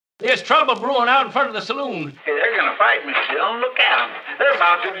There's trouble brewing out in front of the saloon. Hey, they're gonna fight me, Still. Look at them. They're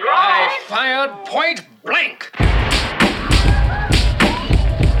about to draw. I fired point blank.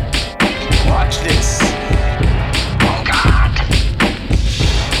 Watch this. Oh, God.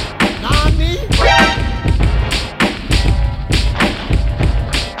 Nani?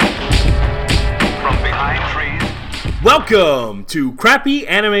 From behind trees. Welcome to Crappy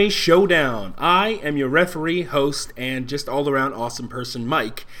Anime Showdown. I am your referee, host, and just all-around awesome person,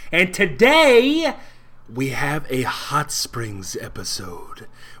 Mike. And today, we have a Hot Springs episode,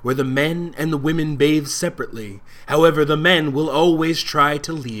 where the men and the women bathe separately. However, the men will always try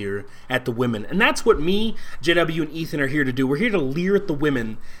to leer at the women. And that's what me, JW, and Ethan are here to do. We're here to leer at the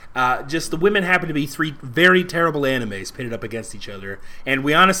women. Just the women happen to be three very terrible animes pitted up against each other. And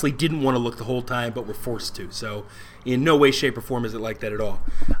we honestly didn't want to look the whole time, but we're forced to. So in no way, shape, or form is it like that at all.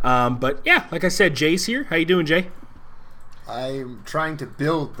 But yeah, like I said, Jay's here. How you doing, Jay? I'm trying to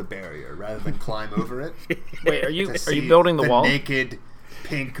build the barrier rather than climb over it. Wait, are you building the wall? Naked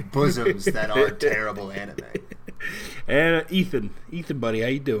pink bosoms that are terrible anime. And Ethan, buddy, how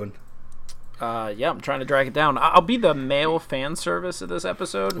you doing? Yeah, I'm trying to drag it down. I'll be the male fan service of this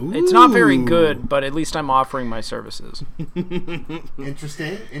episode. Ooh. It's not very good, but at least I'm offering my services.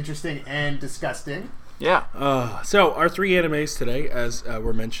 Interesting, and disgusting. Yeah. So our three animes today, as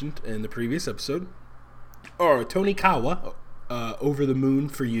were mentioned in the previous episode, are Tonikawa, Over the Moon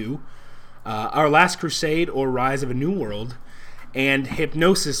for You, Our Last Crusade or Rise of a New World, and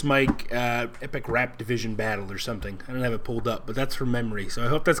Hypnosis Mike, Epic Rap Division Battle or something. I don't have it pulled up, but that's from memory, so I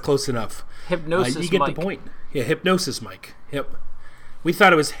hope that's close enough. Hypnosis Mike. You get Mike. the point. Yeah, Hypnosis Mike. Yep. We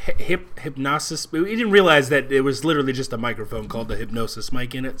thought it was Hypnosis. We didn't realize that it was literally just a microphone called the Hypnosis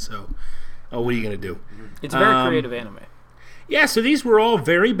Mic in it, so what are you going to do? It's a very creative anime. Yeah, so these were all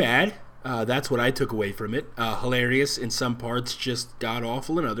very bad. That's what I took away from it. Hilarious in some parts, just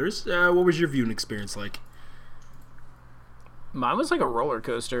god-awful in others. What was your viewing experience like? Mine was like a roller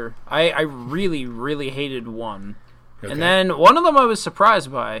coaster. I really, really hated one. Okay. And then one of them I was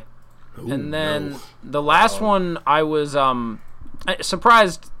surprised by. Ooh, and then the last one I was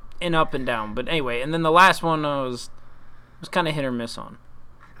surprised in up and down. But anyway, and then the last one I was kind of hit or miss on.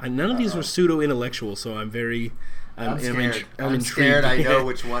 None of these were pseudo-intellectual, so I'm very... I'm scared. I'm intrigued. scared. I know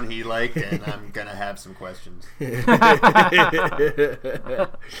which one he liked, and I'm going to have some questions.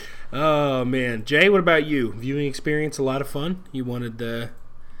 Oh, man. Jay, what about you? Viewing experience, a lot of fun? You wanted to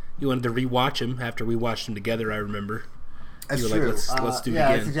rewatch him after we watched him together, I remember. That's you were true. Like, let's do it yeah,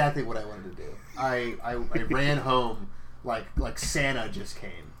 again. that's exactly what I wanted to do. I ran home like Santa just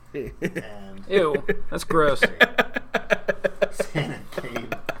came. And Ew, that's gross. Santa came.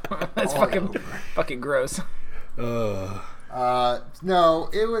 That's fucking gross. No,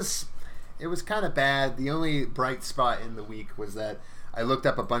 it was kind of bad. The only bright spot in the week was that I looked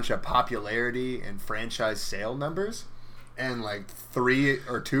up a bunch of popularity and franchise sale numbers, and like 2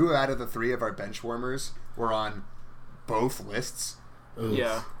 out of the 3 of our Benchwarmers were on both lists. Oof.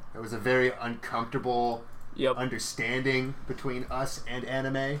 Yeah. It was a very uncomfortable understanding between us and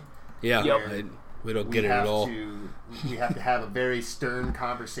anime. Yeah, Yep. we don't get it at all. We have to have a very stern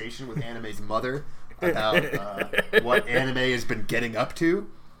conversation with anime's mother about what anime has been getting up to,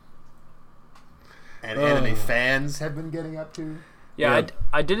 and anime fans have been getting up to. Yeah.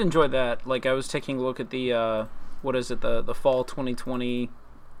 I did enjoy that. Like, I was taking a look at the the fall 2020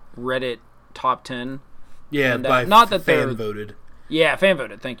 Reddit top 10. Yeah, and, by not that fan they're voted. Yeah, fan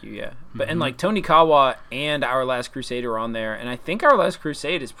voted. Thank you. Yeah, but and like Tonikawa and Our Last Crusade are on there, and I think Our Last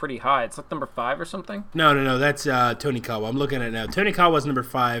Crusade is pretty high. It's like number 5 or something. No. That's Tonikawa. I'm looking at it now. Tonikawa is number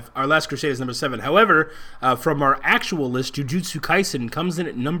 5. Our Last Crusade is number 7. However, from our actual list, Jujutsu Kaisen comes in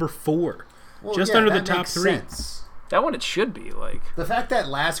at number 4, just under the top 3. Sense. That one it should be like. The fact that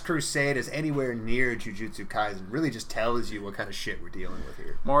Last Crusade is anywhere near Jujutsu Kaisen really just tells you what kind of shit we're dealing with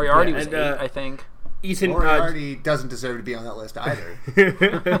here. Moriarty was 8, I think. Ethan Moriarty doesn't deserve to be on that list either.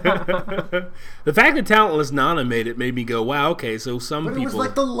 The fact that Talentless Nana made it made me go, wow, okay, so some But people... it was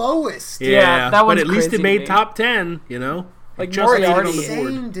like the lowest. Yeah, that but one's at least crazy it made to me. top 10, you know? Like just made it on Moriarty- the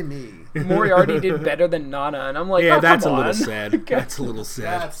board. Insane to me. Moriarty did better than Nana, and I'm like, Yeah, oh, that's a come little on. sad. That's a little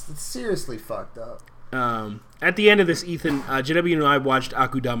sad. That's seriously fucked up. At the end of this, Ethan, JW and I watched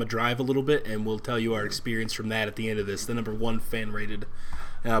Akudama Drive a little bit, and we'll tell you our experience from that at the end of this. The number 1 fan-rated.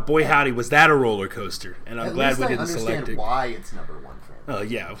 Boy, howdy, was that a roller coaster? And I'm glad we didn't select it. Why it's number 1 fan.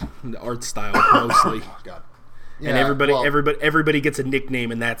 Yeah, the art style mostly. Oh, God. And everybody gets a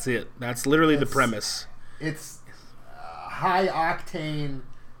nickname, and that's it. That's literally the premise. It's high octane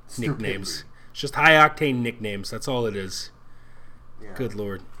nicknames. It's just high octane nicknames. That's all it is. Yeah. Good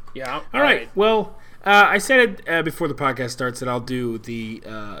lord. Yeah. All right. Well, I said it before the podcast starts that I'll do the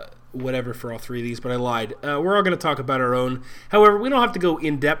whatever for all three of these, but I lied. We're all going to talk about our own. However, we don't have to go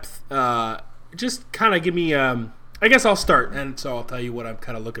in depth. Just kind of give me. I guess I'll start, and so I'll tell you what I'm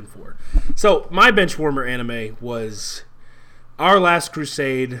kind of looking for. So my Benchwarmer anime was Our Last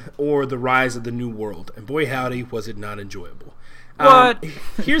Crusade or The Rise of the New World, and boy howdy was it not enjoyable. What?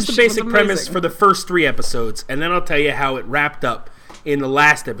 Here's the basic premise for the first 3 episodes, and then I'll tell you how it wrapped up in the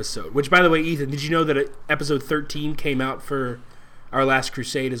last episode. Which, by the way, Ethan, did you know that episode 13 came out for Our Last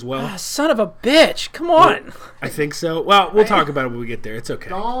Crusade as well? Son of a bitch! Come on. I think so. Well, we'll talk about it when we get there. It's okay.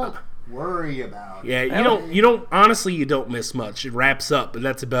 Don't worry about it. Yeah, you don't. Honestly, you don't miss much. It wraps up, but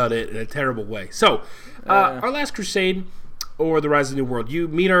that's about it in a terrible way. So, Our Last Crusade or The Rise of the New World. You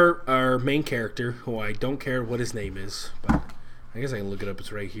meet our main character, who I don't care what his name is, but I guess I can look it up.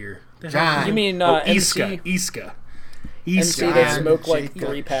 It's right here. John. You mean Iska. MC that smoke like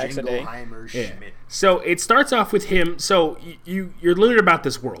 3 packs a day. Yeah. So it starts off with him. So you're learning about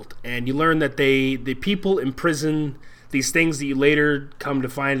this world, and you learn that the people imprison these things that you later come to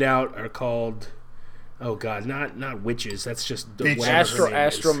find out are called, oh god, not witches. That's just Astral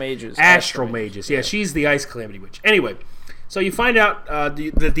mages. Astral mages. Yeah, she's the ice calamity witch. Anyway, so you find out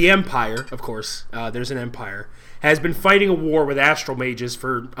that the Empire, of course, there's an empire, has been fighting a war with astral mages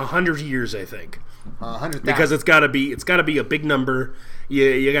for 100 years, I think. 100,000. Because it's got to be a big number.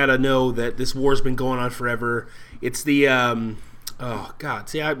 You got to know that this war's been going on forever. It's the oh god,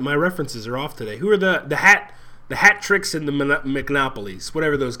 see, my references are off today. Who are the hat tricks and the McNopolies,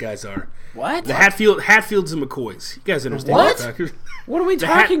 whatever those guys are. What? The Hatfields and McCoys. You guys understand What? What are we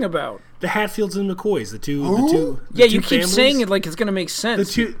talking about? The Hatfields and McCoys, the two. Yeah, two you keep families. saying it like it's gonna make sense.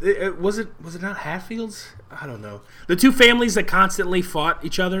 The two was it not Hatfields? I don't know. The two families that constantly fought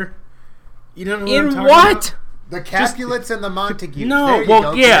each other. You don't know what I'm talking about? The Capulets and the Montagues. No, there you well,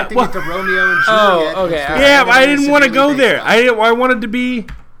 go. yeah, Connecting it to Romeo and Juliet. Oh, okay. Yeah, but I didn't want to go there. I wanted to be.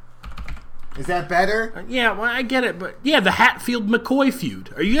 Is that better? Yeah, well, I get it, but yeah, the Hatfield McCoy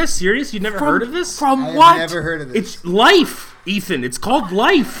feud. Are you guys serious? You've never heard of this? From I what? have never heard of this. It's Life, Ethan. It's called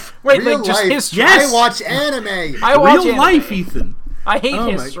Life. Wait, Real like just life. history. Yes. I watch anime. I watch Real anime. life, Ethan. I hate Oh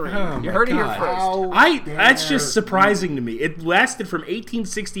my- history. oh You my heard it here God. first. How That's dare just surprising to me. It lasted from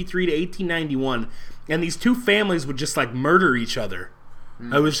 1863 to 1891, and these two families would just like murder each other.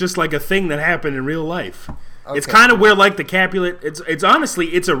 It was just like a thing that happened in real life. It's Okay. kind of where like the Capulet. It's honestly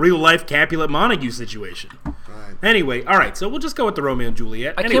it's a real life Capulet Montague situation. Right. Anyway, all right, so we'll just go with the Romeo and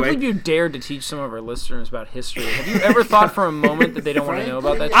Juliet. I can't believe you dared to teach some of our listeners about history. Have you ever thought for a moment that they don't want to know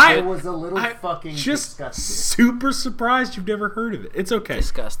about that I shit? was a little fucking just disgusted. super surprised you've never heard of it. It's okay.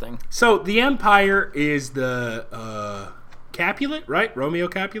 Disgusting. So the Empire is the Capulet, right? Romeo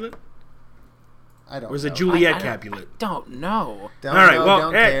Capulet, I don't or is know. it Juliet I Capulet? don't know. Don't All right, know, well,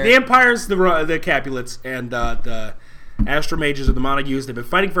 don't care. the Empire's the Capulets, and the Astral Mages are the Montagues. They've been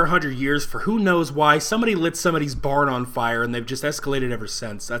fighting for 100 years for who knows why. Somebody lit somebody's barn on fire, and they've just escalated ever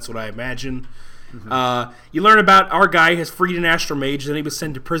since. That's what I imagine. You learn about our guy has freed an Astral Mage, then he was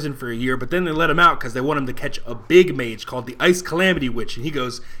sent to prison for a year, but then they let him out because they want him to catch a big mage called the Ice Calamity Witch, and he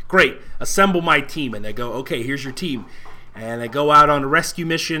goes, great, assemble my team. And they go, okay, here's your team. And they go out on a rescue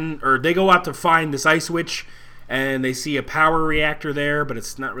mission, or they go out to find this Ice Witch, and they see a power reactor there, but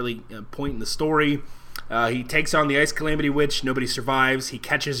it's not really a point in the story. He takes on the Ice Calamity Witch. Nobody survives. He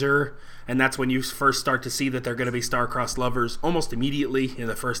catches her, and that's when you first start to see that they're going to be star-crossed lovers almost immediately in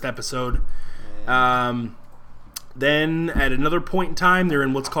the first episode. Then, at another point in time, they're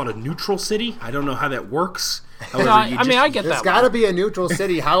in what's called a neutral city. I don't know how that works. However, No, I get There's that. got to be a neutral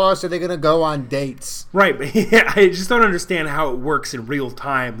city. How else are they going to go on dates? Right, but yeah, I just don't understand how it works in real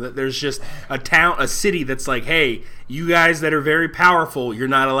time. That there's just a city that's like, hey, you guys that are very powerful, you're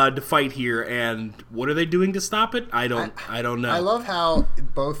not allowed to fight here. And what are they doing to stop it? I don't know. I love how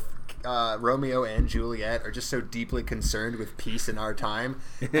both Romeo and Juliet are just so deeply concerned with peace in our time,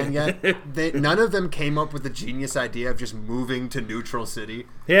 and yet none of them came up with the genius idea of just moving to neutral city.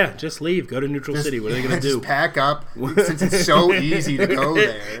 Yeah, just leave. Go to neutral city. What are they going to do? Just pack up, since it's so easy to go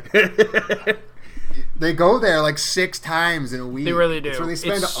there. They go there like 6 times in a week. They really do. It's where they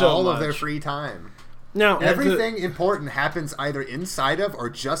spend It's so all of their much. free time. No, Everything important happens either inside of or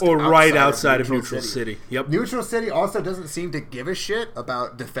just or right outside outside of Neutral City. Yep. Neutral City also doesn't seem to give a shit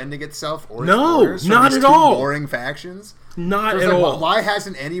about defending itself or its No, borders from not these at two all. boring factions. Not It's at like, all. Why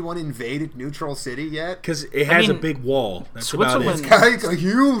hasn't anyone invaded Neutral City yet? Because it has a mean, big wall. That's about Switzerland- it. It's got like a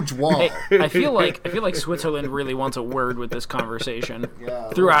huge wall. Hey, I feel like Switzerland really wants a word with this conversation.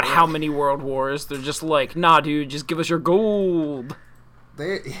 Yeah, Throughout yeah. how many world wars, they're just like, nah, dude, just give us your gold.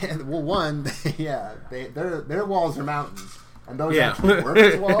 Their walls are mountains, And those actually work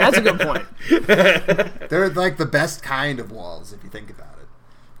as walls. That's a good point. They're like the best kind of walls if you think about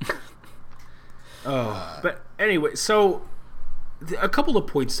it. But anyway, so a couple of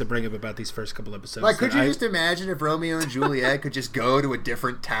points to bring up about these first couple episodes. Like, could you just imagine if Romeo and Juliet could just go to a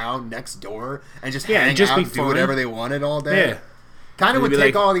different town next door and just hang just out be and do fun. whatever they wanted all day? Yeah. Kind of would They'd be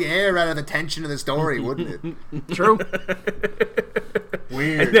take like- all the air out of the tension of the story, wouldn't it? True.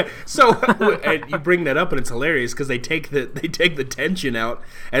 Weird. So and you bring that up, and it's hilarious because they take the tension out,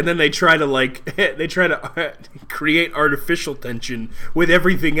 and then they try to create artificial tension with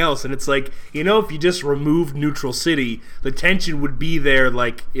everything else, and it's like, if you just removed Neutral City, the tension would be there,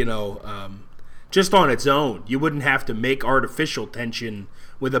 just on its own. You wouldn't have to make artificial tension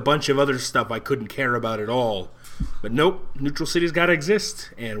with a bunch of other stuff I couldn't care about at all. But nope, Neutral City's got to exist,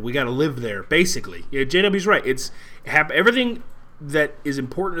 and we got to live there, basically. Yeah, JW's right. It's everything that is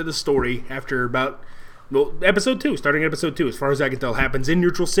important to the story after episode 2, starting at episode 2, as far as I can tell, happens in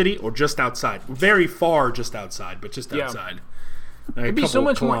Neutral City or just outside. Very far just outside, but just outside. It'd be so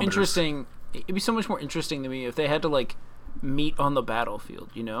much more interesting. It'd be so much more interesting to me if they had to, meet on the battlefield,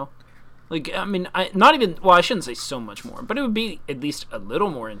 I shouldn't say so much more, but it would be at least a little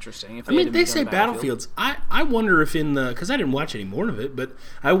more interesting if they had to they meet say on the battlefields. I wonder if because I didn't watch any more of it, but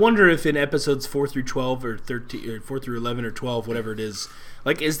I wonder if in episodes 4 through 12 or 13 or 4 through 11 or 12, whatever it is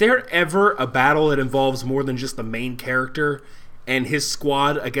there ever a battle that involves more than just the main character and his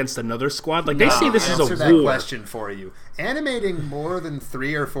squad against another squad? They say this is a war. Answer that question for you. Animating more than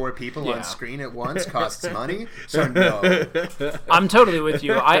 3 or 4 people on screen at once costs money, so no. I'm totally with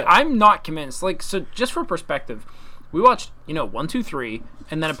you. I'm not convinced. So just for perspective, we watched 1, 2, 3,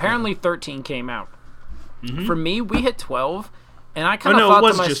 and then apparently 13 came out. Mm-hmm. For me, we hit 12, and I kind of thought it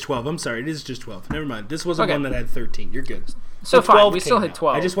wasn't just 12. I'm sorry, it is just 12. Never mind. This wasn't one that had 13. You're good. So fine, we still hit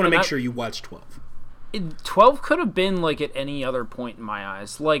 12. I just want to make sure you watched 12. 12 could have been at any other point in my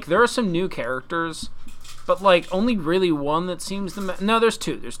eyes. There are some new characters, but only really one that seems to no, there's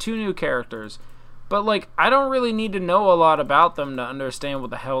 2. There's 2 new characters, but I don't really need to know a lot about them to understand what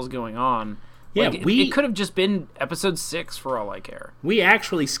the hell's going on. Yeah, it could have just been episode 6 for all I care. We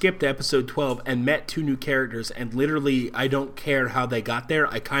actually skipped episode 12 and met 2 new characters, and literally I don't care how they got there.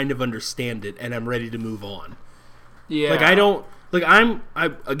 I kind of understand it, and I'm ready to move on. Yeah. I don't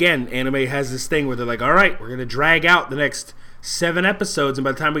again, anime has this thing where they're like, all right, we're going to drag out the next 7 episodes, and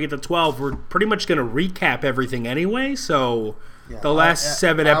by the time we get to 12, we're pretty much going to recap everything anyway, so the last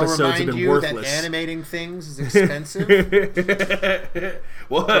 7 episodes have been worthless. That animating things is expensive.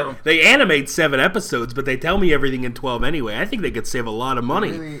 Well, they animate 7 episodes, but they tell me everything in 12 anyway. I think they could save a lot of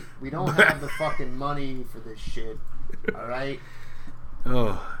money. We don't have the fucking money for this shit, all right?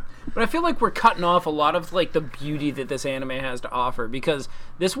 Oh. But I feel like we're cutting off a lot of the beauty that this anime has to offer, because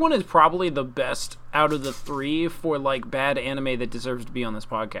this one is probably the best out of the 3 for bad anime that deserves to be on this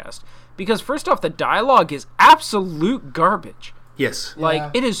podcast. Because first off, the dialogue is absolute garbage. Yes.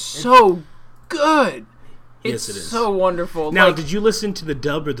 It is so good. Yes, it is. So wonderful. Now, did you listen to the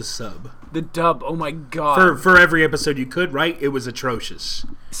dub or the sub? The dub, oh my god. For every episode you could, right? It was atrocious.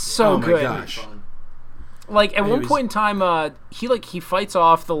 So good. Oh my gosh. At one point in time, he fights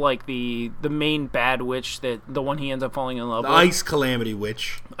off the main bad witch, the one he ends up falling in love with. Ice Calamity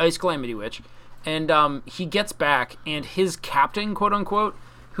Witch. Ice Calamity Witch. And he gets back, and his captain, quote unquote,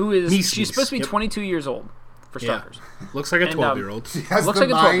 who is she's supposed to be 22 years old, for starters. Looks like a 12-year-old. She has Looks the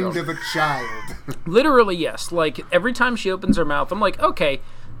like a mind 12-year-old. of a child. Literally, yes. Every time she opens her mouth, I'm like, okay,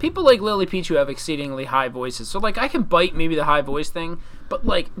 people like Lily Pichu have exceedingly high voices, so I can bite maybe the high voice thing, but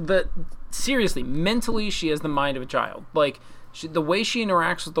seriously, mentally, she has the mind of a child. The way she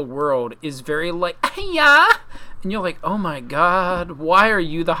interacts with the world is very yeah, and you're like, oh my god, why are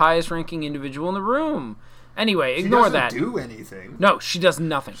you the highest ranking individual in the room? Anyway, ignore that. She doesn't do anything. No, she does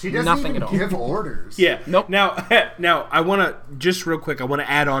nothing. She doesn't nothing even at all. give orders. Yeah. Nope. Now, I want to just real quick. I want to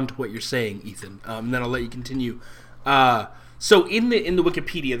add on to what you're saying, Ethan. And then I'll let you continue. So in the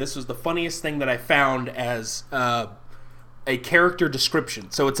Wikipedia, this was the funniest thing that I found as a character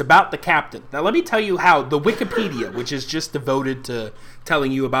description. So it's about the captain. Now let me tell you how the Wikipedia, which is just devoted to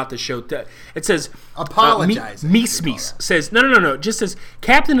telling you about the show, it says apologizing. Meese says no. It just says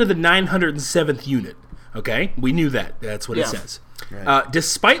captain of the 907th unit. Okay, we knew that. That's what it says. Right.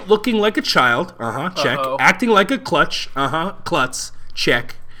 Despite looking like a child, check. Uh-oh. Acting like a klutz,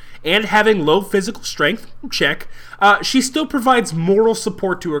 check. And having low physical strength, check. She still provides moral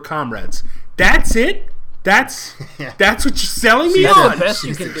support to her comrades. That's it? That's what you're selling me on? The best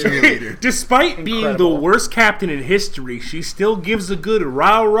you can do. Despite being the worst captain in history, she still gives a good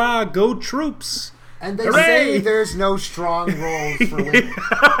rah-rah, go troops. And they Hooray! say there's no strong roles for women.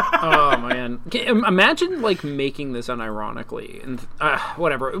 Oh man! Imagine like making this unironically, and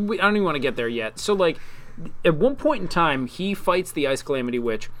whatever. I don't even want to get there yet. So like, at one point in time, he fights the Ice Calamity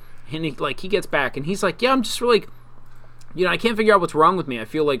Witch, and he gets back, and he's like, "Yeah, I'm just like, I can't figure out what's wrong with me. I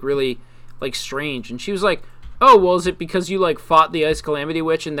feel like really like strange." And she was like, "Oh, well, is it because you like fought the Ice Calamity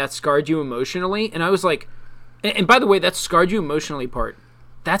Witch and that scarred you emotionally?" And I was like, and by the way, that scarred you emotionally part,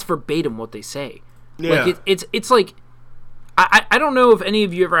 that's verbatim what they say. Yeah. Like it's like I don't know if any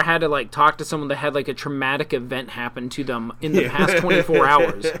of you ever had to like talk to someone that had like a traumatic event happen to them in the past 24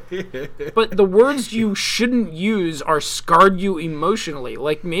 hours. But the words you shouldn't use are scarred you emotionally.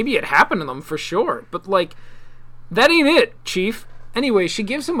 Like maybe it happened to them for sure, but like that ain't it, Chief. Anyway, she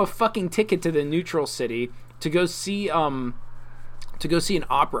gives him a fucking ticket to the neutral city to go see an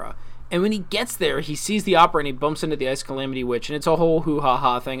opera. And when he gets there, he sees the opera and he bumps into the Ice Calamity Witch, and it's a whole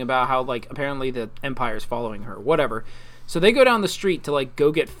hoo-ha-ha thing about how, like, apparently the Empire's following her, whatever. So they go down the street to, like,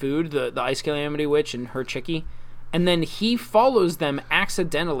 go get food, the Ice Calamity Witch and her chickie, and then he follows them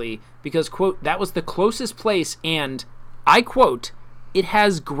accidentally because, quote, that was the closest place, and, I quote, it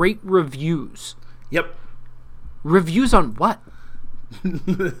has great reviews. Yep. Reviews on what?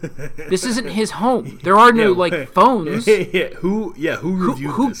 This isn't his home. There are no phones. Who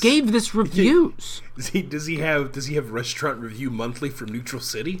reviewed Who this? gave this reviews? Does he have restaurant review monthly from Neutral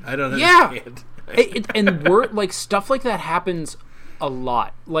City? I don't understand. And word like stuff like that happens a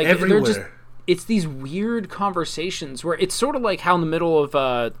lot. Like everywhere. It's these weird conversations where it's sort of like how in the middle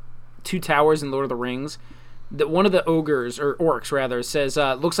of Two Towers in Lord of the Rings, that one of the ogres or orcs rather says,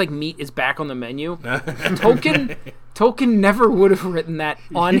 "Looks like meat is back on the menu." Tolkien never would have written that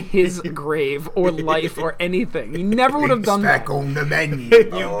on his grave or life or anything. He never would have done that. Back on the menu.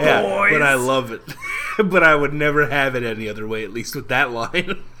 Yeah, but I love it. But I would never have it any other way, at least with that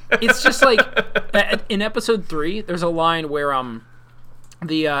line. It's just like in episode 3, there's a line where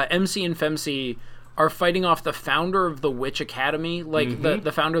the MC and Femc are fighting off the founder of the Witch Academy, like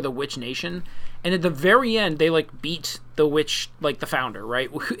the founder of the Witch Nation. And at the very end, they like beat the witch, like the founder,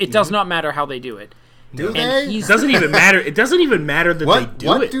 right? It does not matter how they do it. Do they? It doesn't even matter. It doesn't even matter that they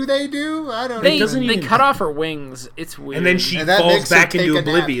do it. What do they do? I don't know. They cut off her wings. It's weird. And then she falls back into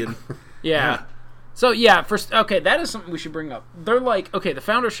oblivion. Yeah. So yeah, that is something we should bring up. They're like, okay, the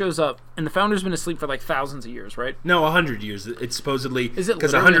founder shows up, and the founder's been asleep for like thousands of years, right? No, 100 years. It's supposedly is it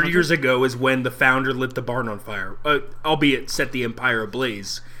because 100 years ago is when the founder lit the barn on fire, albeit set the empire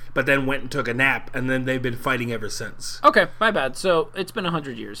ablaze. But then went and took a nap, and then they've been fighting ever since. Okay, my bad. So it's been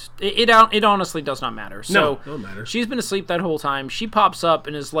 100 years. It honestly does not matter. So no, it don't matter. She's been asleep that whole time. She pops up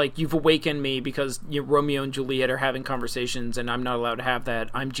and is like, "You've awakened me because Romeo and Juliet are having conversations, and I'm not allowed to have that.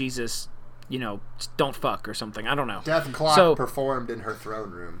 I'm Jesus. Don't fuck or something. I don't know." Death Clock performed in her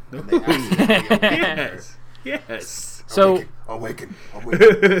throne room. And they Yes. So awaken.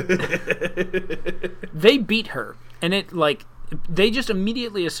 They beat her, and it like. They just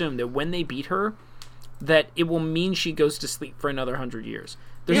immediately assume that when they beat her, that it will mean she goes to sleep for another 100 years.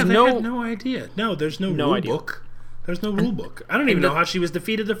 They had no idea. No, there's no rule book. There's no rule book. I don't even know how she was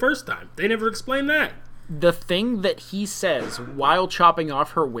defeated the first time. They never explained that. The thing that he says while chopping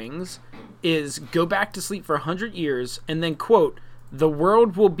off her wings is go back to sleep for 100 years and then, quote, "The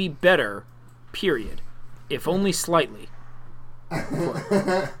world will be better, period. If only slightly."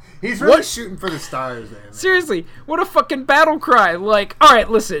 He's really shooting for the stars, man. Seriously, what a fucking battle cry. Like, all right,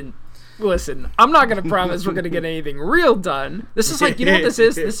 listen, I'm not going to promise we're going to get anything real done. This is like, you know what this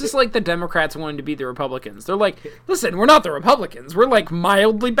is? This is like the Democrats wanting to be the Republicans. They're like, listen, we're not the Republicans. We're like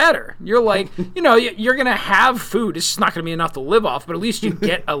mildly better. You're like, you're going to have food. It's just not going to be enough to live off, but at least you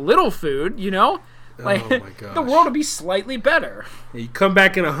get a little food, Like, oh my gosh. The world will be slightly better. You come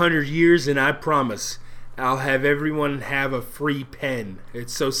back in 100 years and I promise I'll have everyone have a free pen.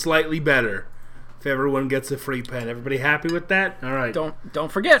 It's so slightly better if everyone gets a free pen. Everybody happy with that? All right.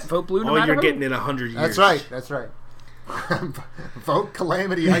 Don't forget, vote blue no matter you're who. getting in 100 years. That's right. Vote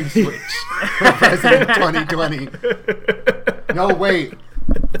Calamity Ice Witch for President 2020. No, wait.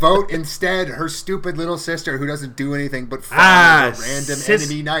 Vote instead her stupid little sister who doesn't do anything but fight random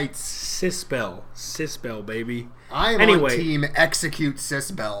enemy knights. Sisbel, baby. I am on team execute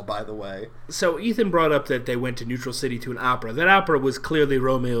Sisbel, by the way. So Ethan brought up that they went to Neutral City to an opera. That opera was clearly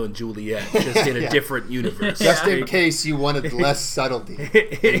Romeo and Juliet, just in a different universe. Just in case you wanted less subtlety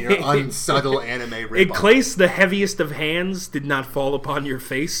in your unsubtle anime ripoff. In case the heaviest of hands did not fall upon your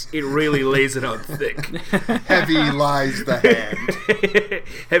face, it really lays it on thick. Heavy lies the hand.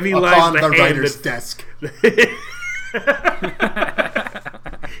 Heavy upon lies the the hand writer's desk.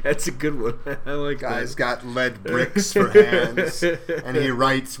 That's a good one. I like Guy's that. got lead bricks for hands, and he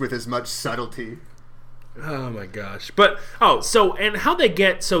writes with as much subtlety. Oh my gosh. But and how they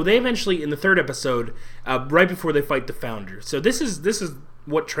get they eventually in the third episode, right before they fight the founder. So this is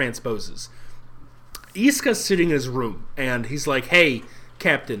what transposes. Iska's sitting in his room and he's like, "Hey,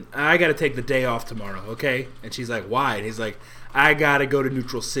 Captain, I gotta take the day off tomorrow, okay?" And she's like, "Why?" And he's like, "I gotta go to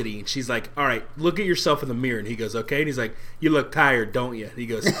Neutral City." And she's like, "All right, look at yourself in the mirror." And he goes, "Okay." And he's like, "You look tired, don't you?" And he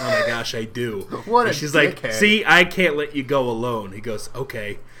goes, "Oh my gosh, I do." What and a she's dickhead. like, "See, I can't let you go alone." He goes,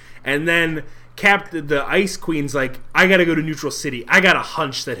 "Okay." And then the Ice Queen's like, "I gotta go to Neutral City. I got a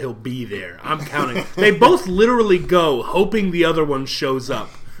hunch that he'll be there. I'm counting." They both literally go, hoping the other one shows up.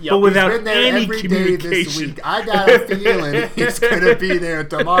 But without He's been there any every day communication. this week. I got a feeling he's gonna be there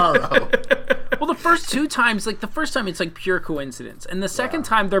tomorrow. Well, the first time it's like pure coincidence, and the second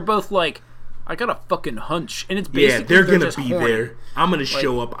time they're both like, "I got a fucking hunch," and it's basically they're gonna just be horny. there. I'm gonna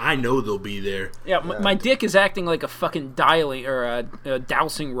show up. I know they'll be there. Yeah, my dick is acting like a fucking dialing or a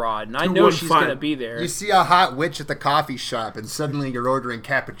dowsing rod, and I know she's 215. gonna be there. You see a hot witch at the coffee shop, and suddenly you're ordering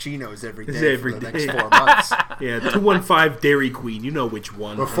cappuccinos every day Every for the day. next 4 months. Yeah, 215 Dairy Queen. You know which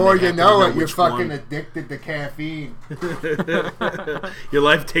one. Before And they you happen to know it, you're which fucking one. addicted to caffeine. Your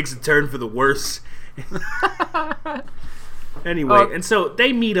life takes a turn for the worse. Anyway, and so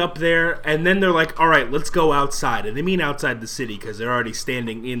they meet up there, and then they're like, "All right, let's go outside." And they mean outside the city because they're already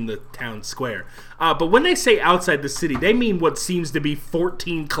standing in the town square. But when they say outside the city, they mean what seems to be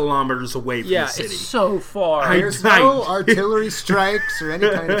 14 kilometers away from the city. It's so far. There's no artillery strikes or any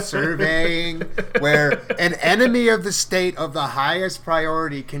kind of surveying where an enemy of the state of the highest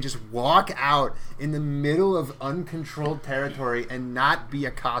priority can just walk out in the middle of uncontrolled territory and not be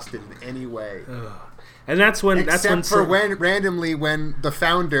accosted in any way. And that's when randomly when the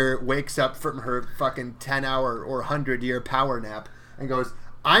founder wakes up from her fucking 10-hour or 100-year power nap and goes,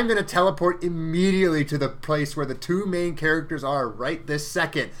 "I'm going to teleport immediately to the place where the two main characters are right this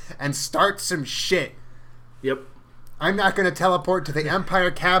second and start some shit. Yep. I'm not going to teleport to the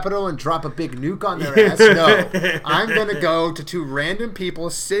Empire capital and drop a big nuke on their ass. No. I'm going to go to two random people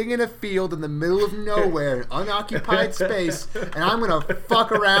sitting in a field in the middle of nowhere, unoccupied space, and I'm going to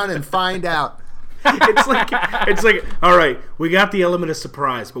fuck around and find out." It's like, all right, we got the element of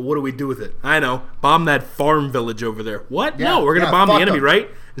surprise, but what do we do with it? I know, bomb that farm village over there. What? Yeah, No, we're gonna bomb the fuck enemy, them. right?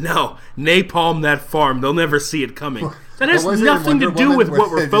 No, napalm that farm. They'll never see it coming. That has What was it in nothing to Wonder do Woman with where what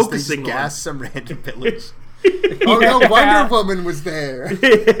we're they just focusing on. gas some random village. Oh no, Wonder Woman was there.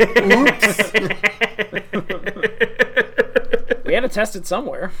 Oops. We had to test it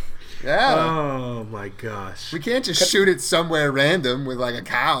somewhere. Yeah. Oh my gosh. We can't just shoot it somewhere random with like a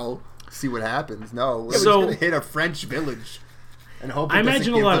cow. See what happens. No, we're just So- gonna hit a French village and hope it I doesn't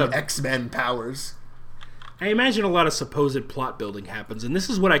imagine a give lot them of- X-Men powers. I imagine a lot of supposed plot building happens, and this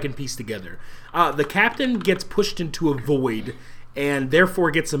is what I can piece together. The captain gets pushed into a void, and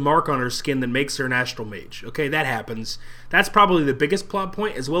therefore gets a mark on her skin that makes her an astral mage. Okay, that happens. That's probably the biggest plot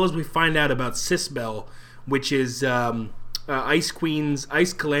point, as well as we find out about Sisbel, which is Ice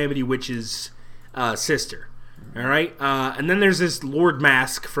Calamity Witch's sister. All right, and then there's this Lord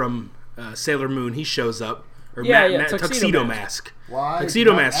Mask from Sailor Moon. He shows up, or Tuxedo Mask. Why?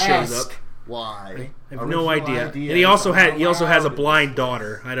 Tuxedo Do not Mask shows ask up. Why? I have no idea. And he is also has a allowed. blind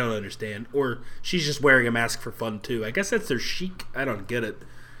daughter. I don't understand. Or she's just wearing a mask for fun too. I guess that's their chic. I don't get it.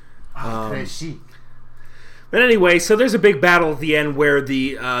 Très chic. But anyway, so there's a big battle at the end where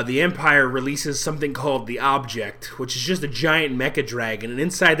the Empire releases something called the Object, which is just a giant mecha dragon, and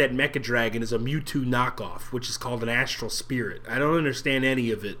inside that mecha dragon is a Mewtwo knockoff, which is called an Astral Spirit. I don't understand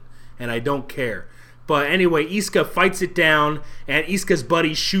any of it, and I don't care. But anyway, Iska fights it down, and Iska's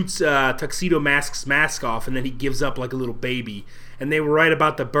buddy shoots Tuxedo Mask's mask off, and then he gives up like a little baby. And they were right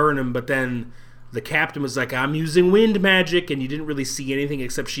about to burn him, but then the captain was like, "I'm using wind magic," and you didn't really see anything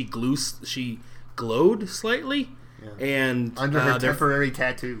except she glowed slightly. Yeah. And Under her temporary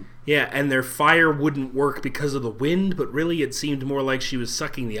tattoo. Yeah, and their fire wouldn't work because of the wind, but really it seemed more like she was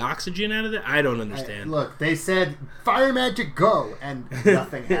sucking the oxygen out of it. I don't understand. Look, they said, "Fire magic, go!" and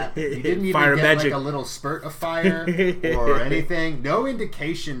nothing happened. You didn't even Fire get magic. like a little spurt of fire or anything. No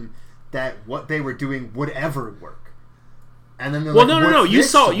indication that what they were doing would ever work. And then Well, like, no. "What's You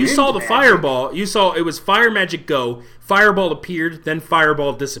this saw wind the magic?" fireball. You saw it was fire magic go. Fireball appeared, then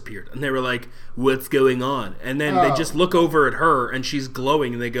fireball disappeared, and they were like, "What's going on?" And then they just look over at her, and she's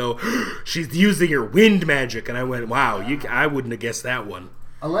glowing, and they go, "She's using her wind magic." And I went, "Wow, I wouldn't have guessed that one."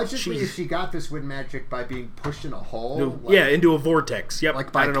 Allegedly, she got this wind magic by being pushed in a hole. Yeah, into a vortex. Yep.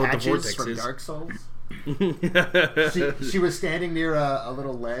 Like by I don't know what the Patches vortex from is. Dark Souls. she was standing near a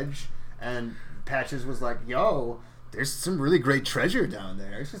little ledge, and Patches was like, "Yo, there's some really great treasure down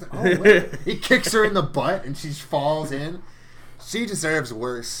there." She's like, "Oh, wait." He kicks her in the butt, and she falls in. She deserves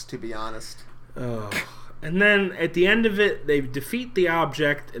worse, to be honest. Oh, And then at the end of it, they defeat the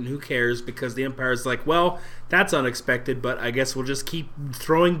object, and who cares? Because the Empire's like, well, that's unexpected, but I guess we'll just keep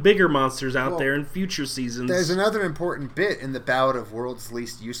throwing bigger monsters out there in future seasons. There's another important bit in the bout of World's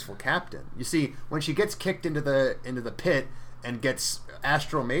Least Useful Captain. You see, when she gets kicked into the pit and gets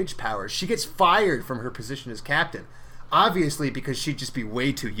astral mage powers, she gets fired from her position as captain. Obviously, because she'd just be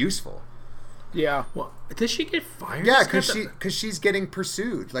way too useful. Yeah. Well, does she get fired? Yeah, because she's getting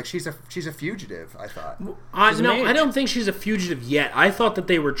pursued. Like she's a fugitive. I thought. No, I don't think she's a fugitive yet. I thought that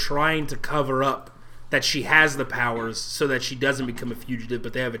they were trying to cover up that she has the powers so that she doesn't become a fugitive,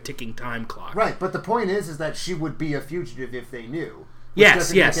 but they have a ticking time clock. Right, but the point is that she would be a fugitive if they knew. Yes,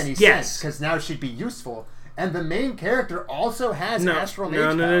 doesn't make any sense because now she'd be useful. And the main character also has astral mage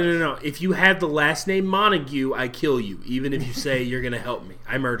powers. No. If you had the last name Montague, I kill you. Even if you say you're going to help me.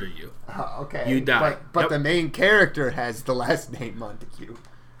 I murder you. Oh, okay. You die. But the main character has the last name Montague.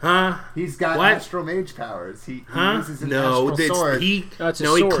 Huh? He's got astral mage powers. He uses an astral sword. He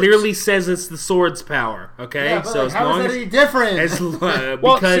sword. clearly says it's the sword's power. Okay, yeah, but so as how long is that as any different?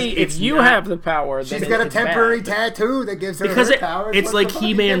 Well, see, if you have the power, then she's got a it's temporary bad. tattoo that gives her powers. It's What's like the fucking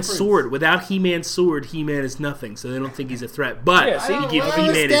He-Man's difference? sword. Without He-Man's sword, He-Man is nothing. So they don't think he's a threat. But Yeah, see, you give I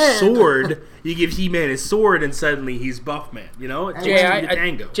He-Man his understand. sword. You give He-Man his sword, and suddenly he's Buff-Man. You know, it's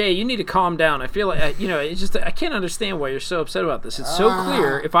Jay, you need to calm down. I feel like it's just I can't understand why you're so upset about this. It's so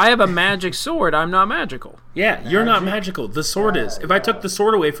clear. If I have a magic sword, I'm not magical. Yeah, you're not magical. The sword is. If I took the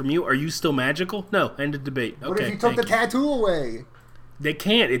sword away from you, are you still magical? No. End of debate. Okay. What if you took the tattoo away? They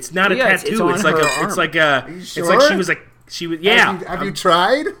can't. It's not a Yeah, tattoo. it's on her arm. It's like a. you It's sure? like she was. Yeah. Have you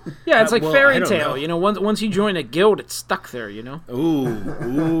tried? Yeah, it's like well, I fairy don't tale. know. Once you join a guild, it's stuck there.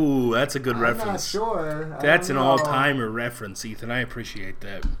 Ooh, that's a good I'm not reference. sure. I That's an don't know. all-timer reference, Ethan. I appreciate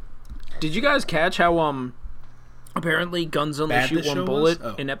that. Did you guys catch how apparently guns only Bad shoot this one show bullet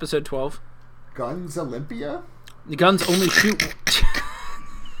was? Oh. in episode 12? Guns Olympia? The guns only shoot.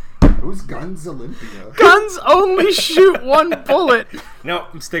 Who's Guns Olympia? Guns only shoot one bullet. No,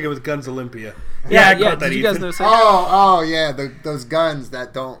 I'm sticking with Guns Olympia. Yeah. I caught that, Did you guys Ethan. notice that? Oh, yeah, those guns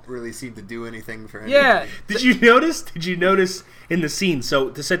that don't really seem to do anything for anything. Yeah. Did you notice in the scene?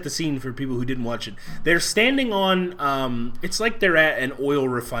 So to set the scene for people who didn't watch it, they're standing on. It's like they're at an oil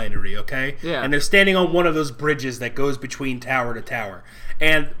refinery, okay? Yeah. And they're standing on one of those bridges that goes between tower to tower.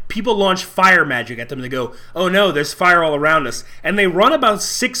 And people launch fire magic at them. They go, "Oh no, there's fire all around us!" And they run about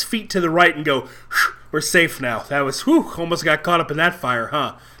 6 feet to the right and go, "We're safe now." That was almost got caught up in that fire,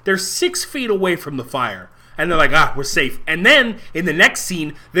 huh? They're 6 feet away from the fire. And they're like, we're safe. And then, in the next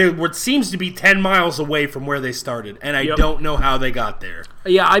scene, they're what seems to be 10 miles away from where they started. And I don't know how they got there.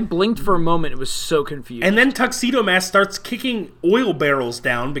 Yeah, I blinked for a moment. It was so confused. And then Tuxedo Mask starts kicking oil barrels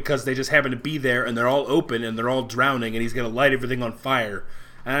down because they just happen to be there, and they're all open, and they're all drowning, and he's going to light everything on fire.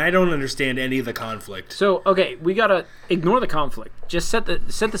 And I don't understand any of the conflict. So, okay, we gotta ignore the conflict. Just set the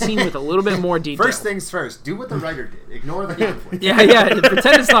scene with a little bit more detail. First things first, do what the writer did. Ignore the conflict. Yeah,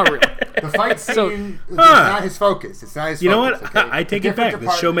 pretend it's not real. The fight scene is not his focus. It's not his focus. You know what? Okay? I take it back.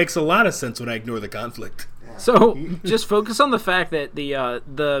 This show makes a lot of sense when I ignore the conflict. So, just focus on the fact that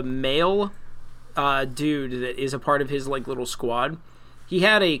the male dude that is a part of his little squad, he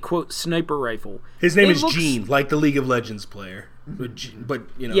had a quote sniper rifle. His name is Gene, like the League of Legends player, but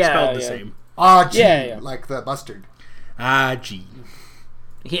spelled the same. Gene, Yeah. like the mustard. Gene.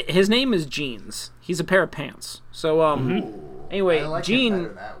 His name is Jeans. He's a pair of pants. So anyway, I like Gene, it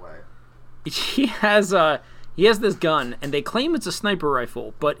better that way. he has this gun, and they claim it's a sniper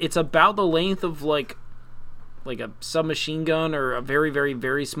rifle, but it's about the length of like a submachine gun or a very, very,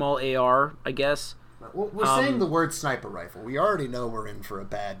 very small AR, I guess. Well, we're saying the word sniper rifle. We already know we're in for a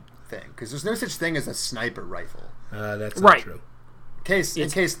bad thing because there's no such thing as a sniper rifle. That's not true. In case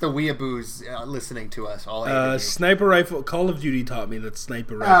the weeaboos listening to us all. Sniper rifle. Call of Duty taught me that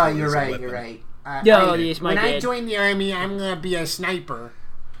sniper rifle. You're is a right. weapon. You're right. When I join the army, I'm gonna be a sniper.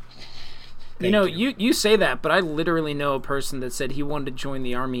 You say that, but I literally know a person that said he wanted to join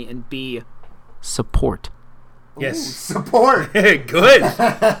the army and be support. Yes. Ooh, support. Good.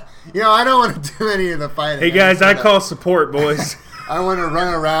 I don't want to do any of the fighting. Hey guys, I call support, boys. I want to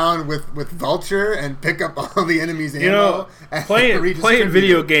run around with Vulture and pick up all the enemy's ammo. Playing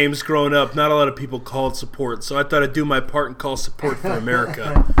video games growing up, not a lot of people called support, so I thought I'd do my part and call support for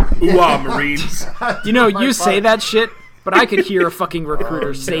America. Ooh-ah, Marines. You say that shit, but I could hear a fucking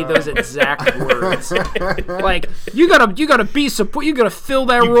recruiter say those exact words. Like, you gotta be support. You gotta fill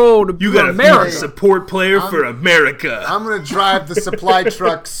that role to You gotta America. be a support player for America. I'm gonna drive the supply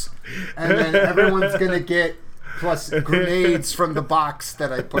trucks, and then everyone's gonna get plus grenades from the box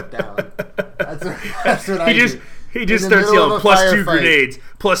that I put down. That's what I do. He just in the starts middle yelling, of a plus 2 firefight. grenades,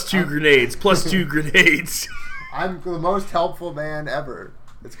 plus 2 grenades, plus 2 grenades. I'm the most helpful man ever.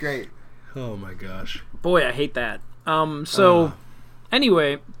 It's great. Oh my gosh. Boy, I hate that.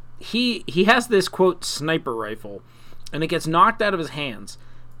 Anyway, he has this, quote, sniper rifle, and it gets knocked out of his hands.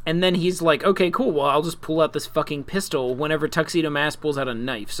 And then he's like, okay, cool, well, I'll just pull out this fucking pistol whenever Tuxedo Mask pulls out a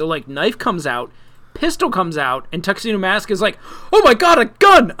knife. So, like, knife comes out, pistol comes out, and Tuxedo Mask is like, oh my god, a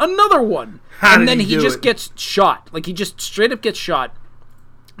gun! Another one! And then he just gets shot. Like, he just straight up gets shot.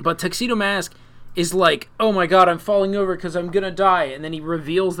 But Tuxedo Mask is like, oh my god, I'm falling over because I'm gonna die. And then he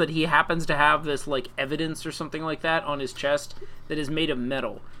reveals that he happens to have this, like, evidence or something like that on his chest that is made of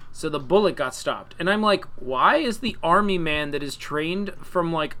metal. So the bullet got stopped. And I'm like, why is the army man that is trained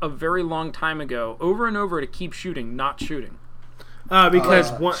from, like, a very long time ago over and over to keep shooting, not shooting?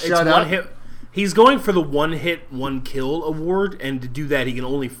 Because it's one hit. He's going for the one hit, one kill award, and to do that, he can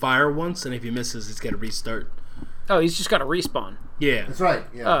only fire once, and if he misses, he's got to restart. Oh, he's just got to respawn. Yeah. That's right.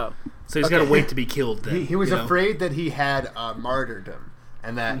 Yeah. Oh. So he's got to wait to be killed then. He was afraid that he had martyrdom,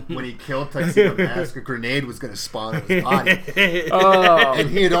 and that when he killed Tuxedo Mask, a grenade was going to spawn in his body. Oh. And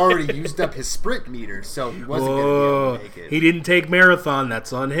he had already used up his sprint meter, so he wasn't going to be able to make it. He didn't take marathon.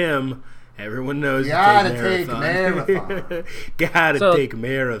 That's on him. Everyone knows Gotta you take marathon. Gotta take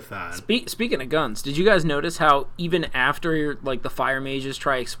marathon. Speaking of guns, did you guys notice how even after, like, the fire mages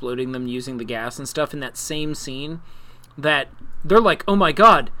try exploding them using the gas and stuff in that same scene, that they're like, oh my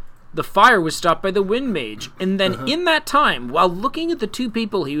god, the fire was stopped by the wind mage. And then in that time, while looking at the two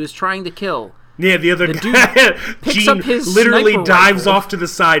people he was trying to kill, yeah, the other dude guy, picks Gene up his literally sniper dives rifle. off to the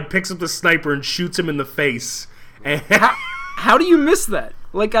side, picks up the sniper, and shoots him in the face. And how do you miss that?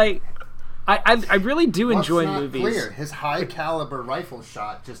 Like, I really do enjoy Well, it's not movies. clear. His high caliber rifle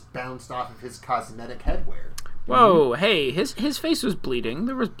shot just bounced off of his cosmetic headwear. Whoa, hey, his face was bleeding.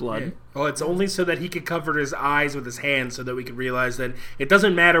 There was blood. Oh, it's only so that he could cover his eyes with his hand so that we could realize that it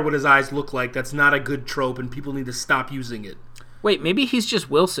doesn't matter what his eyes look like. That's not a good trope, and people need to stop using it. Wait, maybe he's just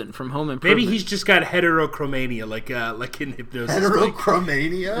Wilson from Home Improvement. Maybe he's just got heterochromania, like in hypnosis.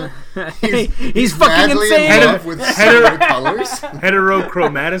 Heterochromania? He's fucking madly insane. in love with solid colors?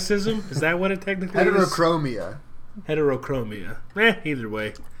 Heterochromaticism? Is that what it technically is? Heterochromia. Heterochromia. Either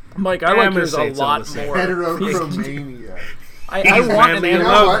way. Mike, I like yours a lot more. Heterochromania. I want to madly be in You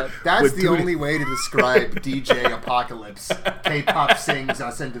love know what? That's with the three- only way to describe DJ Apocalypse. K-pop sings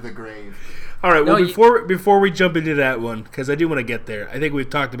us into the grave. All right. Well, No, before we jump into that one, because I do want to get there. I think we've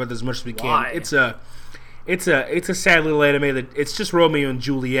talked about this as much as we can. Why? It's a sad little anime that it's just Romeo and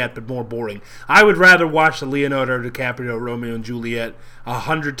Juliet, but more boring. I would rather watch the Leonardo DiCaprio Romeo and Juliet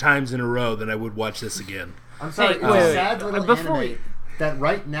 100 times in a row than I would watch this again. I'm sorry, Hey, it's wait, a sad little before anime we- that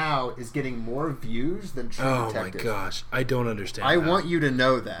right now is getting more views than True Oh Detective. my gosh, I don't understand. I that. want you to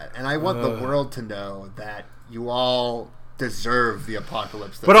know that, and I want the world to know that you all deserve the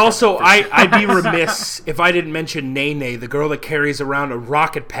apocalypse. But also, I'd be remiss if I didn't mention Nene, the girl that carries around a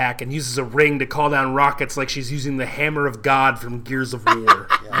rocket pack and uses a ring to call down rockets like she's using the hammer of God from Gears of War.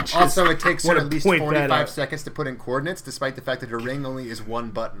 Also, it takes her wanna at least point that 45 out. seconds to put in coordinates, despite the fact that her ring only is one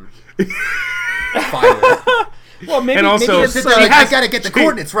button. Fire. Well, maybe, And also, maybe it's Sit there like, I gotta get the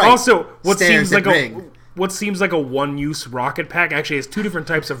coordinates right. Also, what Stands seems like at ring. what seems like a one-use rocket pack actually has two different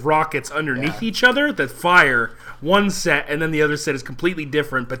types of rockets underneath each other that fire one set, and then the other set is completely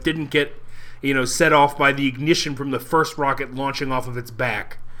different, but didn't get set off by the ignition from the first rocket launching off of its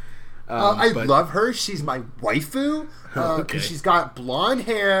back. I love her. She's my waifu. Okay. She's got blonde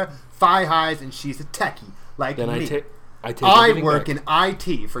hair, thigh highs, and she's a techie like Then me. I take I everything work back.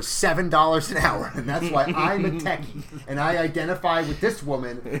 in IT for $7 an hour, and that's why I'm a techie. And I identify with this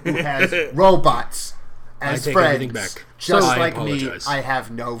woman who has robots as take friends. everything back. Just I like apologize. me, I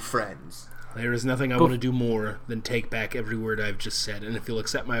have no friends. There is nothing I want to do more than take back every word I've just said, and if you'll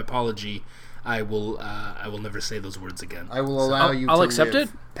accept my apology, I will never say those words again. I will allow you I'll to accept live,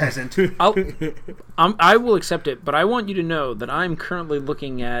 it. peasant. I will accept it, but I want you to know that I'm currently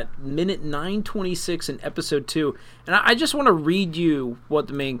looking at minute 9:26 in episode 2, and I just want to read you what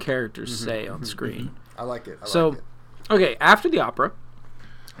the main characters say on screen. I like it. Okay, after the opera,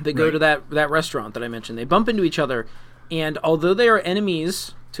 they go to that restaurant that I mentioned. They bump into each other, and although they are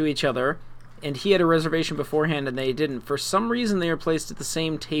enemies to each other, and he had a reservation beforehand and they didn't, for some reason they are placed at the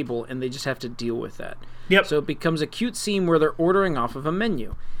same table, and they just have to deal with that. Yep. So it becomes a cute scene where they're ordering off of a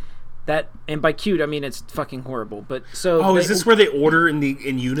menu. And by cute, I mean it's fucking horrible. But so. Oh, is this where they order in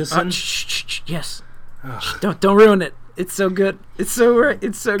unison? Yes. Don't ruin it. It's so good. It's so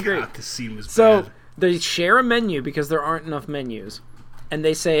great. God, this scene was So bad. they share a menu because there aren't enough menus, and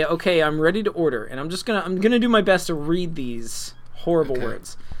they say, "Okay, I'm ready to order," and I'm gonna do my best to read these horrible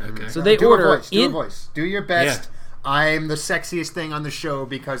words. Okay. So they do order a voice. Do a voice. Do your best I'm the sexiest thing on the show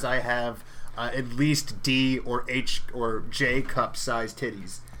because I have at least D or H or J cup size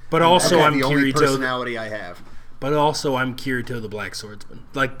titties. But also, That's I'm the only Kirito. personality I have. But also, I'm Kirito the Black Swordsman.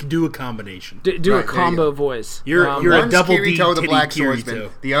 Like, do a combination. Do Right, a there you combo go. voice. You're a One's double Kirito D the titty Black Kirito. Swordsman.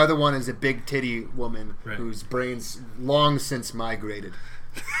 The other one is a big titty woman Right. whose brains long since migrated.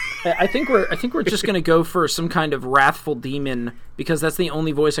 I think we're just gonna go for some kind of wrathful demon because that's the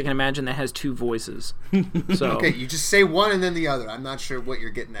only voice I can imagine that has two voices. So Okay, you just say one and then the other. I'm not sure what you're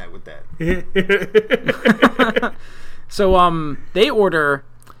getting at with that. So they order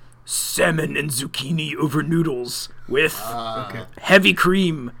salmon and zucchini over noodles with heavy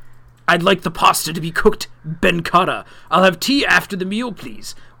cream. I'd like the pasta to be cooked benkata. I'll have tea after the meal,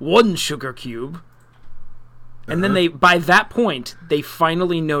 please. 1 sugar cube. And then by that point, they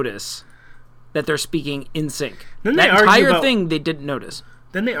finally notice that they're speaking in sync. Then That they argue entire about- thing they didn't notice.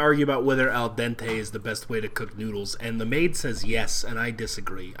 Then they argue about whether al dente is the best way to cook noodles, and the maid says yes, and I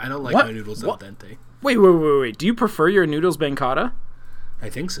disagree. I don't like What? my noodles What? al dente. Wait. Do you prefer your noodles benkata? I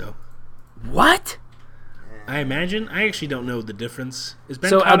think so. What? I imagine. I actually don't know the difference. Is benkata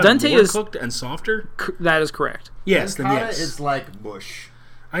So al dente more is- cooked and softer? That is correct. Yes, then Benkata yes. is like mush.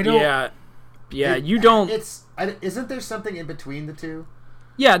 I don't. Yeah, you don't... Isn't there something in between the two?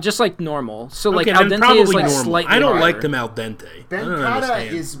 Yeah, just like normal. So like Okay, al then dente probably is like normal. slightly I don't harder. like them al dente. I don't Benkata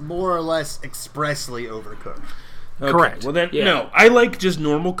understand. is more or less expressly overcooked. Okay, Correct. Well then, Yeah. no. I like just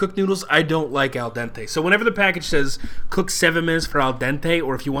normal cooked noodles. I don't like al dente. So whenever the package says cook 7 minutes for al dente,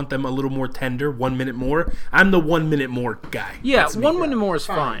 or if you want them a little more tender, 1 minute more, I'm the 1 minute more guy. Yeah, That's me. 1 minute more is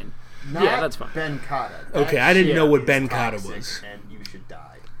fine. Not Yeah, that's fine. Benkata. Okay, That I didn't shit know what is benkata toxic, was. and you should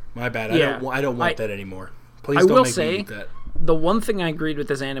die. My bad. Yeah. I don't want I- that anymore. Please I don't will make say- me eat that. The one thing I agreed with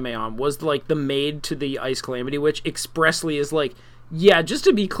this anime on was like the maid to the Ice Calamity, which expressly is like, yeah, just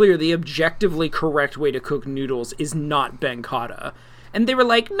to be clear, the objectively correct way to cook noodles is not benkata. And they were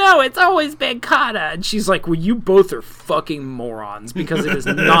like, no, it's always benkata. And she's like, well, you both are fucking morons because it is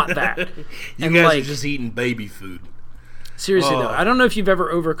not that. You And, guys like, are just eating baby food. seriously Oh. though, I don't know if you've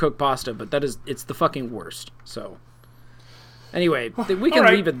ever overcooked pasta, but it's the fucking worst. So anyway, we can All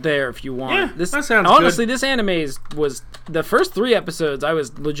right. leave it there if you want. Yeah, that sounds honestly, good. this anime was the first 3 episodes. I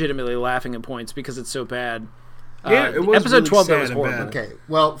was legitimately laughing at points because it's so bad. Yeah, it was episode really 12 though sad was and horrible. bad. Okay,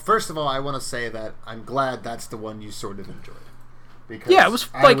 well, first of all, I want to say that I'm glad that's the one you sort of enjoyed. Because Yeah, it was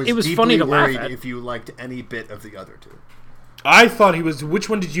I like- it was funny deeply to laugh worried at. if you liked any bit of the other two. I thought he was. Which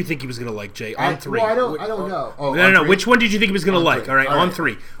one did you think he was going to like, Jay? On 3. Well, I don't know. Oh, No, on no. 3? Which one did you think he was going to On like? 3. All right, All on right.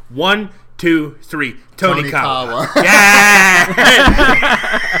 3. 1, 2, 3. Tony Kawa. Kawa.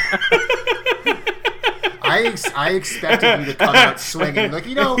 Yeah. I expected you to come out swinging, like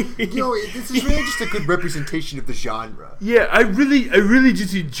this is really just a good representation of the genre. Yeah, I really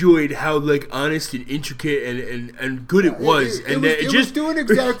just enjoyed how like honest and intricate and good it was, and it was doing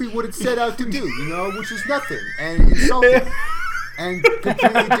exactly what it set out to do, which is nothing and insulting and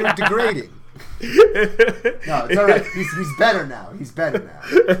completely degrading. No, it's all right. He's better now. He's better now.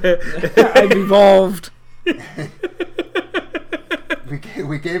 I've evolved.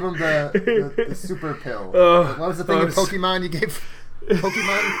 We gave him the super pill. What was the thing in Pokemon you gave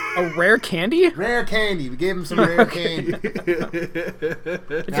Pokemon? A rare candy? Rare candy. We gave him some rare candy. I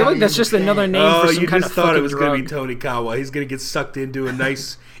feel like that's just another name for some you kind just of thought fucking it was going to be drug. Tony Kawa. He's going to get sucked into a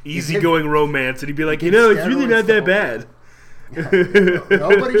nice, easygoing romance, and he'd be like, it's really not that bad.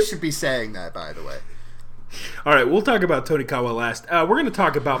 Nobody should be saying that, by the way. All right, we'll talk about Tony Kawa last. We're going to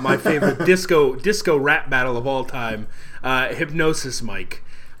talk about my favorite disco rap battle of all time, Hypnosis Mike.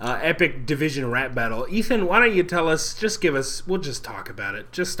 Epic division rap battle. Ethan, why don't you tell us, we'll just talk about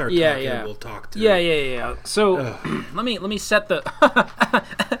it. Just start talking and we'll talk to it. Yeah. So let me set the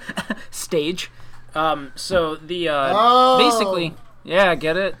stage. So the basically, yeah,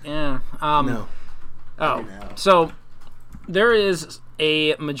 get it? Yeah. No. Oh, so there is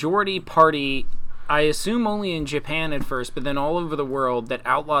a majority party, I assume only in Japan at first, but then all over the world, that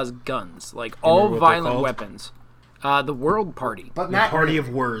outlaws guns, like all what they're violent called? weapons. The World Party. But The not Party really. of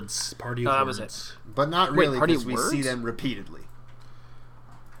Words. Party of that Words. was it. But not Wait, really, Party because of we see Words? them repeatedly.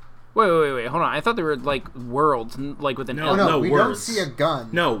 Wait, hold on. I thought they were like worlds, like with an No, L. No, no, we don't words. see a gun.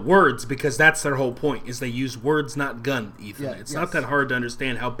 No, words, because that's their whole point, is they use words, not gun, Ethan. Yeah, it's yes. not that hard to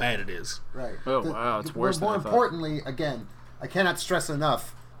understand how bad it is. Right. Oh, wow, it's worse than More I thought. importantly, again, I cannot stress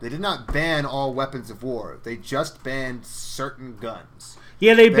enough, they did not ban all weapons of war. They just banned certain guns.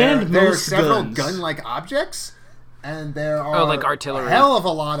 Yeah, they There banned are most several guns. gun-like objects, and there are like artillery. a hell of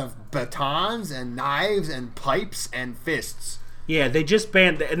a lot of batons and knives and pipes and fists. Yeah, they just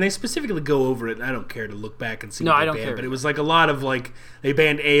banned, and they specifically go over it, and I don't care to look back and see No, what I they don't banned, care. but it was like a lot of, like, they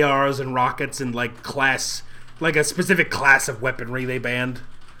banned ARs and rockets and, like, class like a specific class of weaponry they banned.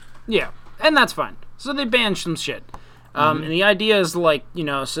 Yeah, and that's fine. So they banned some shit. And the idea is like,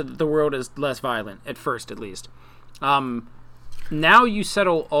 so that the world is less violent, at first at least. Now you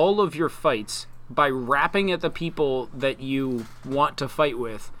settle all of your fights by rapping at the people that you want to fight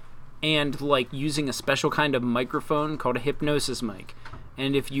with and like using a special kind of microphone called a hypnosis mic.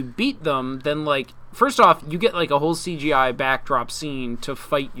 And if you beat them, then like, first off, you get like a whole CGI backdrop scene to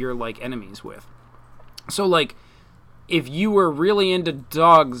fight your like enemies with. So like, if you were really into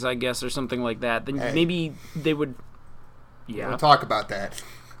dogs, I guess, or something like that, then maybe they would. Yeah, we'll talk about that.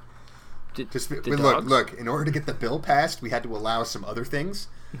 Dogs? Look. In order to get the bill passed, we had to allow some other things.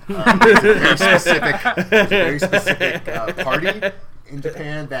 There's a very specific party in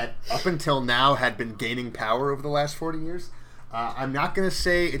Japan that up until now had been gaining power over the last 40 years. I'm not going to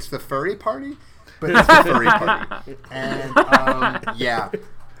say it's the furry party, but it's the furry party. And,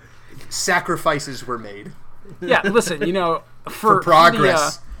 sacrifices were made. Yeah, listen, for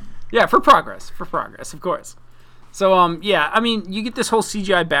progress. For progress, of course. So, I mean, you get this whole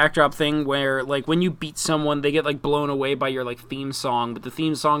CGI backdrop thing where, like, when you beat someone, they get, like, blown away by your, like, theme song, but the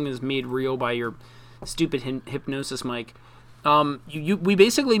theme song is made real by your stupid hypnosis mic. We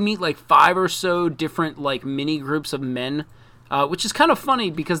basically meet, like, 5 or so different, like, mini groups of men, which is kind of funny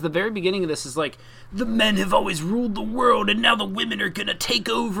because the very beginning of this is, like, the men have always ruled the world, and now the women are gonna take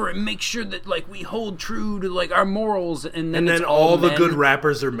over and make sure that, like, we hold true to, like, our morals, and then all the good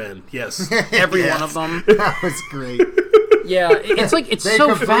rappers are men. Yes. Every one of them. That was great. Yeah, it's like, it's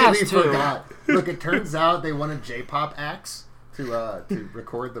so fast, too. Forgot. Look, it turns out they wanted J-pop acts to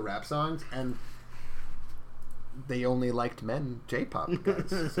record the rap songs, and they only liked men J-pop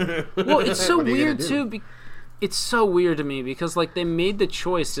guys. So. Well, it's so weird, too, it's so weird to me because like they made the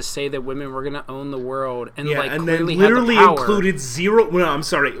choice to say that women were going to own the world and like and clearly then literally had the power.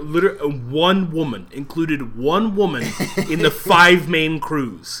 One woman included one woman in the 5 main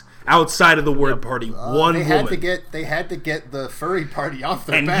crews outside of the word party. One woman. They had to get the furry party off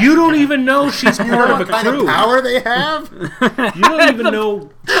their back. And you don't even know she's part of a crew. What kind of power they have? You don't even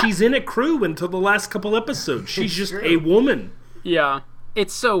know she's in a crew until the last couple episodes. She's just a woman. Yeah.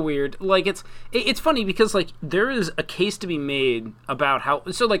 It's so weird. Like, it's funny because, like, there is a case to be made about how...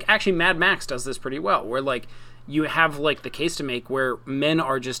 So, like, actually, Mad Max does this pretty well, where, like, you have, like, the case to make where men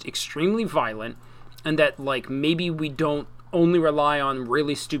are just extremely violent and that, like, maybe we don't only rely on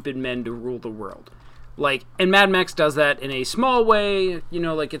really stupid men to rule the world. Like, and Mad Max does that in a small way,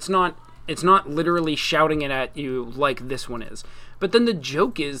 like, it's not literally shouting it at you like this one is. But then the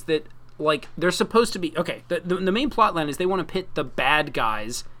joke is that like, they're supposed to be... Okay, the main plot line is they want to pit the bad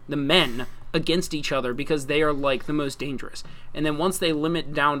guys, the men, against each other because they are, like, the most dangerous. And then once they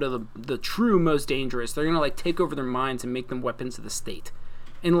limit down to the true most dangerous, they're going to, like, take over their minds and make them weapons of the state.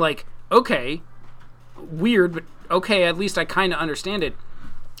 And, like, okay, weird, but okay, at least I kind of understand it.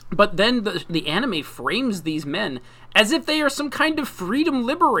 But then the anime frames these men as if they are some kind of freedom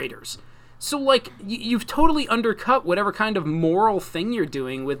liberators. So, like, you've totally undercut whatever kind of moral thing you're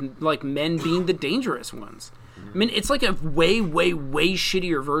doing with, like, men being the dangerous ones. I mean, it's like a way, way, way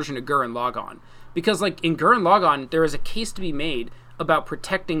shittier version of Gurren Lagann. Because, like, in Gurren Lagann, there is a case to be made about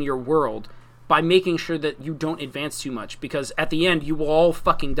protecting your world by making sure that you don't advance too much. Because at the end, you will all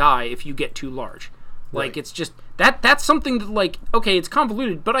fucking die if you get too large. Like, it's just... That's something that, like, okay, it's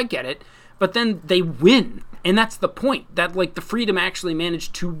convoluted, but I get it. But then they win. And that's the point. That, like, the freedom actually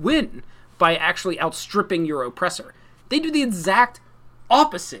managed to win by actually outstripping your oppressor. They do the exact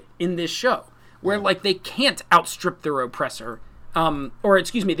opposite in this show, where, like, they can't outstrip their oppressor. Or,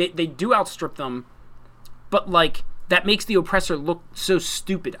 excuse me, they do outstrip them, but, like, that makes the oppressor look so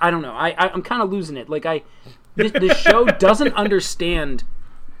stupid. I don't know. I'm kind of losing it. Like, this show doesn't understand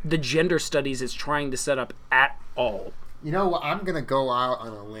the gender studies it's trying to set up at all. You know what? I'm going to go out on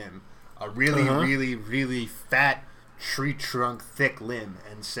a limb. A really, really, really fat tree trunk thick limb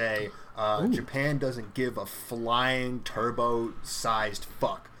and say... Japan doesn't give a flying turbo-sized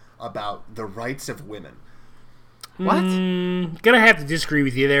fuck about the rights of women. What? Gonna have to disagree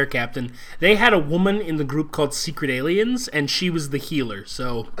with you there, Captain. They had a woman in the group called Secret Aliens, and she was the healer,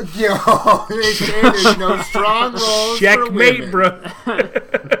 so... Yo, they say there's no strong roles Checkmate, for bro.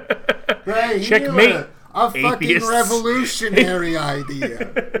 Hey, Checkmate, healer, a fucking atheists. Revolutionary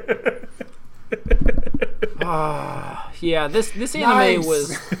idea. Yeah, this anime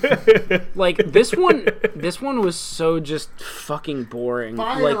was like this one was so just fucking boring.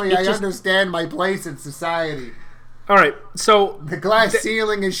 Finally, like, I understand my place in society. All right, so The glass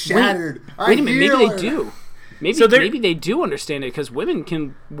ceiling is shattered. Wait a minute, maybe healer. they do. Maybe they do understand it because women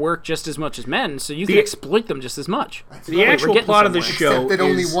can work just as much as men, so you can exploit them just as much. The actual plot of the Except show that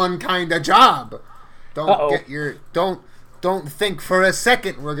only is... one kind of job. don't think for a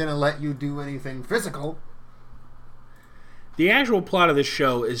second we're gonna let you do anything physical. The actual plot of this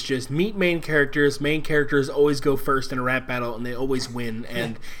show is just meet main characters. Main characters always go first in a rap battle, and they always win.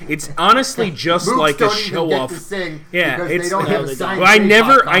 And it's honestly just Mooks like a don't even show get off. to sing Yeah, because it's. they don't have a signed I J-pop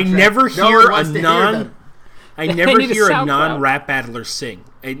never contract. No hear one a wants to hear non. them. I never need a hear a SoundCloud. non-rap battler sing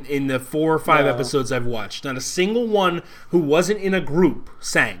in the 4 or 5 episodes I've watched. Not a single one who wasn't in a group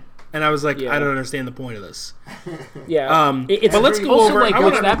sang. And I was like, Yeah. I don't understand the point of this. Yeah. But let's go also over. like I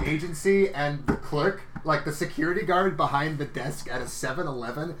what's wanna- that? The agency and the clerk, like the security guard behind the desk at a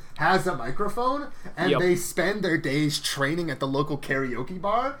 7-Eleven, has a microphone, and Yep. they spend their days training at the local karaoke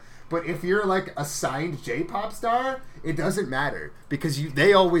bar. But if you're like a signed J-pop star, it doesn't matter because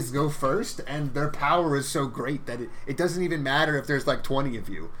they always go first, and their power is so great that it doesn't even matter if there's like 20 of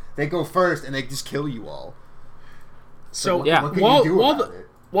you. They go first, and they just kill you all. So Yeah. What can you do about it?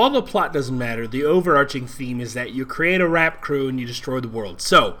 while the plot doesn't matter, the overarching theme is that you create a rap crew and you destroy the world.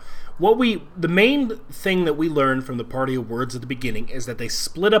 So, the main thing that we learned from the Party of Words at the beginning is that they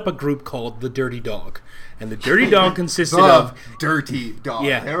split up a group called the Dirty Dog, and the Dirty Dog consisted of Dirty Dog.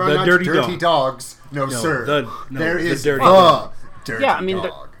 Yeah, There are the not Dirty dirty Dog. dogs. No, sir. There is is Dirty the Dog. Dirty Yeah, I mean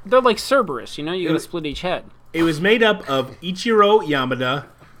Dog. they're like Cerberus, you know. You gotta split each head. It was made up of Ichiro Yamada,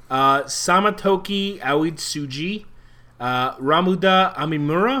 Samatoki Aoitsuji, Ramuda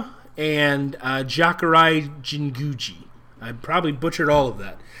Amimura, and Jakurai Jinguji. I probably butchered all of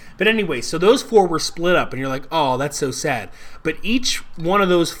that. But anyway, so those 4 were split up, and you're like, oh, that's so sad. But each one of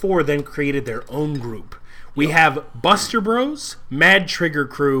those 4 then created their own group. We have Buster Bros, Mad Trigger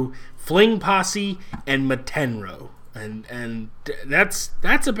Crew, Fling Posse, and Matenro. And that's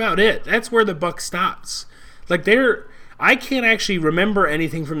about it. That's where the buck stops. Like, I can't actually remember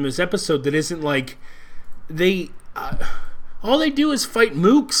anything from this episode that isn't like all they do is fight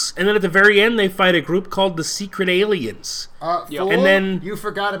mooks, and then at the very end they fight a group called the Secret Aliens. Fool, And then- you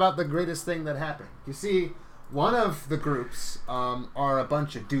forgot about the greatest thing that happened. You see, one of the groups are a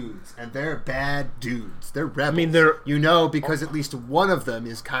bunch of dudes, and they're bad dudes. They're rebels. I mean, they're because at least one of them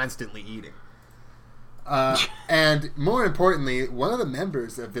is constantly eating. And more importantly, one of the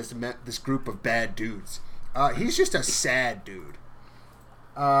members of this group of bad dudes, he's just a sad dude.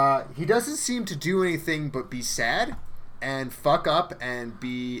 He doesn't seem to do anything but be sad and fuck up and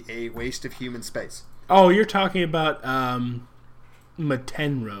be a waste of human space. Oh, you're talking about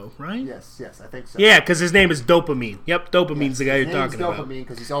Matenro, right? Yes, I think so. Yeah, because his name is Dopamine. Yep, Dopamine's the guy you're talking about. Dopamine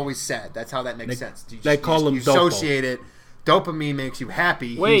because he's always sad. That's how that makes sense. They call him you Dopo. associate it. Dopamine makes you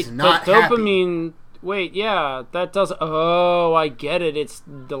happy. Wait, he's not but happy. dopamine. Wait, yeah, that does. Oh, I get it. It's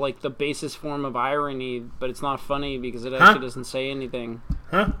the basis form of irony, but it's not funny because it actually doesn't say anything.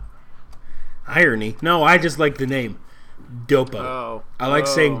 Huh? Irony? No, I just like the name. Dopo. Oh. I like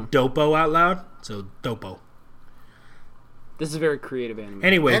saying Dopo out loud, so Dopo. This is very creative anime.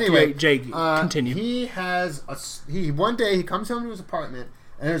 Anyway, Jay, continue. He has one day he comes home to his apartment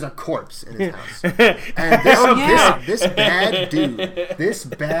and there's a corpse in his house. And this bad dude, this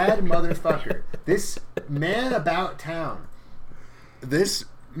bad motherfucker, this man about town, this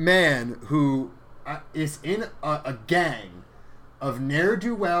man who is in a gang of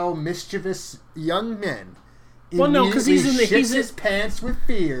ne'er-do-well, mischievous young men. Well, no, because he's his pants with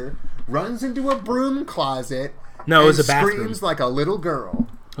fear, runs into a broom closet. No, it was and a bathroom. Screams like a little girl.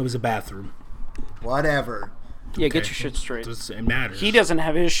 It was a bathroom. Whatever. Yeah, get your shit straight. It matters. He doesn't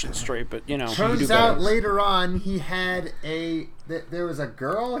have his shit straight, but you know. you do Turns better. out later on he had there was a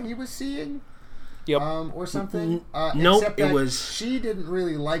girl he was seeing, Yep. or something. Nope, except it that was- she didn't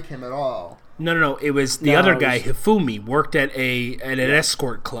really like him at all. No. It was the No, other it guy, was- Hifumi, worked at an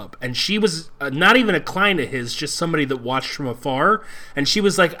escort club, and she was not even a client of his, just somebody that watched from afar. And she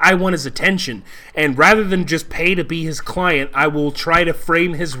was like, "I want his attention, and rather than just pay to be his client, I will try to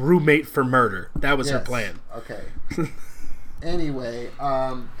frame his roommate for murder." That was her Yes. plan. Okay. Anyway,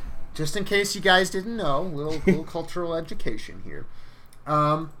 just in case you guys didn't know, little cultural education here.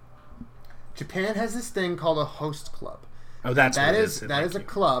 Japan has this thing called a host club. Oh, that's what it is. That is a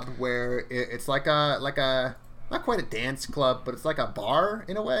club where it's like a not quite a dance club, but it's like a bar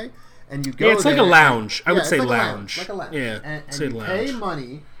in a way. And you go Yeah, it's like a there lounge. I would it's say like lounge. like a lounge. Yeah, and say you lounge. pay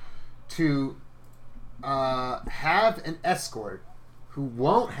money to have an escort who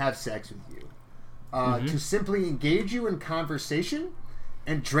won't have sex with you, Mm-hmm. to simply engage you in conversation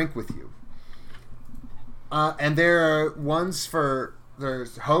and drink with you. And there's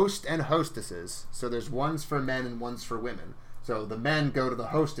host and hostesses. So there's ones for men and ones for women. So the men go to the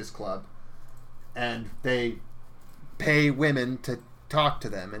hostess club and they pay women to talk to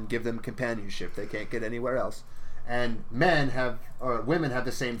them and give them companionship they can't get anywhere else. And women have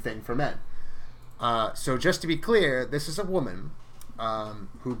the same thing for men. So just to be clear, this is a woman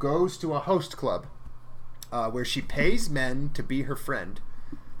who goes to a host club where she pays men to be her friend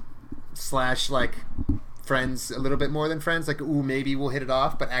 / like friends, a little bit more than friends. Like, ooh, maybe we'll hit it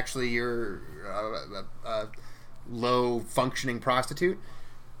off, but actually you're a low functioning prostitute,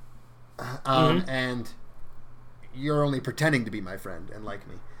 and you're only pretending to be my friend and like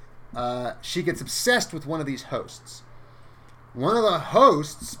me. She gets obsessed with one of these hosts. One of the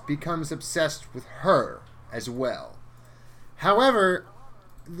hosts becomes obsessed with her as well. However,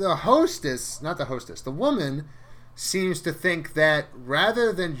 the woman seems to think that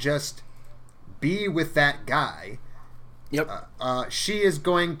rather than just be with that guy, she is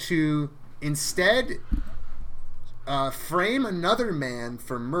going to instead frame another man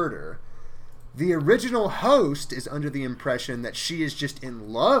for murder. The original host is under the impression that she is just in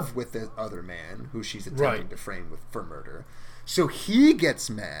love with the other man who she's attempting to frame for murder. So he gets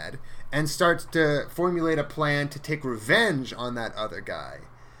mad and starts to formulate a plan to take revenge on that other guy.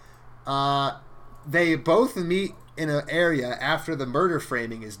 They both meet in an area after the murder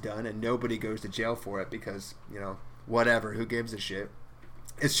framing is done, and nobody goes to jail for it because, whatever, who gives a shit?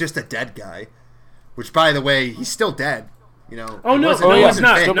 It's just a dead guy, which, by the way, he's still dead. He's not.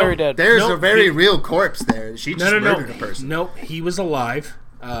 Still very dead. There's a very real corpse there. She just murdered a person. Nope, he was alive.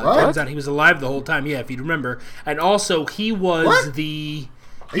 Turns out he was alive the whole time. Yeah, if you remember. And also, he was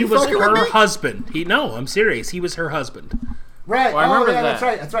her husband. I'm serious. He was her husband. Right. Well, I remember that.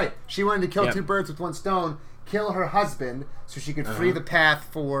 That's right. She wanted to kill two birds with one stone. Kill her husband so she could free the path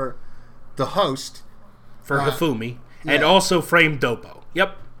for the host. For Hifumi. Yeah. And also frame Dopo.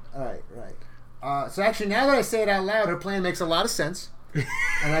 Yep. All right. So actually, now that I say it out loud, her plan makes a lot of sense. And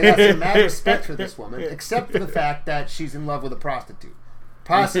I got some mad respect for this woman, except for the fact that she's in love with a prostitute.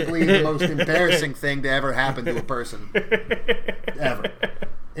 Possibly the most embarrassing thing to ever happen to a person. Ever.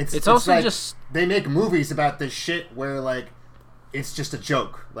 It's also like, just... They make movies about this shit where, like, it's just a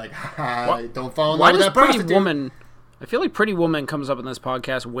joke. Like, don't fall in love with that prostitute. Pretty Woman... I feel like Pretty Woman comes up in this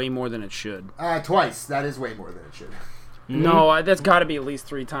podcast way more than it should. Twice. That is way more than it should. Mm-hmm. No, that's got to be at least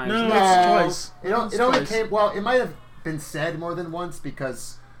 3 times. No, it's twice. It only came... Well, it might have been said more than once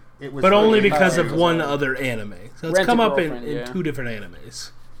because it was... But only because of one other anime. So it's come up in 2 different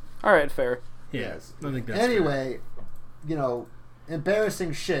animes. All right, fair. Yes. I think that's anyway,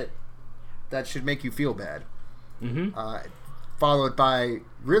 embarrassing shit that should make you feel bad. Mm-hmm. Followed by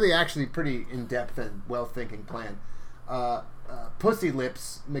really actually pretty in-depth and well-thinking plan. Pussy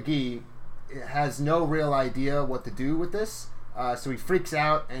Lips McGee has no real idea what to do with this, so he freaks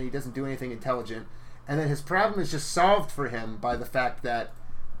out and he doesn't do anything intelligent. And then his problem is just solved for him by the fact that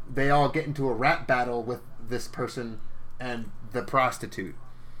they all get into a rap battle with this person and the prostitute.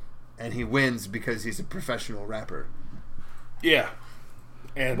 And he wins because he's a professional rapper. Yeah.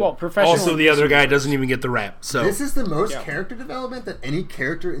 And professional also the other guy doesn't even get the rap. So this is the most character development that any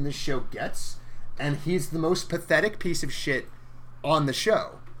character in this show gets, and he's the most pathetic piece of shit on the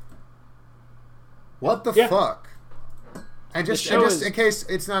show. What the fuck? And just in case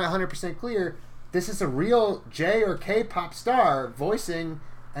it's not 100% clear, this is a real J or K-pop star voicing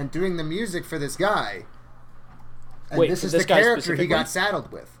and doing the music for this guy. And this is the character he got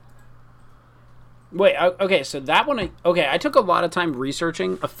saddled with. Wait, okay, so that one, I took a lot of time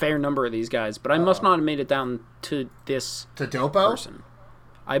researching a fair number of these guys, but I must not have made it down to this Dopo person.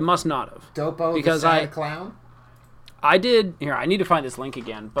 I must not have. Dopo, because the sad clown? I did, here, I need to find this link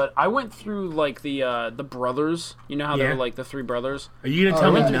again, but I went through, like, the brothers, you know how they're, like, the 3 brothers? Are you going to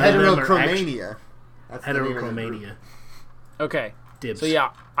tell me none of them are Heterochromania. That's Heterochromania. Okay. Dibs. So, yeah,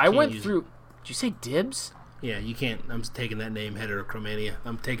 I went through, did you say Dibs? Yeah, you can't. I'm taking that name, Heterochromania.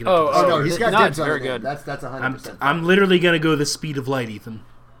 I'm taking it. No, he's got dibs on very it. good. That's 100%. I'm literally gonna go the speed of light, Ethan.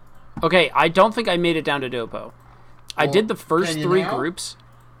 Okay, I don't think I made it down to Dopo. I did the first 3 groups.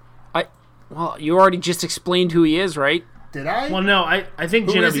 Well, you already just explained who he is, right? Did I? Well, no, I think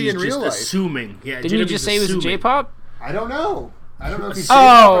Genevieve is just assuming. Yeah, didn't you just say he was a J-pop? I don't know. I don't know if he's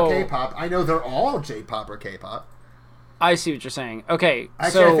J-pop or K-pop. I know they're all J-pop or K-pop. I see what you're saying. Okay,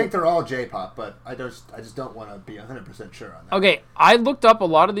 actually, I think they're all J-pop, but I just don't want to be 100% sure on that. Okay, I looked up a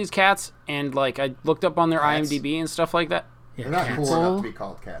lot of these cats, and like I looked up on their IMDb and stuff like that. Yeah, they're not cool enough to be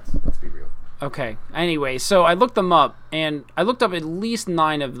called cats. Let's be real. Okay. Anyway, so I looked them up, and I looked up at least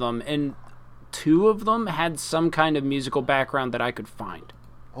 9 of them, and 2 of them had some kind of musical background that I could find.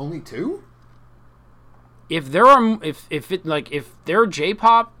 Only 2? If they're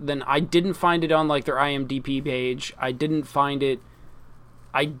J-pop, then I didn't find it on like their IMDb page. I didn't find it.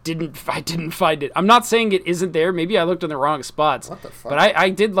 I'm not saying it isn't there. Maybe I looked in the wrong spots. What the fuck? But I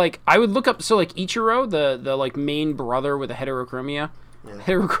did like I would look up like Ichiro, the like main brother with the heterochromia.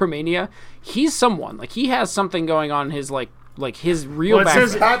 heterochromania, he's someone. Like, he has something going on in his, like his real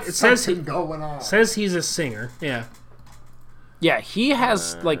background. It says going on. Says he's a singer. Yeah. Yeah, he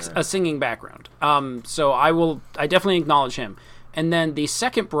has, like, a singing background. So I definitely acknowledge him. And then the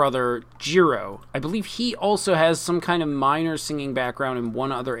second brother, Jiro, I believe he also has some kind of minor singing background in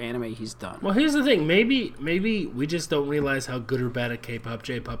one other anime he's done. Well, here's the thing. Maybe we just don't realize how good or bad at K-pop,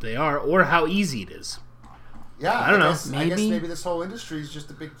 J-pop they are, or how easy it is. Yeah, I don't know. I guess maybe this whole industry is just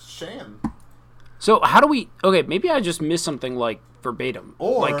a big sham. So how do we... Okay, maybe I just missed something, like, verbatim.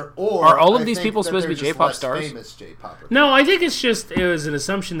 Or are all of these people supposed to be J-pop stars? Famous J-popper. No, I think it was an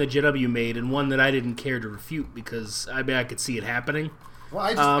assumption that JW made, and one that I didn't care to refute because I could see it happening. Well,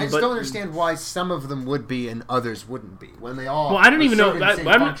 I just don't understand why some of them would be and others wouldn't be when they all. Well, I don't even know.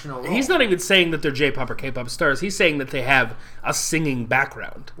 He's He's not even saying that they're J-pop or K-pop stars. He's saying that they have a singing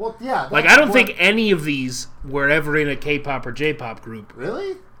background. Well, yeah. Like, I don't think any of these were ever in a K-pop or J-pop group.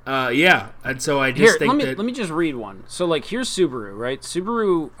 Really? Yeah, and so I just think let me just read one. So, like, here's Subaru, right?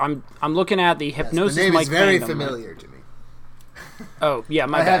 Subaru, I'm looking at the Hypnosis the name Mic is very fandom, familiar to me. Oh, yeah,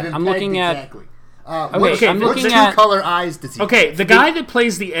 my I have bad. him I'm looking pegged at... exactly. I'm looking which at... two-color eyes does he? Okay, the guy that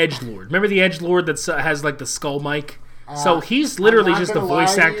plays the Edgelord. Remember the Edgelord that has like the skull mic? So he's literally just the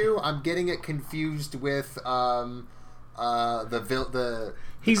voice actor. I'm getting it confused with the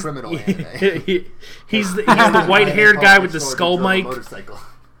criminal anime. he's the white-haired guy with the skull mic.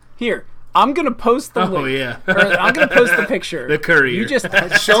 Here, I'm gonna post the link. Oh yeah, I'm gonna post the picture. The courier. You just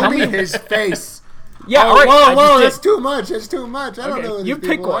show me his face. Yeah, all right. Whoa, that's too much. That's too much. I don't know. Who You these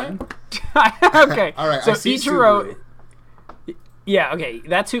pick people one. are. Okay. All right. So I see Ichiro. Subaru. Yeah. Okay.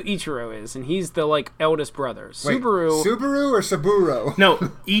 That's who Ichiro is, and he's the like eldest brother. Wait, Subaru or Saburo? No,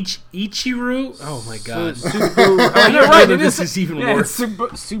 Ichiru. Oh my god. Subaru. Oh, you're right. This is even worse.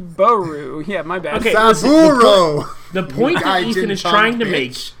 Subaru. Yeah, my bad. Okay, Saburo. The point that Ethan Gaijin is trying to bitch.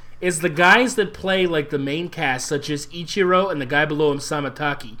 make is the guys that play like the main cast, such as Ichiro and the guy below him,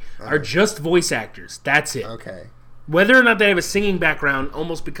 Samataki, are just voice actors. That's it. Okay. Whether or not they have a singing background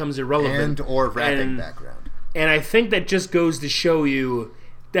almost becomes irrelevant. Or rapping background. And I think that just goes to show you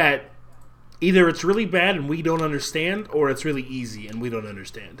that either it's really bad and we don't understand, or it's really easy and we don't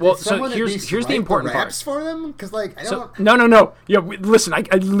understand. Well, so here's the important part. Raps for them? Because like I don't. No. Yeah, listen, I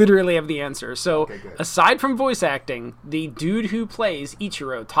literally have the answer. So Okay, good. aside from voice acting, the dude who plays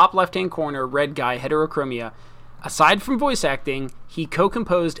Ichiro, top left-hand corner, red guy, heterochromia. Aside from voice acting, he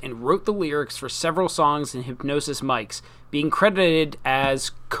co-composed and wrote the lyrics for several songs in Hypnosis Mics, being credited as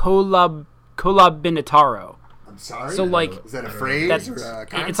Collabinataro. I'm sorry. So, like, is that a phrase or a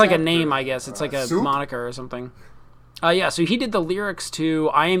concept? It's like a name, I guess. It's like a soup? moniker or something. Yeah, so he did the lyrics to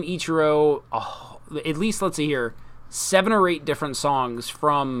I Am Ichiro, at least, let's see here, 7 or 8 different songs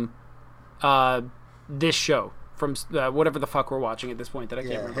from this show, from whatever the fuck we're watching at this point that I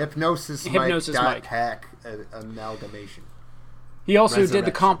can't remember. Hypnosis Mic. Hack amalgamation. He also did the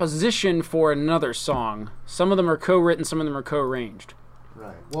Resurrection. composition for another song. Some of them are co-written, some of them are co-arranged.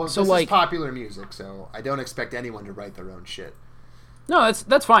 Right. Well, So, this like- is popular music, so I don't expect anyone to write their own shit. No,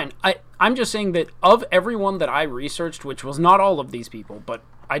 that's fine. I'm just saying that of everyone that I researched, which was not all of these people, but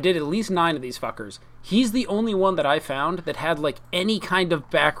I did at least 9 of these fuckers, he's the only one that I found that had like any kind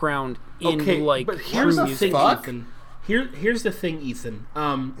of background in like but here's true the music. thing, fuck? Ethan. Here's the thing, Ethan.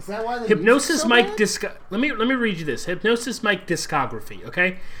 Is that why the Hypnosis music's so Mic bad? Let me read you this. Hypnosis Mic discography,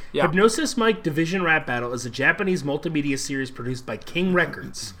 okay? Yeah. Hypnosis Mic Division Rap Battle is a Japanese multimedia series produced by King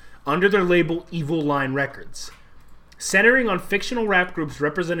Records under their label Evil Line Records, centering on fictional rap groups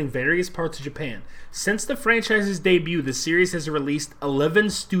representing various parts of Japan. Since the franchise's debut, the series has released 11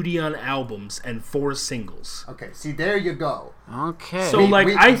 studio albums and 4 singles. Okay, see, there you go. Okay. So,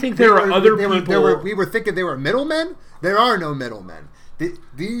 I think there are other people... we were thinking they were middlemen. There are no middlemen.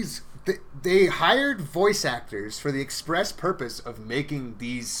 They hired voice actors for the express purpose of making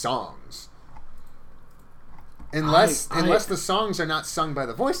these songs. Unless the songs are not sung by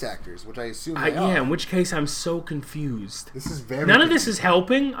the voice actors, which I assume they are. Yeah, in which case I'm so confused. This is very None of this is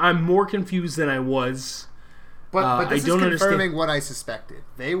helping. I'm more confused than I was. But this I don't is confirming understand. what I suspected.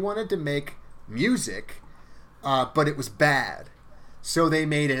 They wanted to make music, but it was bad. So they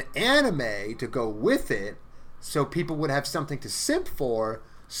made an anime to go with it, so people would have something to simp for,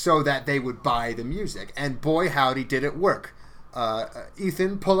 so that they would buy the music. And boy, howdy, did it work.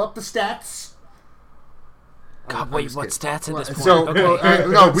 Ethan, pull up the stats. God, I'm wait, just what kidding. stats at this point? So, Okay.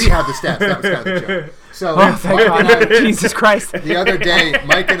 no, we have the stats. That was kind of the joke. So, Oh, thank Mike God. and I- Jesus Christ. the other day,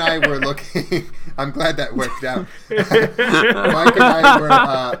 Mike and I were looking. I'm glad that worked out. Mike and I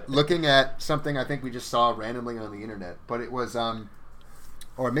were looking at something I think we just saw randomly on the internet, but it was,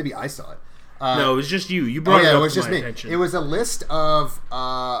 or maybe I saw it. No, it was just you. You brought it up to my attention. It was a list of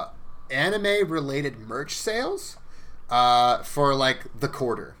anime-related merch sales for like the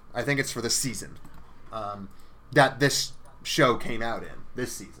quarter. I think it's for the season that this show came out in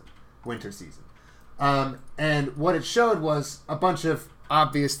this season, winter season. And what it showed was a bunch of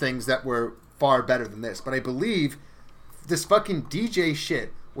obvious things that were far better than this. But I believe this fucking DJ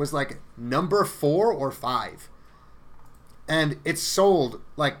shit was like number 4 or 5. And it sold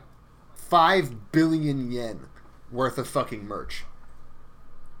like 5 billion yen worth of fucking merch.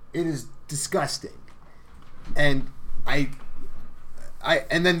 It is disgusting. And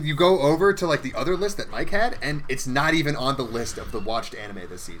and then you go over to like the other list that Mike had, and it's not even on the list of the watched anime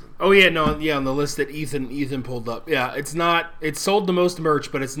this season. Oh yeah, no, yeah, on the list that Ethan pulled up. Yeah, it's not. It sold the most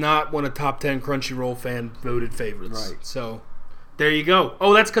merch, but it's not one of top 10 Crunchyroll fan voted favorites. Right. So there you go.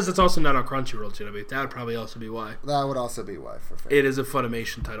 Oh, that's because it's also not on Crunchyroll, Genevieve. That would probably also be why. That would also be why for fans. It is a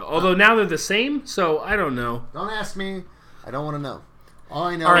Funimation title. Although now they're the same, so I don't know. Don't ask me. I don't want to know. All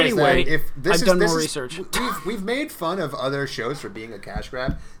I know All right, is anyway, that if this I've is done this more is, research. We've made fun of other shows for being a cash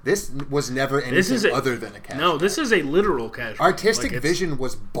grab. This was never anything other than a cash grab. No, this is a literal cash grab. Artistic Vision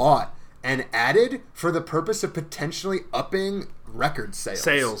was bought and added for the purpose of potentially upping record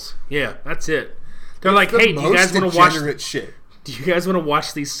sales. Yeah, that's it. They're like, hey, do you guys want to watch shit? Do you guys want to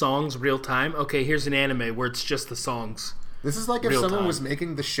watch these songs real time? Okay, here's an anime where it's just the songs. This is like if someone was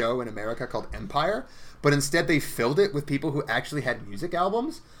making the show in America called Empire, but instead they filled it with people who actually had music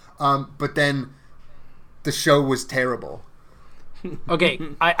albums. But then the show was terrible. Okay,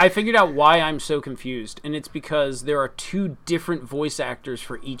 I figured out why I'm so confused, and it's because there are 2 different voice actors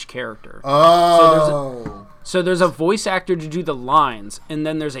for each character. Oh. So there's a voice actor to do the lines, and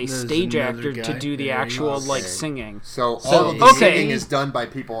then there's stage actor to do the actual like singing. So all of the singing is done by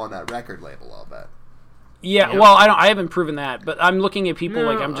people on that record label, I'll bet. Yeah, well, I haven't proven that, but I'm looking at people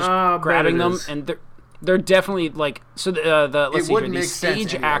like I'm just grabbing them, and they're definitely like let's see here, the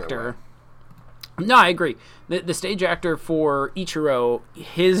stage actor. No, I agree. The stage actor for Ichiro,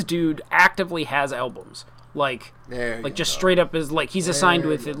 his dude actively has albums. Like just straight up is like he's assigned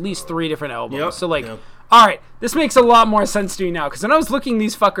with at least 3 different albums. Yep, so like, all right, this makes a lot more sense to me now. Because when I was looking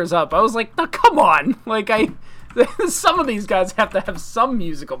these fuckers up, I was like, no, come on. Like some of these guys have to have some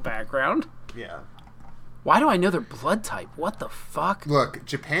musical background. Yeah. Why do I know their blood type? What the fuck? Look,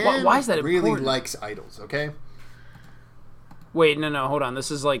 Japan why is that really important? likes idols, okay? Wait, no, hold on. This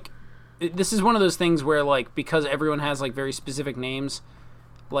is one of those things where, like, because everyone has, like, very specific names,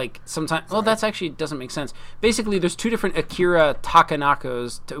 like, sometimes... Well, that's actually doesn't make sense. Basically, there's 2 different Akira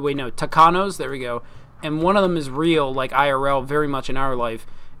Takanos, there we go. And one of them is real, like, IRL, very much in our life.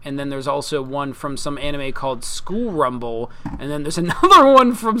 And then there's also one from some anime called School Rumble. And then there's another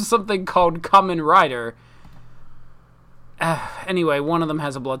one from something called Kamen Rider. Anyway, one of them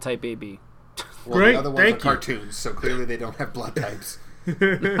has a blood type AB. Well, Great, the other ones are cartoons, so clearly they don't have blood types. No,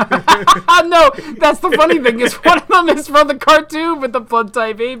 that's the funny thing is one of them is from the cartoon with the blood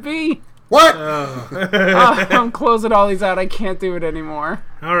type AB. What? I'm closing all these out. I can't do it anymore.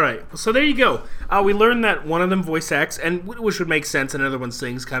 All right, so there you go. We learned that one of them voice acts, and which would make sense, and another one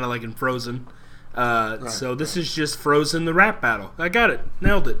sings, kind of like in Frozen. So this is just Frozen the rap battle. I got it,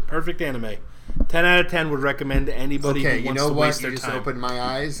 nailed it, perfect anime. 10 out of 10 would recommend to anybody who wants to waste their time. You just opened my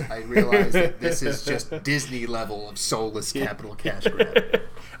eyes. I realized that this is just Disney level of soulless capital cash grab.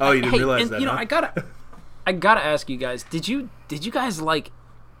 Oh, you didn't realize that? You know, huh? I gotta ask you guys. Did you guys like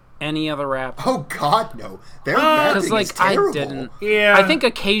any other rap? Oh God, no. Their rapping is terrible. I didn't. Yeah. I think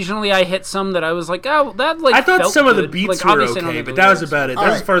occasionally I hit some that I was like, oh, that like. I thought felt some of the good. beats like, were okay, but that was about it.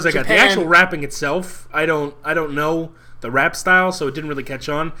 That's as far as I got. The actual rapping itself, I don't know the rap style, so it didn't really catch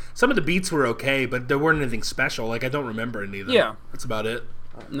on. Some of the beats were okay, but there weren't anything special. Like I don't remember any of them. Yeah, that's about it.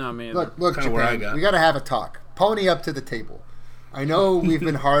 No, man. Look, Japan. We gotta have a talk. Pony up to the table. I know we've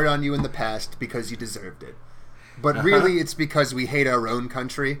been hard on you in the past because you deserved it, but really it's because we hate our own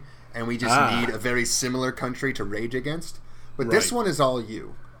country and we just need a very similar country to rage against. But this one is all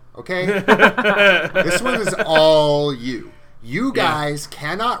you, okay? This one is all you. You guys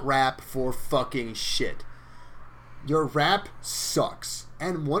cannot rap for fucking shit. Your rap sucks.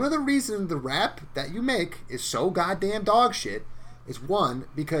 And one of the reasons the rap that you make is so goddamn dog shit is one,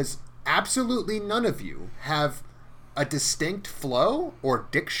 because absolutely none of you have a distinct flow or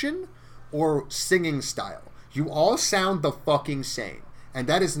diction or singing style. You all sound the fucking same. And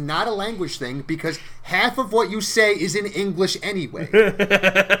that is not a language thing because half of what you say is in English anyway.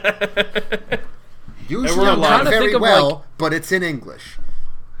 Usually not very well, but it's in English.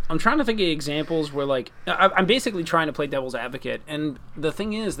 I'm trying to think of examples where, like, I'm basically trying to play devil's advocate, and the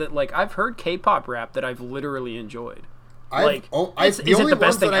thing is that, like, I've heard K-pop rap that I've literally enjoyed. Is it the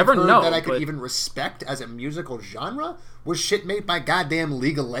best thing ever? No, that I could even respect as a musical genre was shit made by goddamn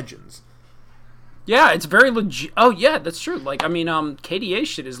League of Legends. Yeah, it's very legit. Oh, yeah, that's true. Like, I mean, KDA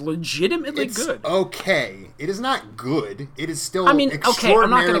shit is legitimately good. Okay. It is not good. It is still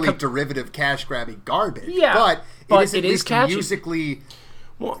extraordinarily derivative, cash-grabby garbage. Yeah, but it is catchy. Musically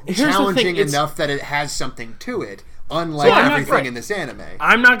challenging enough that it has something to it, unlike everything in this anime.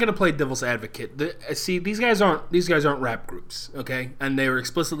 I'm not going to play devil's advocate. See, these guys aren't rap groups, okay? And they were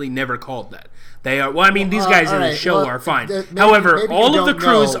explicitly never called that. They are. Well, I mean, these guys in the show are fine. However, all of the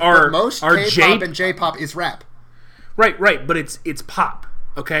crews are K-pop and J-pop is rap. Right. But it's pop,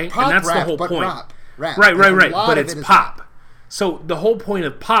 okay? Pop, and that's rap, the whole but point. Rap. Right. But it's pop. So the whole point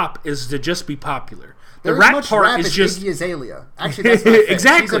of pop is to just be popular. The rap part is just Iggy Azalea. Actually, that's not fair.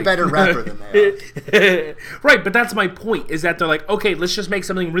 Exactly. She's a better rapper than they are. Right, but that's my point. Is that they're like, okay, let's just make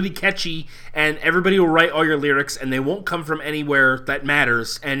something really catchy, and everybody will write all your lyrics, and they won't come from anywhere that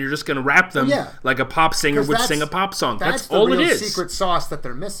matters, and you're just going to rap them like a pop singer would sing a pop song. That's all it is. That's the real secret sauce that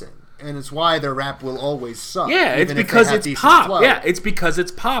they're missing. And it's why their rap will always suck. Yeah, it's because it's pop. Flow. Yeah, it's because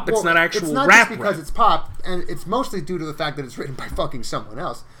it's pop. It's not actual it's not rap. Just because it's pop, and it's mostly due to the fact that it's written by fucking someone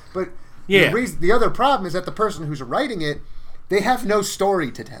else. But the other problem is that the person who's writing it, they have no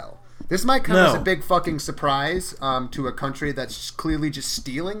story to tell. This might come as a big fucking surprise to a country that's clearly just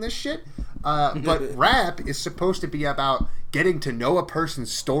stealing this shit. But rap is supposed to be about getting to know a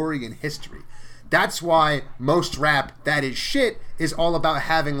person's story and history. That's why most rap that is shit is all about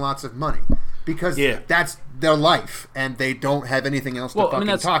having lots of money. Because that's their life, and they don't have anything else to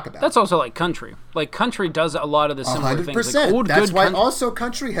fucking talk about. That's also like country. Like, country does a lot of the similar 100%. things. Like, that's why also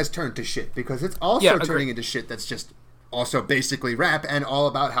country has turned to shit, because it's also turning into shit that's just also basically rap and all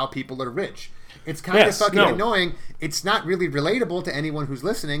about how people are rich. It's kind of fucking annoying. It's not really relatable to anyone who's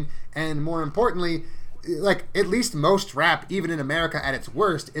listening, and more importantly, like, at least most rap, even in America at its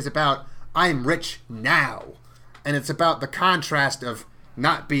worst, is about, I'm rich now. And it's about the contrast of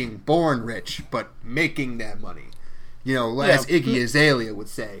not being born rich, but making that money. You know, as Iggy Azalea would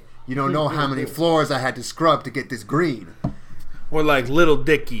say, you don't know how many floors I had to scrub to get this green. Or like Little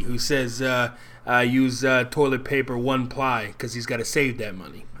Dicky, who says, use toilet paper 1 ply, because he's got to save that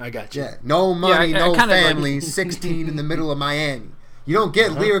money. I got you. Yeah, no money, no family, 16 in the middle of Miami. You don't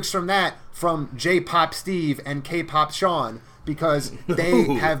get lyrics from that from J-Pop Steve and K-Pop Sean, because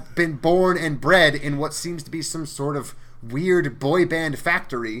they have been born and bred in what seems to be some sort of weird boy band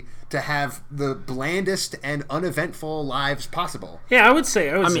factory to have the blandest and uneventful lives possible. Yeah, I would say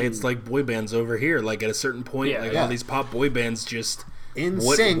it's like boy bands over here. Like, at a certain point, all these pop boy bands just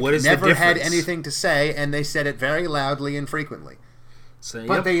NSYNC never had anything to say, and they said it very loudly and frequently. So,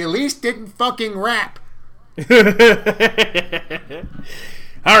 but they at least didn't fucking rap.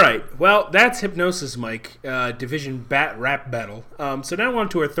 All right, well, that's Hypnosis Mike, Division Bat Rap Battle. So now on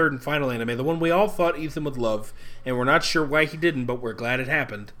to our third and final anime, the one we all thought Ethan would love, and we're not sure why he didn't, but we're glad it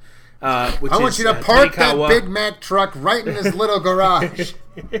happened. I want you to park that Big Mac truck right in this little garage.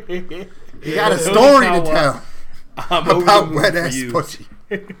 You got a story to tell about wet-ass pussy.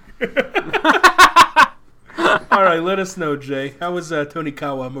 All right, let us know, Jay. How was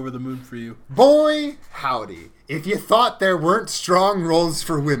Tonikawa? I'm over the moon for you. Boy, howdy. If you thought there weren't strong roles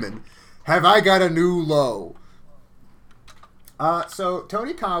for women, have I got a new low? So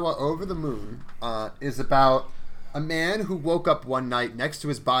Tonikawa Over the Moon is about a man who woke up one night next to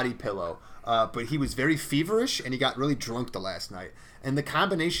his body pillow, but he was very feverish and he got really drunk the last night. And the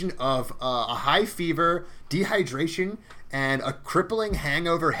combination of a high fever, dehydration, and a crippling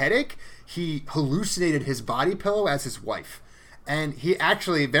hangover headache, he hallucinated his body pillow as his wife. And he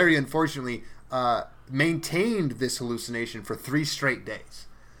actually, very unfortunately, maintained this hallucination for 3 straight days.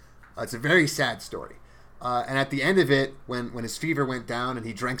 It's a very sad story. And at the end of it, when his fever went down and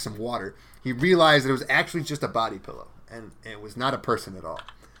he drank some water, he realized that it was actually just a body pillow, and it was not a person at all.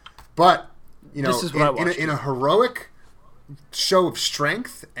 But, you know, in a heroic show of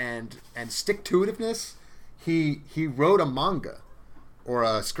strength and stick-to-itiveness, he wrote a manga, or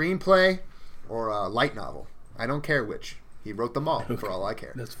a screenplay, or a light novel. I don't care which. He wrote them all, for all I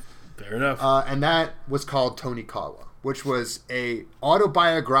care. That's fair enough. And that was called Tonikawa, which was a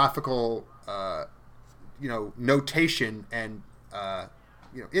autobiographical, notation, and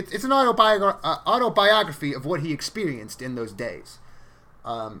it's an autobiography of what he experienced in those days,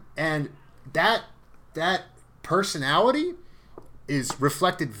 and that personality is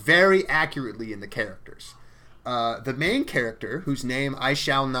reflected very accurately in the characters. The main character, whose name I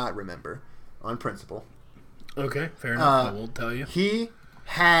shall not remember, on principle. Okay, fair enough. I won't tell you. He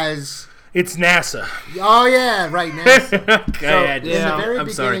has It's NASA. Oh yeah, right, NASA. Yeah. In the very I'm beginning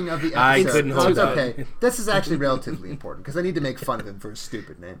sorry. of the episode, I couldn't hold it's that. okay. This is actually relatively important because I need to make fun of him for his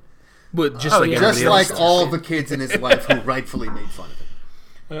stupid name. But just Oh, like yeah. everybody Just else like all the kids in his life who rightfully made fun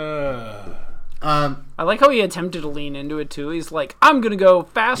of him. I like how he attempted to lean into it too. He's like, "I'm gonna go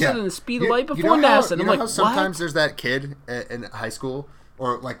faster Yeah. than the speed of light You before know how- NASA." And you I'm know like, how sometimes "What?" there's that kid in high school,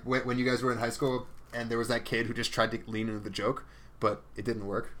 or like when you guys were in high school, and there was that kid who just tried to lean into the joke, but it didn't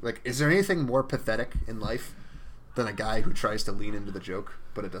work. Like, is there anything more pathetic in life than a guy who tries to lean into the joke,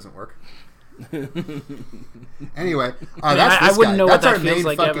 but it doesn't work? Anyway, that's I this wouldn't guy. know That's what our that feels main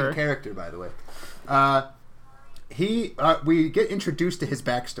like fucking ever. character, by the way. We get introduced to his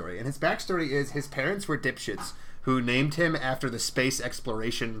backstory, and his backstory is his parents were dipshits who named him after the Space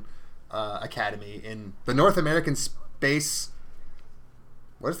Exploration Academy in the North American Space.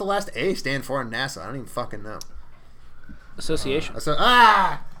 What does the last A stand for in NASA? I don't even fucking know. Association.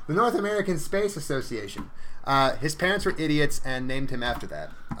 The North American Space Association. His parents were idiots and named him after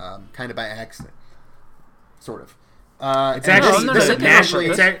that, kind of by accident, sort of. It's and actually no, this- no, this no, actually-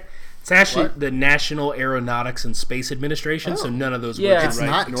 no, it's actually What? the National Aeronautics and Space Administration, so none of those Yeah. words It's are right.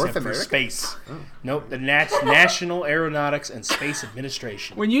 not North except for America? Space. Nope, the National Aeronautics and Space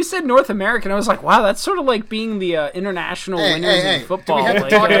Administration. When you said North American, I was like, "Wow, that's sort of like being the international winners in football." Do we have to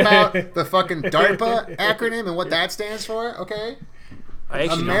Like, talk about the fucking DARPA acronym and what that stands for? Okay. I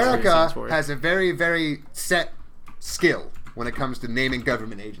actually don't know what it America stands for. has a very, very set skill when it comes to naming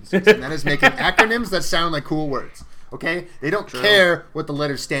government agencies, and that is making acronyms that sound like cool words. Okay, they don't care what the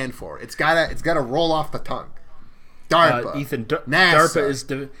letters stand for. It's gotta roll off the tongue. DARPA, Ethan, NASA. DARPA is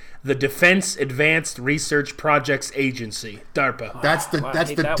the Defense Advanced Research Projects Agency. DARPA. That's I the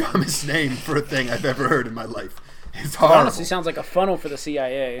hate that one. dumbest name for a thing I've ever heard in my life. It's It horrible. honestly sounds like a funnel for the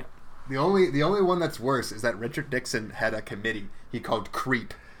CIA. The only one that's worse is that Richard Nixon had a committee he called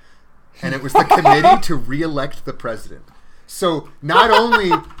CREEP, and it was the committee to re-elect the president. So not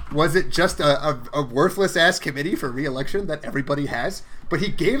only was it just a worthless ass committee for re-election that everybody has, but he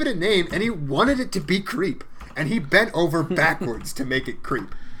gave it a name and he wanted it to be CREEP, and he bent over backwards to make it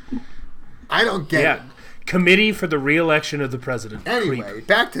CREEP. I don't get it. Committee for the Re-election of the President. Anyway, Creep.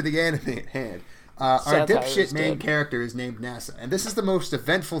 back to the anime at hand. Our Satire dipshit is main dead. character is named NASA, and this is the most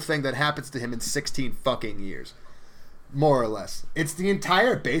eventful thing that happens to him in 16 fucking years. More or less. It's the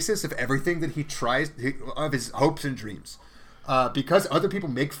entire basis of everything that he tries, of his hopes and dreams. Because other people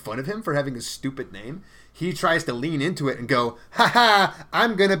make fun of him for having a stupid name, he tries to lean into it and go, "Ha,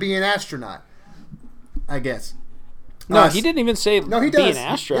 I'm gonna be an astronaut." I guess. No, he didn't even say No, he be does. an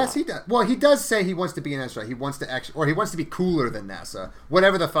astronaut. Yes, he does. Well, he does say he wants to be an astronaut. He wants to actually, or he wants to be cooler than NASA.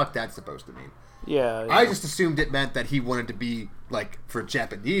 Whatever the fuck that's supposed to mean. Yeah. I just assumed it meant that he wanted to be like for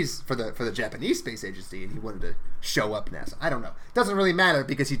the Japanese space agency, and he wanted to show up NASA. I don't know. It doesn't really matter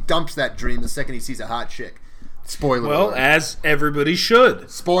because he dumps that dream the second he sees a hot chick. Spoiler Well, alert. as everybody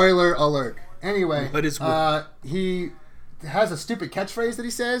should. Spoiler alert. Anyway, What is- he has a stupid catchphrase that he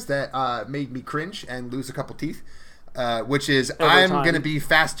says that made me cringe and lose a couple teeth, which is "I'm time. gonna be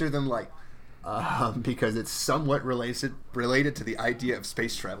faster than light," because it's somewhat related to the idea of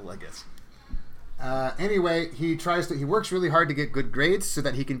space travel, I guess. Anyway, he works really hard to get good grades so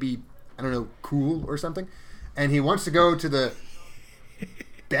that he can be, I don't know, cool or something, and he wants to go to the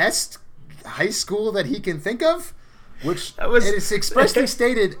best high school that he can think of, which That was- it is expressly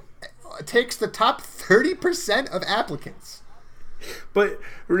stated takes the top 30% of applicants. But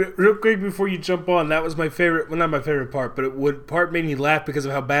real quick before you jump on, that was my favorite. Well, not my favorite part, but part made me laugh because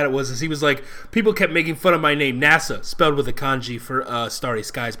of how bad it was. Is he was like, people kept making fun of my name, NASA, spelled with a kanji for starry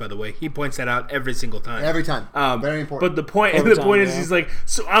skies. By the way, he points that out every single time. Every time, very important. But the point Every is, time, he's like,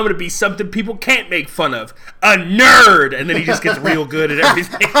 so I'm gonna be something people can't make fun of, a nerd, and then he just gets real good at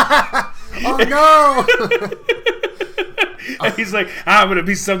everything. Oh no! And he's like, I'm gonna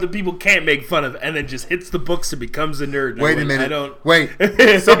be something people can't make fun of, and then just hits the books and becomes a nerd. And Wait I'm a like, minute. I don't. Wait,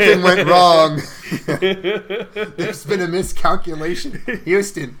 something went wrong. There's been a miscalculation.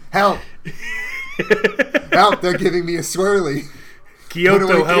 Houston, help! Help! They're giving me a swirly. Kyoto,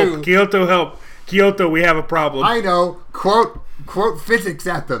 What do I help! do? Kyoto, help! Kyoto, we have a problem. I know. Quote physics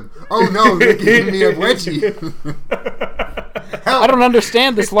at them. Oh no, they're giving me a wedgie. Help! I don't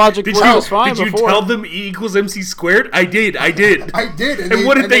understand this logic. Did was fine you before. tell them E equals MC squared? I did. I did. And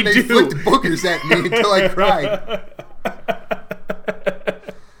what did they then do? flicked boogers at me until I cried.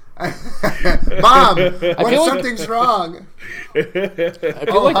 Mom, feel like- something's wrong. I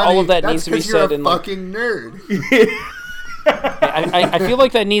feel like all of that needs to be you're said a in like, fucking nerd. I feel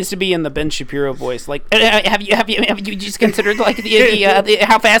like that needs to be in the Ben Shapiro voice. Like, have you just considered like the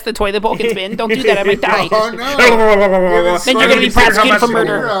how fast the toilet bowl can spin? Don't do that, I might die. Oh no! Then you're gonna be prosecuted for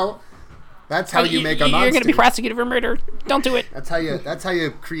murder. That's how you make a monster. You're going to be prosecuted for murder. Don't do it. That's how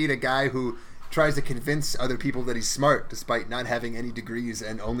you create a guy who tries to convince other people that he's smart despite not having any degrees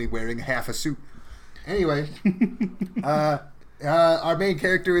and only wearing half a suit. Anyway, our main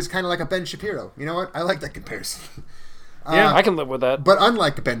character is kind of like a Ben Shapiro. You know what? I like that comparison. Yeah, I can live with that. But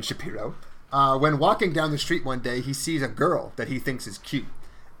unlike Ben Shapiro, when walking down the street one day, he sees a girl that he thinks is cute,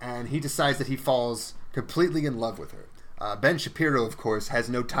 and he decides that he falls completely in love with her. Ben Shapiro, of course, has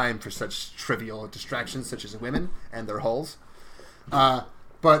no time for such trivial distractions such as women and their hulls.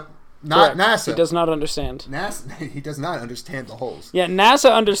 But not NASA. He does not understand. He does not understand the holes. Yeah,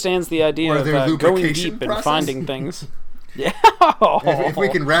 NASA understands the idea of going deep process. and finding things. Yeah. If we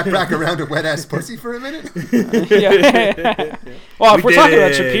can wrap back around a wet-ass pussy for a minute. Yeah. Well, if we're talking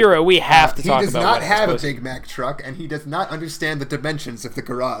about Shapiro, we have to talk about He does not have a pussy. Big Mac truck, and he does not understand the dimensions of the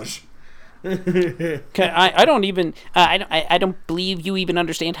garage. I don't believe you even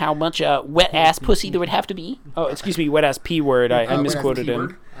understand how much wet ass pussy there would have to be. Oh, excuse me, wet ass P word. I misquoted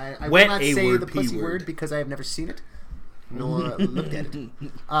him. I will not say the pussy word because I have never seen it nor looked at it.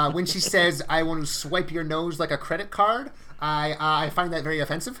 When she says, "I want to swipe your nose like a credit card," I find that very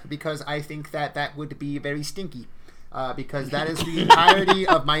offensive because I think that would be very stinky. Because that is the entirety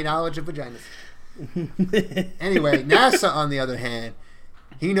of my knowledge of vaginas. Anyway, NASA, on the other hand,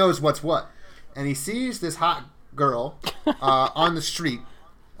 he knows what's what, and he sees this hot girl on the street.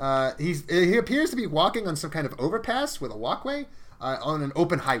 He appears to be walking on some kind of overpass with a walkway on an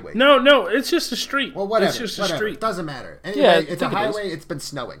open highway. No, it's just a street. Well, whatever. It's just a street. Doesn't matter. Anyway, Yeah, it's a highway. It's been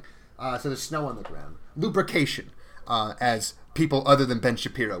snowing, so there's snow on the ground. Lubrication, as people other than Ben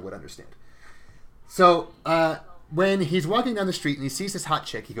Shapiro would understand. So when he's walking down the street and he sees this hot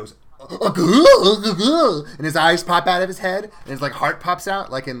chick, he goes, and his eyes pop out of his head, and his heart pops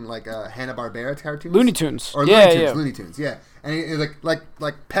out, like in Hanna-Barbera cartoons, Looney Tunes, or Looney Tunes, yeah. And he's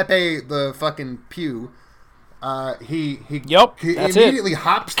like Pepe the fucking Pew. He immediately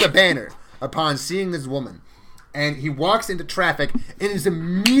hops the banner upon seeing this woman, and he walks into traffic and is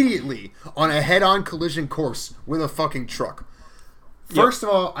immediately on a head-on collision course with a fucking truck. First of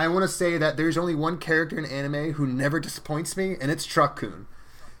all, I want to say that there's only one character in anime who never disappoints me, and it's Truck-kun.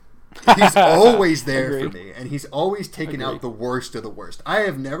 He's always there for me, and he's always taken out the worst of the worst. I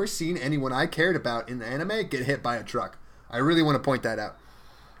have never seen anyone I cared about in the anime get hit by a truck. I really want to point that out.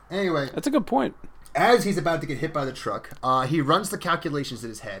 Anyway, that's a good point. As he's about to get hit by the truck, he runs the calculations in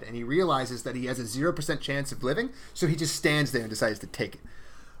his head, and he realizes that he has a 0% chance of living, so he just stands there and decides to take it.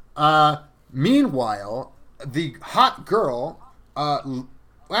 Meanwhile, the hot girl,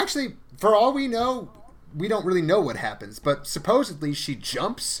 actually, for all we know, we don't really know what happens, but supposedly she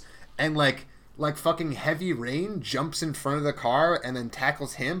jumps and like fucking Heavy Rain jumps in front of the car and then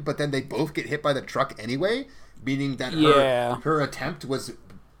tackles him, but then they both get hit by the truck anyway, meaning that her attempt was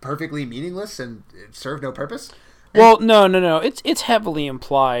perfectly meaningless and it served no purpose. Well, no. It's heavily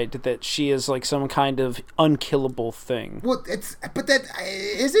implied that she is like some kind of unkillable thing. Well, is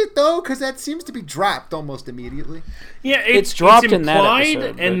it though? Because that seems to be dropped almost immediately. Yeah, it's dropped in that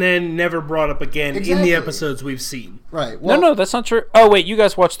episode, and then never brought up again in the episodes we've seen. Right. Well, no, that's not true. Oh wait, you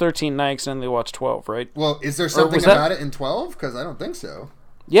guys watched 13 and I accidentally watched 12, right? Well, is there something about it in 12? Because I don't think so.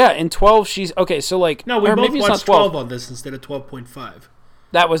 Yeah, in 12 she's okay. So like, no, we both watched 12 on this instead of 12.5.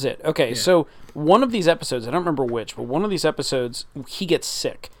 That was it. Okay, so one of these episodes, I don't remember which, but one of these episodes, he gets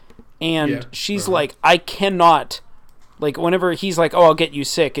sick. And she's like, I cannot, like, whenever he's like, oh, I'll get you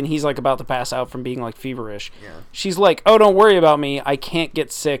sick, and he's like about to pass out from being like feverish. Yeah. She's like, oh, don't worry about me, I can't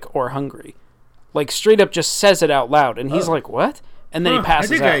get sick or hungry. Like, straight up just says it out loud. And he's like, what? And then he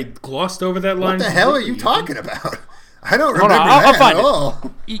passes out. I think I glossed over that line. What the hell are you talking about? I don't remember I'll find at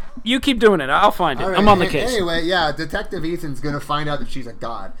all. You keep doing it. I'll find it. Right. I'm on the case. Anyway, Detective Ethan's going to find out that she's a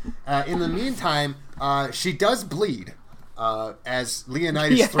god. In the meantime, she does bleed as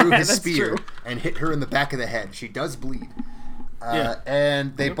Leonidas threw his spear and hit her in the back of the head. She does bleed.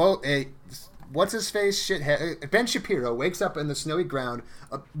 And they both... what's his face? Shithead. Ben Shapiro wakes up in the snowy ground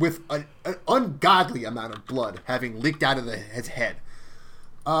with an ungodly amount of blood having leaked out of his head.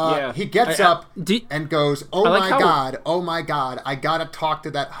 He gets up and goes, oh my god, I gotta talk to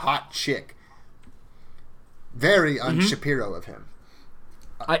that hot chick. Very un-Shapiro of him.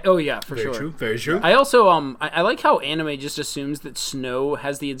 For Very sure. True, very true. I also I like how anime just assumes that snow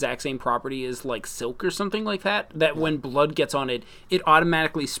has the exact same property as like silk or something like that. That when blood gets on it, it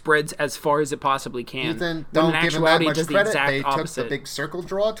automatically spreads as far as it possibly can. Ethan, don't give him that much credit. They opposite. took the big circle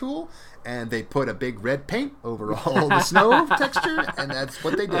draw tool and they put a big red paint over all the snow texture, and that's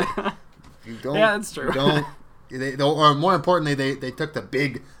what they did. That's true. Or more importantly, they took the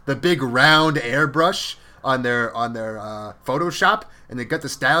big round airbrush on their Photoshop, and they got the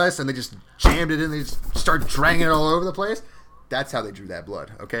stylus and they just jammed it in. They just start dragging it all over the place. That's how they drew that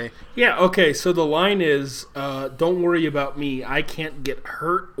blood. Okay. Yeah. Okay. So the line is, "Don't worry about me. I can't get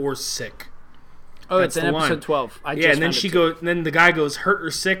hurt or sick." Oh, That's it's in the episode line. 12. And then she goes. Then the guy goes, "Hurt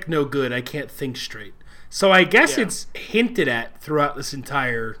or sick? No good. I can't think straight." So I guess it's hinted at throughout this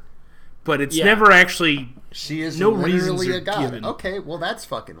entire, but it's never actually. She is no literally reasons a are god. given. Okay, well that's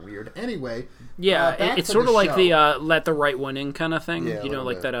fucking weird. Anyway, Yeah, back it's to sort the of like show. the let the right one in kind of thing. Yeah, a You know, little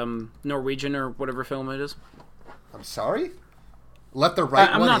like bit. that Norwegian or whatever film it is. I'm sorry. Let the right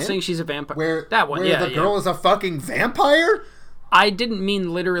I'm one not in? saying she's a vampire. Where that one, where yeah. the girl is a fucking vampire. I didn't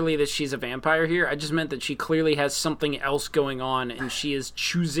mean literally that she's a vampire here. I just meant that she clearly has something else going on, and she is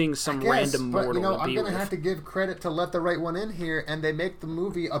choosing some Yes, random but mortal to I'm be gonna with. have to give credit to Let the Right One In here, and they make the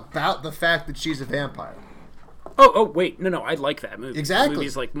movie about the fact that she's a vampire. Oh, wait, no, I like that movie. Exactly. The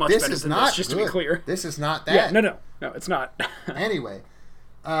movie's like much this better is than not this, just good. to be clear. This is not that. Yeah, no, it's not. Anyway,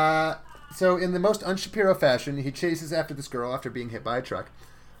 so in the most un-Shapiro fashion, he chases after this girl after being hit by a truck.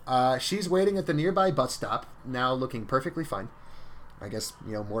 She's waiting at the nearby bus stop, now looking perfectly fine. I guess,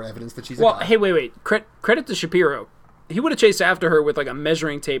 more evidence that she's a Well, god. hey, wait. Credit to Shapiro. He would have chased after her with like a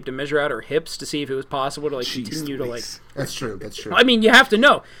measuring tape to measure out her hips to see if it was possible to continue to like. That's true. I mean, you have to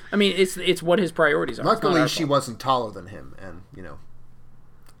know. I mean, it's what his priorities are. Luckily, she wasn't taller than him, and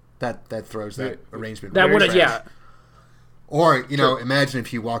that throws that arrangement. That very would have, fast. yeah. Or imagine if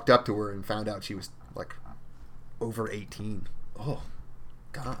he walked up to her and found out she was like over 18. Oh,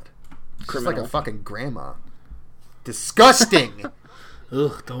 God, she's like a fucking grandma. Disgusting.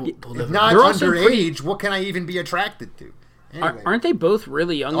 Ugh, don't If ever. not They're also underage, what can I even be attracted to? Anyway. Aren't they both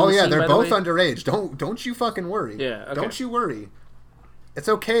really young? Oh in the yeah, scene, they're by the both way? underage. Don't you fucking worry. Yeah, okay. Don't you worry. It's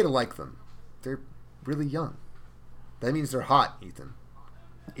okay to like them. They're really young. That means they're hot, Ethan.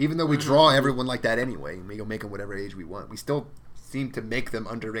 Even though we draw everyone like that anyway, we can make them whatever age we want. We still seem to make them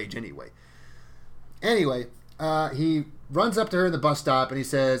underage anyway. Anyway, he runs up to her in the bus stop and he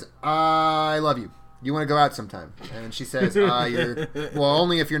says, "I love you. You want to go out sometime?" And she says,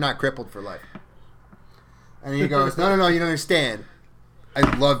 only if you're not crippled for life." And he goes, No, you don't understand. I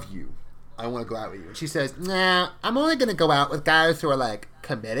love you. I want to go out with you. And she says, "Nah, I'm only going to go out with guys who are, like,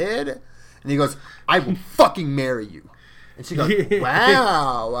 committed." And he goes, "I will fucking marry you." And she goes,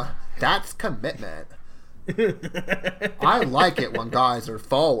 "Wow, that's commitment. I like it when guys are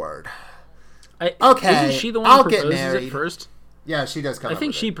forward." Okay, Isn't she the one I'll who get proposes married. it first? Yeah, she does come I up think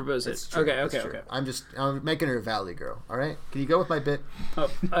with she it. proposed it. It's true, Okay, it's okay, true. okay. I'm making her a valley girl, alright? Can you go with my bit?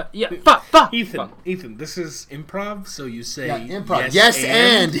 Yeah, fuck. Ethan, this is improv, so you say Yeah, improv. Yes, Yes,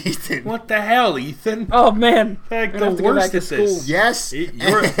 and Ethan. What the hell, Ethan? Oh man, Like I'm the gonna have to go worst back to at this. school. Yes,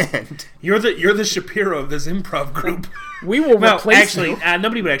 You're- and. You're the Shapiro of this improv group. We will Well, replace actually, you.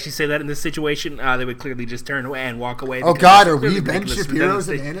 nobody would actually say that in this situation. They would clearly just turn away and walk away. Oh because God, it's are clearly we Ben ridiculous Shapiro's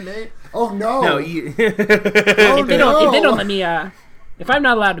in redundancy. anime? Oh no! No, Oh, If they don't no. let me, if I'm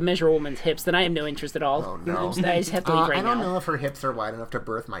not allowed to measure a woman's hips, then I have no interest at all. Oh no! I just have to leave right I don't now. know if her hips are wide enough to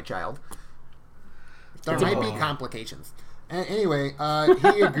birth my child. There might be complications. Anyway,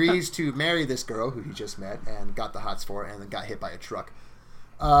 he agrees to marry this girl who he just met and got the hots for, and then got hit by a truck.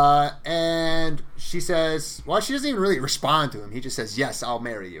 And she says, well, she doesn't even really respond to him. He just says, "Yes, I'll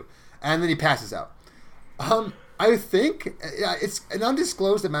marry you," and then he passes out. I think it's an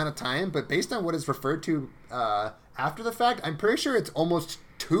undisclosed amount of time, but based on what is referred to after the fact, I'm pretty sure it's almost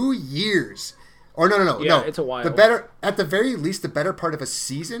 2 years. Or no, Yeah, it's a while. At the very least, the better part of a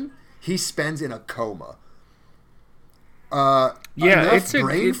season, he spends in a coma. Yeah, enough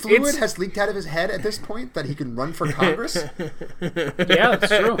brain it's fluid has leaked out of his head at this point that he can run for Congress. Yeah, that's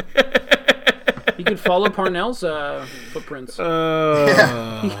true. You could follow Parnell's footprints.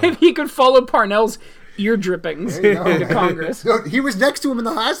 He could follow Parnell's ear drippings There you go. to Congress. No, he was next to him in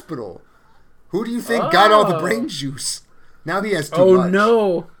the hospital. Who do you think got all the brain juice? Now he has too Oh much.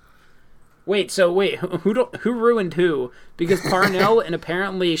 no! Wait, who ruined who? Because Parnell and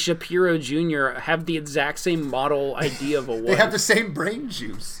apparently Shapiro Jr. have the exact same model idea of a wife. They have the same brain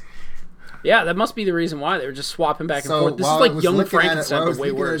juice. Yeah, that must be the reason why they were just swapping back and So forth. This is while I like was Young looking at it, Frankenstein, while I was but way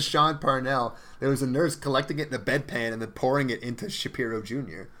looking at worse. Sean Parnell, there was a nurse collecting it in a bedpan and then pouring it into Shapiro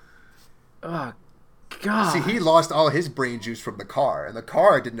Jr. Oh God! See, he lost all his brain juice from the car, and the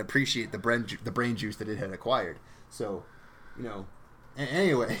car didn't appreciate the brain juice that it had acquired. So,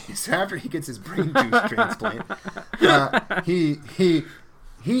 anyway, so after he gets his brain juice transplant, he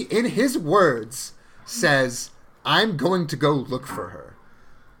in his words says, "I'm going to go look for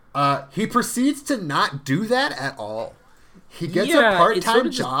her." He proceeds to not do that at all. He gets a part-time it's sort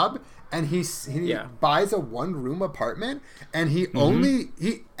of just- job and he buys a 1-room apartment, and he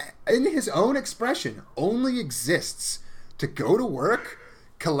in his own expression only exists to go to work,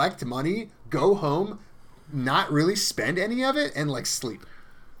 collect money, go home, not really spend any of it, and like sleep.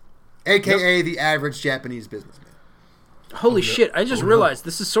 AKA the average Japanese businessman. Holy shit, I just realized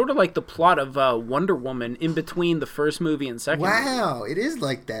this is sort of like the plot of Wonder Woman in between the first movie and second movie. Wow, it is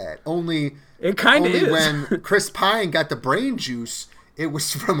like that. Only it kind of is. When Chris Pine got the brain juice, it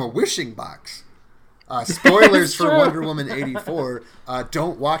was from a wishing box. Spoilers for Wonder Woman 84.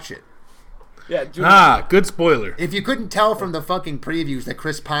 Don't watch it. Yeah, good spoiler. If you couldn't tell from the fucking previews that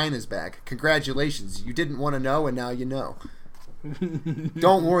Chris Pine is back, congratulations. You didn't want to know, and now you know.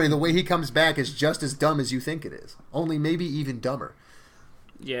 Don't worry, the way he comes back is just as dumb as you think it is. Only maybe even dumber.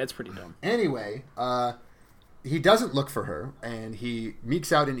 Yeah, it's pretty dumb. Anyway, he doesn't look for her, and he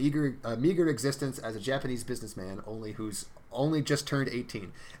meeks out an meager existence as a Japanese businessman, who's only just turned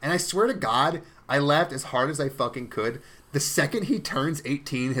 18. And I swear to God, I laughed as hard as I fucking could. The second he turns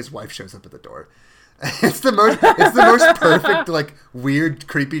 18, his wife shows up at the door. It's the most perfect, like, weird,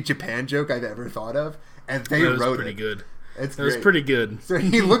 creepy Japan joke I've ever thought of. And they wrote it. That was pretty good. It was pretty good. So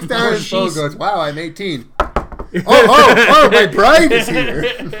he looks down at his phone and goes, wow, I'm 18. oh, my bride is here.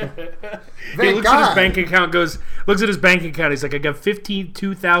 He looks at his bank account, looks at his bank account. He's like, I got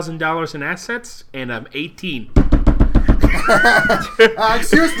 $52,000 in assets, and I'm 18.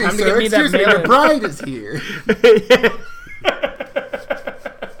 Excuse me, sir. Excuse me, your bride is here.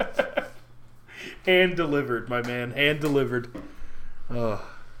 Hand delivered, my man. Hand delivered. Oh.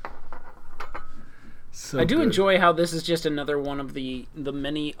 So I do enjoy how this is just another one of the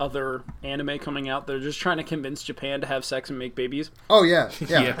many other anime coming out. They're just trying to convince Japan to have sex and make babies. Oh, yeah.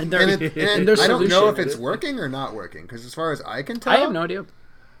 And I don't know if it's working or not working, because as far as I can tell... I have no idea.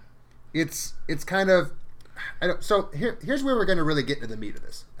 It's kind of... So here's where we're going to really get into the meat of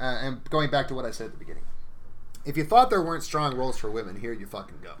this. And going back to what I said at the beginning. If you thought there weren't strong roles for women, here you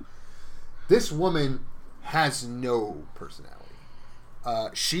fucking go. This woman has no personality.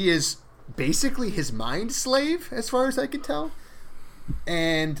 She is basically his mind slave, as far as I can tell.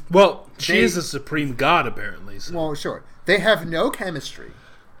 And she is a supreme god, apparently. So. Well, sure. They have no chemistry,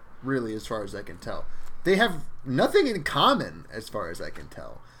 really, as far as I can tell. They have nothing in common, as far as I can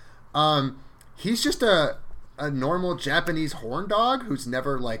tell. He's just a normal Japanese horn dog who's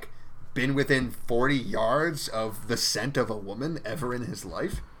never, like, been within 40 yards of the scent of a woman ever in his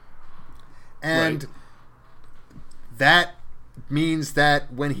life. And that means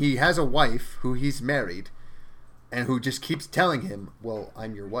that when he has a wife who he's married and who just keeps telling him, well,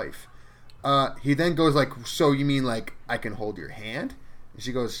 I'm your wife, he then goes like, so you mean like I can hold your hand? And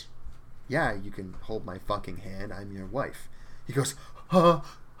she goes, yeah, you can hold my fucking hand. I'm your wife. He goes, ha,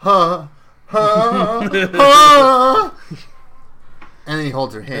 ha, ha, ha. And then he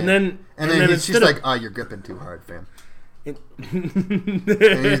holds her hand. And then she's like, oh, you're gripping too hard, fam. And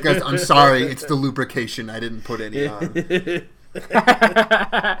he goes, I'm sorry, it's the lubrication. I didn't put any on.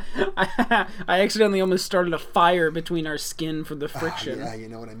 I accidentally almost started a fire between our skin from the friction. Yeah, you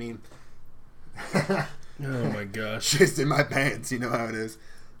know what I mean. Oh my gosh. Just in my pants, you know how it is.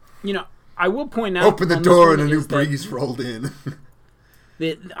 You know, I will point out... Open the door and a new breeze rolled in.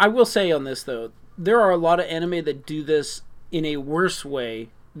 I will say on this, though, there are a lot of anime that do this in a worse way.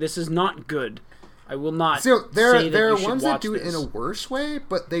 This is not good. I will not there that are you should ones that do this. it in a worse way,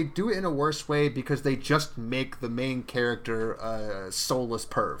 but they do it in a worse way because they just make the main character a soulless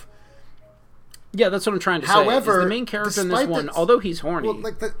perv. Yeah, that's what I'm trying to say. However, the main character in this one, although he's horny,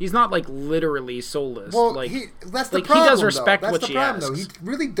 he's not like literally soulless. Well, like, that's the problem. He does respect what she asks. Though. He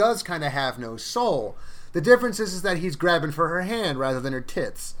really does kind of have no soul. The difference is that he's grabbing for her hand rather than her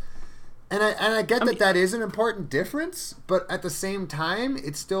tits. And I get that is an important difference, but at the same time,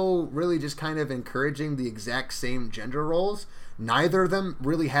 it's still really just kind of encouraging the exact same gender roles. Neither of them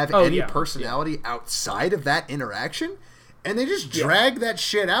really have any personality outside of that interaction, and they just drag that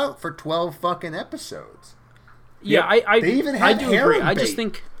shit out for 12 fucking episodes. Yeah, I do agree. Bait. I just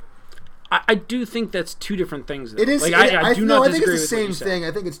think... I do think that's two different things, though. It is. Like, I do not disagree with it's the same thing.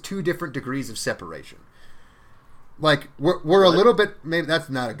 I think it's two different degrees of separation. Like we're a little bit. Maybe that's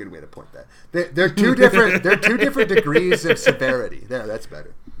not a good way to point that. They're two different. They're two different degrees of severity. There, that's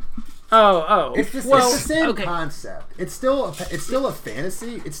better. Oh. It's the same concept. It's still a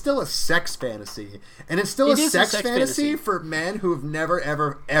fantasy. It's still a sex fantasy, and it's still a sex fantasy for men who have never,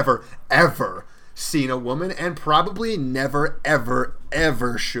 ever, ever, ever seen a woman, and probably never, ever,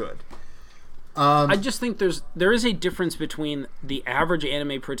 ever should. I just think there is a difference between the average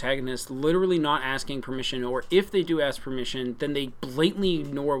anime protagonist literally not asking permission, or if they do ask permission, then they blatantly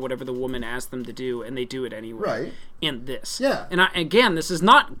ignore whatever the woman asked them to do, and they do it anyway. Right. And this. Yeah. And again, this is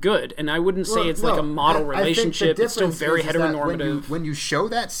not good, and I wouldn't say it's like a model relationship. It's still very heteronormative. When you show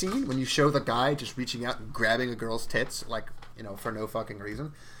that scene, when you show the guy just reaching out and grabbing a girl's tits, like, for no fucking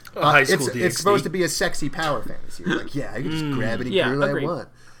reason, it's supposed to be a sexy power fantasy. Like, yeah, I can just grab any girl I want.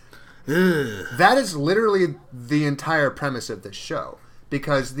 That is literally the entire premise of this show,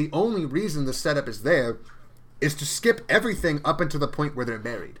 because the only reason the setup is there is to skip everything up until the point where they're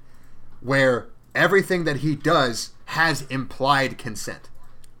married, where everything that he does has implied consent.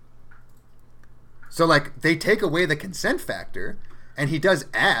 So, like, they take away the consent factor, and he does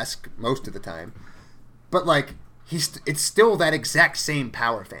ask most of the time, but, like, it's still that exact same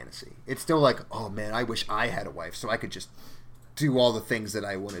power fantasy. It's still like, oh man, I wish I had a wife so I could just do all the things that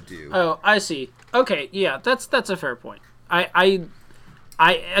I want to do. Oh, I see. Okay, yeah, that's a fair point. Again,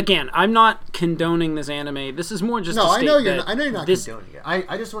 I'm not condoning this anime. This is more just to state I know you're not condoning it.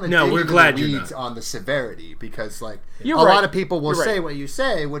 I just want to dig into the weeds on the severity, because like lot of people will say what you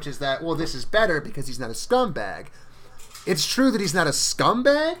say, which is that, well, this is better because he's not a scumbag. It's true that he's not a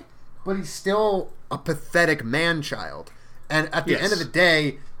scumbag, but he's still a pathetic man-child. And at the end of the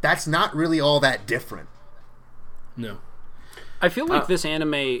day, that's not really all that different. No. I feel like this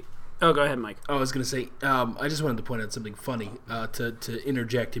anime... Oh, go ahead, Mike. I was going to say, I just wanted to point out something funny to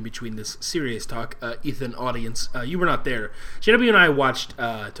interject in between this serious talk. Ethan, audience, you were not there. JW and I watched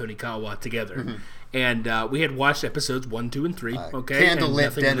Tonikawa together, and we had watched episodes 1, 2, and 3, okay? And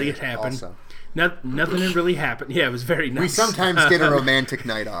nothing really happened. Nothing really happened. Yeah, it was very nice. We sometimes get a romantic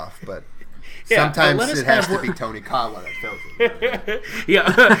night off, but... sometimes it has to be Tonikawa that fills it.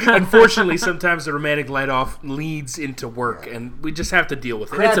 Yeah, unfortunately, sometimes the romantic light off leads into work, and we just have to deal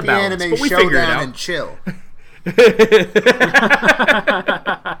with it. It's a balance, anime but we figure it out. And chill.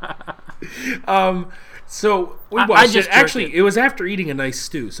 So we watched it. Actually, it was after eating a nice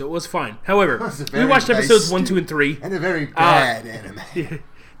stew, so it was fine. However, we watched episodes 1, 2, and 3. And a very bad anime.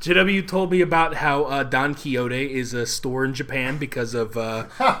 JW told me about how Don Quixote is a store in Japan because of a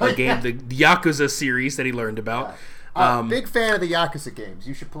game, the Yakuza series that he learned about. Big fan of the Yakuza games.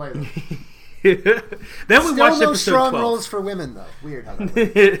 You should play them. Then we watched episode strong 12. roles for women, though. Weird how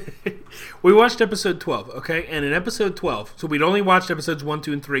that works. We watched episode 12, okay? And in episode 12, so we'd only watched episodes 1,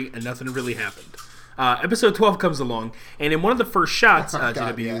 2, and 3, and nothing really happened. Episode 12 comes along, and in one of the first shots,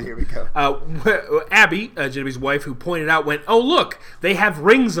 here we go. Abby, JW's wife, who pointed out, went, "Oh, look, they have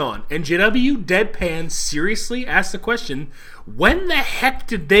rings on." And JW, deadpan, seriously asked the question, when the heck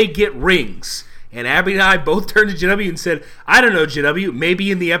did they get rings? And Abby and I both turned to JW and said, "I don't know, JW, maybe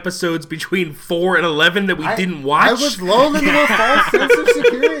in the episodes between 4 and 11 that we didn't watch." I was lulled into a false sense of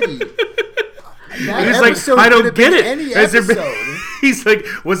security. He's like, I don't get it. He's like,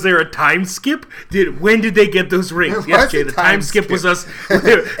 was there a time skip? When did they get those rings? Yes, Jay, the time skip was us.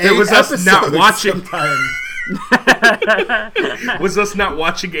 It was us not watching. Was us not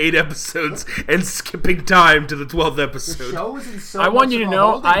watching 8 episodes and skipping time to the 12th episode. I want you to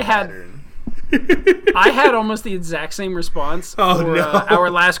know, I had almost the exact same response for Our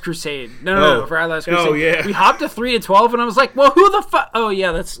Last Crusade. No, for Our Last Crusade. Oh, yeah. We hopped to 3 to 12, and I was like, well, who the fuck? Oh,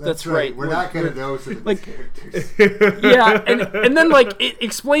 yeah, that's right. We're not going to know some of these characters. Yeah, and then, like, it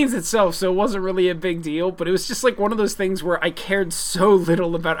explains itself, so it wasn't really a big deal, but it was just, like, one of those things where I cared so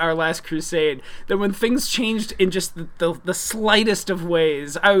little about Our Last Crusade that when things changed in just the slightest of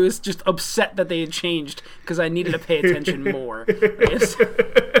ways, I was just upset that they had changed because I needed to pay attention more.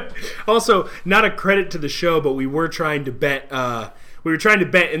 Also, not a credit to the show, but we were trying to bet. We were trying to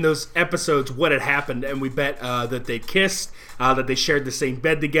bet in those episodes what had happened, and we bet that they kissed, that they shared the same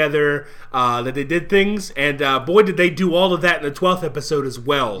bed together, that they did things, and boy, did they do all of that in the 12th episode as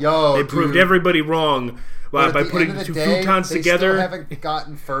well. They proved everybody wrong by putting the two futons together. They still haven't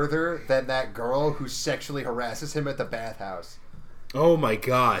gotten further than that girl who sexually harasses him at the bathhouse. Oh my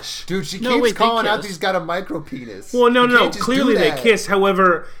gosh, dude! She keeps calling out he's got a micro penis. Well, no. Clearly they kiss.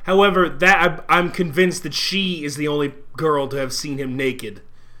 However, that I'm convinced that she is the only girl to have seen him naked.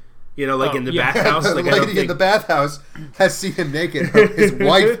 You know, like in the bathhouse. The lady in the bathhouse has seen him naked. His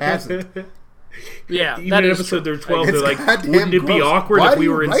wife hasn't. Yeah, even in episode 12, they're like, wouldn't it be awkward if we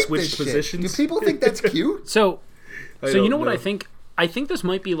were in switched positions? Do people think that's cute? So you know what I think? I think this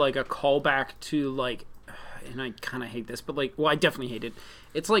might be like a callback to like. And I kind of hate this, but like, well, I definitely hate it.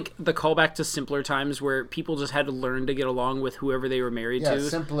 It's like the callback to simpler times where people just had to learn to get along with whoever they were married to.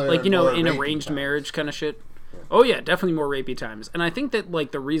 Simpler, like, you know, in arranged marriage kind of shit. Oh yeah, definitely more rapey times. And I think that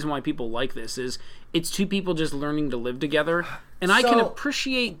like the reason why people like this is it's two people just learning to live together, and I can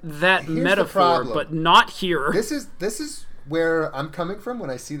appreciate that metaphor, but not here. This is where I'm coming from when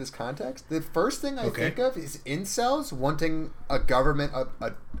I see this context. The first thing I think of is incels wanting a government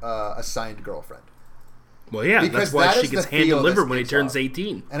assigned girlfriend. Well, yeah, because that's why she gets hand-delivered when he turns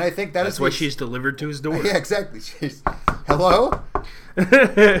 18. And I think that's why she's delivered to his door. Yeah, exactly. She's, hello?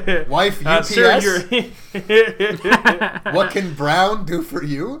 Wife UPS? Sir, What can Brown do for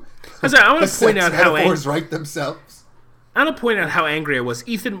you? I want to point out how write themselves. I want to point out how angry I was.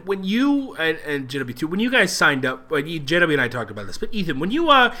 Ethan, when you, and JW too, when you guys signed up, JW and I talked about this, but Ethan, when you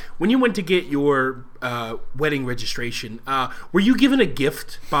went to get your wedding registration, were you given a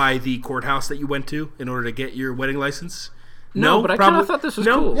gift by the courthouse that you went to in order to get your wedding license? No, but I kind of thought this was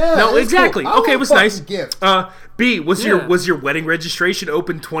cool. Yeah, no, exactly. Cool. Okay, it was nice. Gift. B, was your wedding registration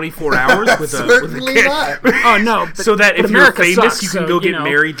open 24 hours with Certainly a not. Oh no! But, so that if you're America famous, sucks, you can so, go get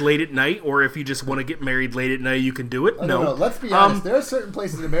married late at night, or if you just want to get married late at night, you can do it. No. Let's be honest. There are certain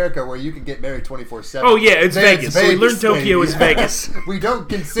places in America where you can get married 24/7. Oh yeah, it's Vegas. So we learned Tokyo is Vegas. We don't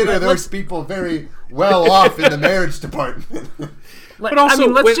consider those people very well off in the marriage department. But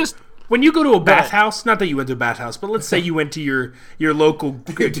also, when you go to a bathhouse, not that you went to a bathhouse, but let's say you went to your local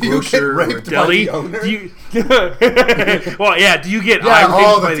grocer or deli. Well, yeah, do you get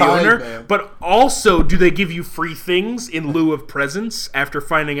raped by the owner? Man. But also, do they give you free things in lieu of presents after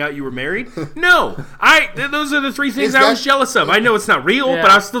finding out you were married? No. Those are the three things I was jealous of. I know it's not real,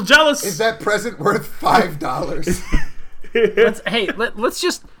 but I was still jealous. Is that present worth $5? Let's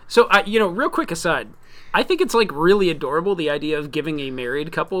just... So, real quick aside. I think it's, like, really adorable, the idea of giving a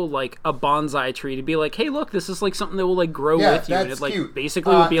married couple, like, a bonsai tree to be like, hey, look, this is, like, something that will, like, grow with you. And it, like, cute.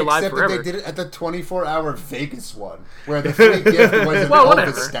 Basically would be alive except forever. Except that they did it at the 24-hour Vegas one, where the free gift was an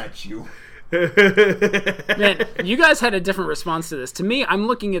Elvis statue. Man, you guys had a different response to this. To me, I'm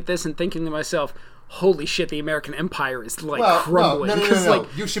looking at this and thinking to myself, holy shit, the American empire is, like, crumbling. Because,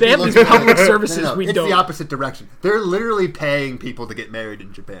 like, they have these public services we don't. It's the opposite direction. They're literally paying people to get married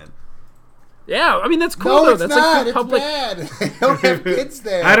in Japan. Yeah, I mean, that's cool, though. That's not. A good public... It's bad. They don't have kids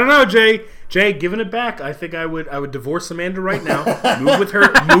there. I don't know, Jay. Jay, giving it back, I think I would divorce Amanda right now, move with her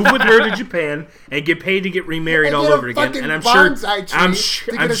to Japan, and get paid to get remarried all over again. And I'm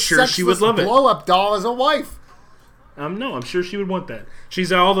sure she would love it. Blow-up doll as a wife. No, I'm sure she would want that. She's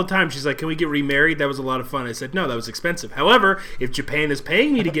all the time. She's like, "Can we get remarried? That was a lot of fun." I said, "No, that was expensive." However, if Japan is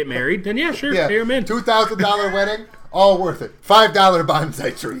paying me to get married, then yeah, sure, here I'm in. $2,000 wedding, all worth it. $5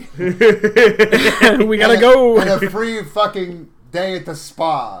 bonsai tree. We gotta go. And a free fucking day at the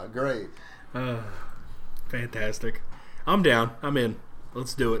spa. Great. Fantastic. I'm down. I'm in.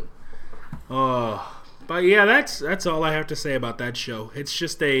 Let's do it. But yeah, that's all I have to say about that show. It's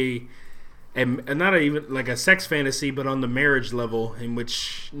just and not even like a sex fantasy, but on the marriage level, in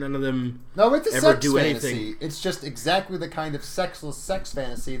which none of them ever do anything. Fantasy. It's just exactly the kind of sexless sex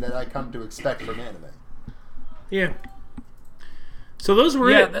fantasy that I come to expect from anime. Yeah. So those were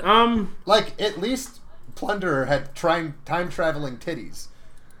it. Like, at least Plunderer had time-traveling titties.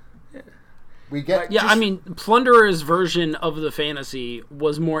 We get... I mean, Plunderer's version of the fantasy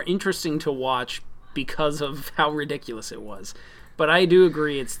was more interesting to watch because of how ridiculous it was. But I do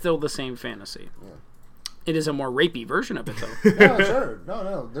agree, it's still the same fantasy. Yeah. It is a more rapey version of it, though. No, sure.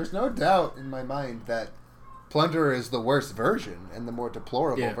 No. There's no doubt in my mind that Plunderer is the worst version and the more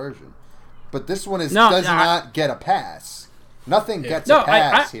deplorable version. But this one does not get a pass. Nothing gets a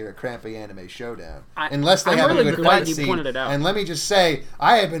pass here at Crampy Anime Showdown. Unless they have a good fight scene. And let me just say,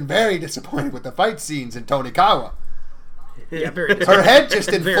 I have been very disappointed with the fight scenes in Tonikawa. Yeah, very disappointing. Her head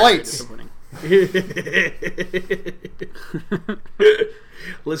just inflates.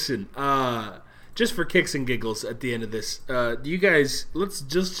 Listen, just for kicks and giggles at the end of this, do you guys, let's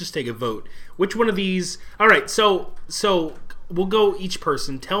just take a vote. Which one of these? All right, so we'll go each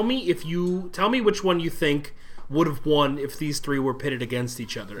person. Tell me which one you think would have won if these three were pitted against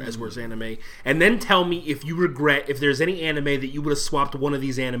each other as worst anime, and then tell me if you regret if there's any anime that you would have swapped one of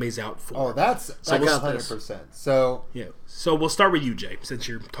these animes out for. Oh, that's 100%. So yeah, so we'll start with you, Jay, since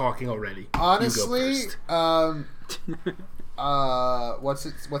you're talking already. Honestly, what's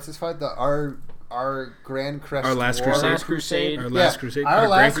this fight? Our Grand Crest Our Last War? Crusade. Our Last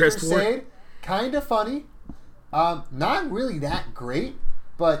Crusade. Kind of funny. Not really that great.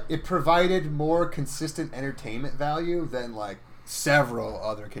 But it provided more consistent entertainment value than, like, several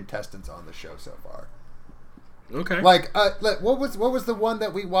other contestants on the show so far. Okay. Like, what was the one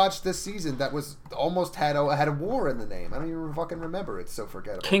that we watched this season that was almost had a war in the name? I don't even fucking remember. It's so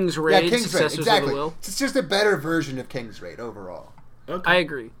forgettable. King's Raid. Yeah, King's Raid. Exactly. Of the Will. It's just a better version of King's Raid overall. Okay. I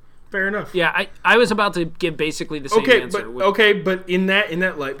agree. Fair enough. Yeah, I was about to give basically the same answer. But in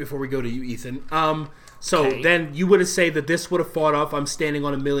that light, before we go to you, Ethan, so then you would have said that this would have fought off I'm Standing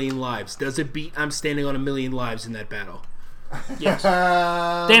on a Million Lives. Does it beat I'm Standing on a Million Lives in that battle? Yes.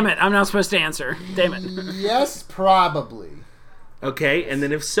 Damn it, I'm not supposed to answer. Damn it. Yes, probably. Okay, and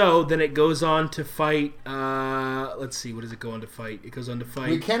then if so, then it goes on to fight, let's see, what does it go on to fight? It goes on to fight...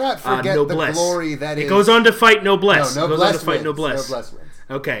 We cannot forget the glory that is... It goes on to fight Noblesse. No, Noblesse wins. Noblesse. Noblesse wins.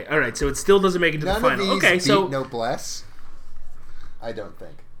 Okay, alright, so it still doesn't make it to the final. None of these okay, beat so Noblesse, I don't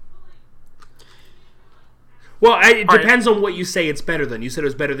think. Well, it depends on what you say it's better than. You said it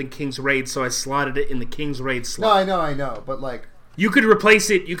was better than King's Raid, so I slotted it in the King's Raid slot. No, I know, but like... You could replace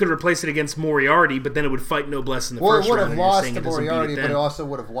it against Moriarty, but then it would fight Noblesse in the first round. Well, it would have lost to Moriarty, but it also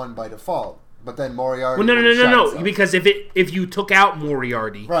would have won by default. But then Moriarty... Well, no, because if you took out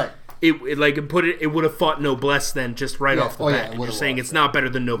Moriarty... Right. It would have fought Noblesse then just off the bat. And you're saying it's not better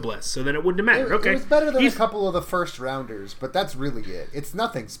than Noblesse, so then it wouldn't have mattered. Okay, it was better than a couple of the first rounders, but that's really it. It's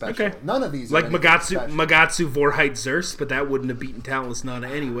nothing special. Okay. None of these are Magatsu Vorheit Zerst, but that wouldn't have beaten Talentless Nana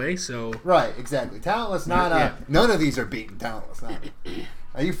anyway. So right, exactly. Talentless Nana. Yeah. None of these are beating Talentless Nana.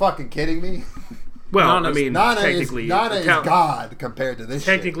 Are you fucking kidding me? Well, Nana is God compared to this.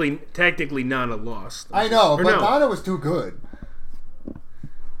 Technically, Nana lost. I know, but Nana was too good.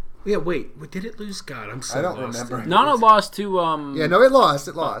 Yeah, wait, did it lose? God, I'm so lost. I don't remember. Nana lost to... Yeah, no, it lost.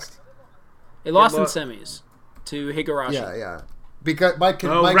 It lost in semis to Higurashi. Yeah. Because Mike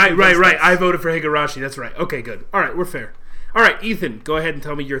right. I voted for Higurashi. That's right. Okay, good. All right, we're fair. All right, Ethan, go ahead and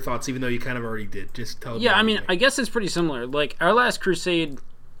tell me your thoughts, even though you kind of already did. Just tell me. Yeah, I mean, I guess it's pretty similar. Like, Our Last Crusade...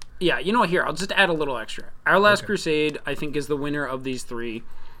 Yeah, you know what? Here, I'll just add a little extra. Our Last Crusade, I think, is the winner of these three.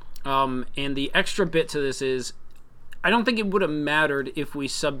 And the extra bit to this is... I don't think it would have mattered if we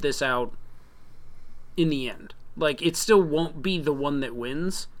subbed this out in the end. Like, it still won't be the one that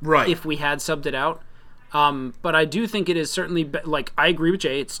wins if we had subbed it out. But I do think it is certainly... I agree with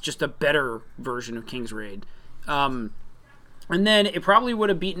Jay. It's just a better version of King's Raid. And then it probably would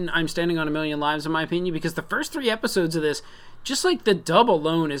have beaten I'm Standing on a Million Lives, in my opinion, because the first 3 episodes of this... Just like the dub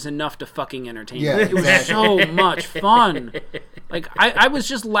alone is enough to fucking entertain me. It was so much fun. Like, I was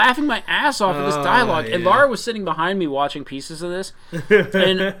just laughing my ass off at this dialogue. And Laura was sitting behind me watching pieces of this.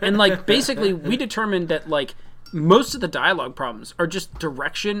 And like, basically, we determined that, like, most of the dialogue problems are just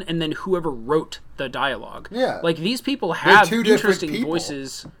direction and then whoever wrote the dialogue. Yeah. Like, these people have interesting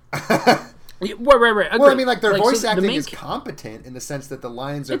voices. Right. Well, I mean, like, their voice acting is competent in the sense that the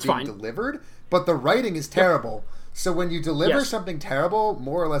lines are being delivered, but the writing is terrible. So when you deliver something terrible,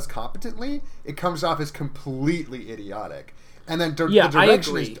 more or less competently, it comes off as completely idiotic. And then the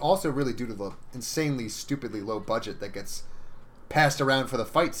direction is also really due to the insanely, stupidly low budget that gets passed around for the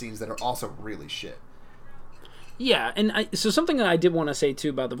fight scenes that are also really shit. Yeah, and so something that I did want to say,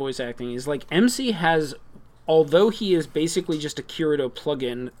 too, about the voice acting is, like, MC has... Although he is basically just a Kirito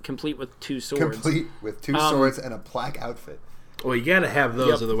plugin, complete with 2 swords. Complete with 2 swords and a black outfit. Well, you gotta have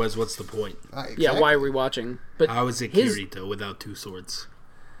those, otherwise what's the point? Exactly. Yeah, why are we watching? But how is it Kirito without 2 swords?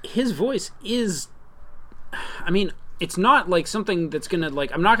 His voice is... I mean, it's not like something that's gonna,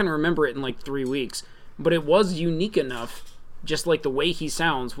 like... I'm not gonna remember it in, like, 3 weeks. But it was unique enough, just like the way he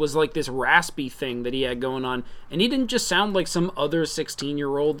sounds, was like this raspy thing that he had going on. And he didn't just sound like some other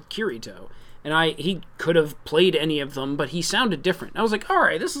 16-year-old Kirito. And he could have played any of them, but he sounded different. I was like,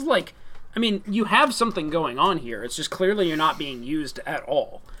 alright, this is like... I mean, you have something going on here. It's just clearly you're not being used at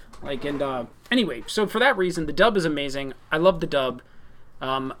all. Like, and, anyway, so for that reason, the dub is amazing. I love the dub.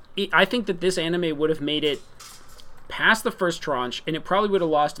 I think that this anime would have made it past the first tranche, and it probably would have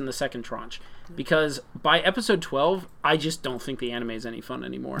lost in the second tranche. Because by episode 12, I just don't think the anime is any fun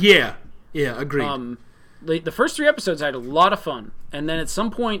anymore. Yeah, agreed. The first 3 episodes I had a lot of fun, and then at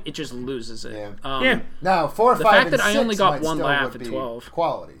some point, it just loses it. Yeah. Now, 4, 5, the fact and that 6 I only got might one still laugh would at be 12.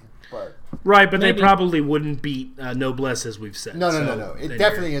 Quality. But right, but maybe. They probably wouldn't beat Noblesse, as we've said. No. It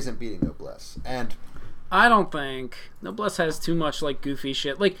definitely isn't beating Noblesse. And I don't think Noblesse has too much, like, goofy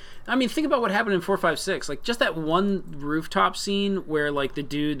shit. Like, I mean, think about what happened in 4, 5, 6. Like, just that one rooftop scene where, like, the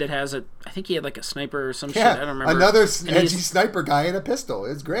dude that has I think he had, like, a sniper or some shit. I don't remember. Another edgy sniper guy in a pistol.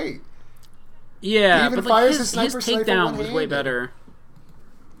 It's great. Yeah, he even but, like, fires his takedown was way better.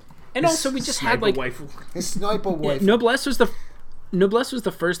 And also, we just had, like... His sniper rifle. Noblesse was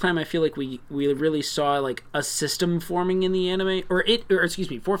the first time I feel like we really saw, like, a system forming in the anime, or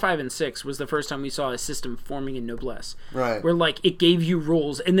 4, 5, and 6 was the first time we saw a system forming in Noblesse, right? Where, like, it gave you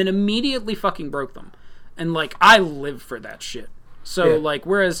rules and then immediately fucking broke them, and, like, I live for that shit. So like,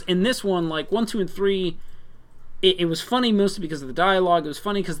 whereas in this one, like, 1, 2, and 3, it was funny mostly because of the dialogue. It was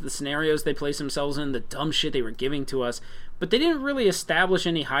funny because of the scenarios they placed themselves in, the dumb shit they were giving to us. But they didn't really establish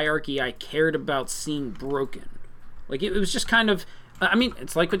any hierarchy I cared about seeing broken. Like, it was just kind of... I mean,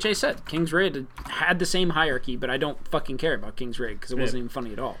 it's like what Jay said. King's Raid had the same hierarchy, but I don't fucking care about King's Raid because it wasn't even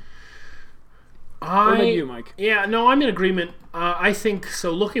funny at all. What about you, Mike? Yeah, no, I'm in agreement. I think so.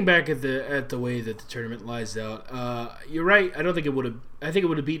 Looking back at the way that the tournament lies out, you're right. I don't think it would have. I think it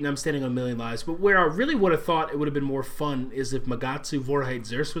would have beaten I'm Standing on a Million Lives. But where I really would have thought it would have been more fun is if Magatsu, Vorheit,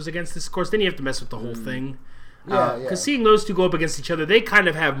 Zerst was against this. Of course, then you have to mess with the whole thing. Because seeing those two go up against each other, they kind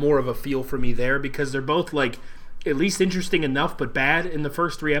of have more of a feel for me there because they're both like at least interesting enough, but bad in the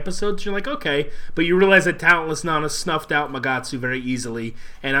first 3 episodes. You're like, okay, but you realize that Talentless Nana snuffed out Magatsu very easily,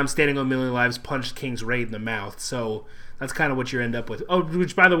 and I'm Standing on a Million Lives punched King's Raid in the mouth. So that's kind of what you end up with. Oh,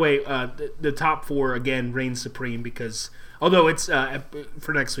 which, by the way, the top 4, again, reigns supreme because, although it's,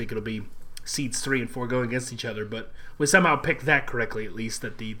 for next week, it'll be seeds 3 and 4 going against each other, but we somehow picked that correctly, at least,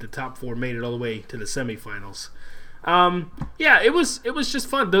 that the top 4 made it all the way to the semifinals. Yeah, it was just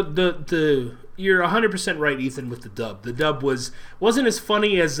fun. The you're 100% right, Ethan, with the dub. The dub wasn't as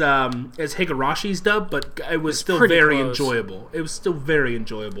funny as Higarashi's dub, but it was still very enjoyable. It was still very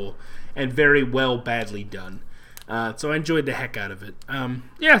enjoyable and very badly done. So I enjoyed the heck out of it.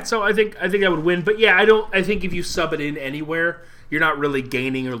 Yeah, so I think I would win, but yeah, I think if you sub it in anywhere, you're not really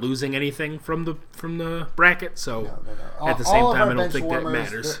gaining or losing anything from the bracket. So No. At the same time, I don't think that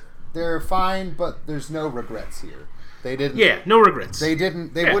matters. They're fine, but there's no regrets here. They didn't. Yeah, no regrets. They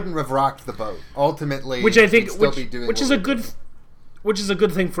didn't. They wouldn't have rocked the boat. Ultimately, which I think, which is a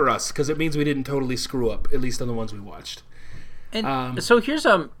good thing for us because it means we didn't totally screw up, at least on the ones we watched. And so here's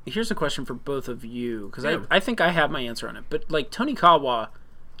a question for both of you because I think I have my answer on it. But like Tony Kawa,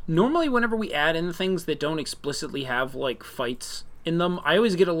 normally whenever we add in things that don't explicitly have like fights in them, I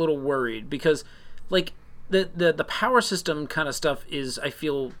always get a little worried because like the power system kind of stuff is, I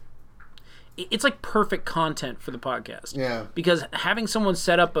feel, it's like perfect content for the podcast. Yeah. Because having someone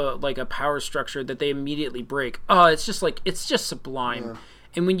set up a power structure that they immediately break, it's just sublime. Yeah.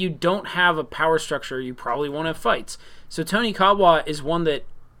 And when you don't have a power structure, you probably won't have fights. So Tony Kawa is one that.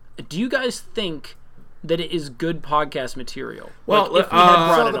 Do you guys think that it is good podcast material? Well, like, if we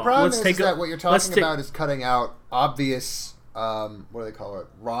had brought it the on. problem is that what you're talking about is cutting out obvious, what do they call it,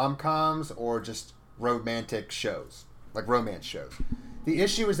 rom-coms or just romantic shows, like romance shows. The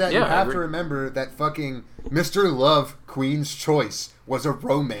issue is that you have to remember that fucking Mr. Love, Queen's Choice was a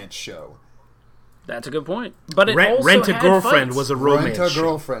romance show. That's a good point. But it Rent a Girlfriend was a romance show. Rent a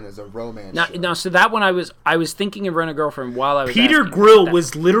Girlfriend is a romance show. Now, so that one I was thinking of Rent a Girlfriend while I was Peter Grill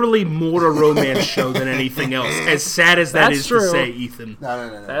was literally more a romance show than anything else. As sad as that is to say, Ethan.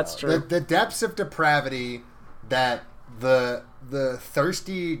 No. That's true. The depths of depravity that the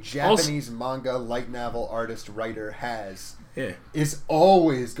thirsty Japanese manga light novel artist writer has is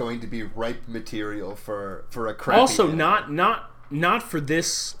always going to be ripe material for a crappy also anime. not for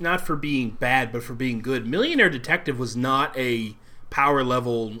this, not for being bad, but for being good. Millionaire Detective was not a power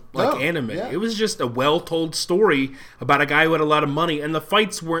level anime. Yeah. It was just a well told story about a guy who had a lot of money, and the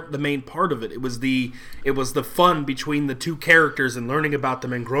fights weren't the main part of it. It was the fun between the two characters and learning about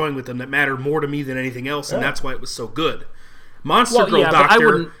them and growing with them that mattered more to me than anything else, and that's why it was so good. Monster Girl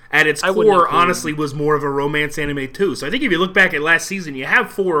Doctor, at its core, honestly, was more of a romance anime too. So I think if you look back at last season, you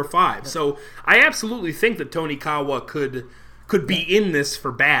have 4 or 5. So I absolutely think that Tony Kawa could be in this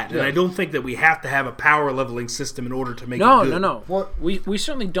for bad, and I don't think that we have to have a power leveling system in order to make it good. No. Well, we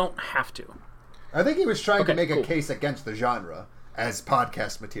certainly don't have to. I think he was trying to make a case against the genre as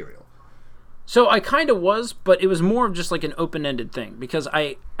podcast material. So I kind of was, but it was more of just like an open-ended thing because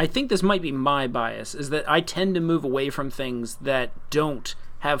I think this might be my bias, is that I tend to move away from things that don't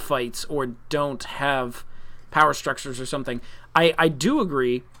have fights or don't have power structures or something. I do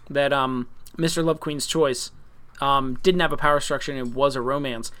agree that Mr. Love Queen's Choice didn't have a power structure and it was a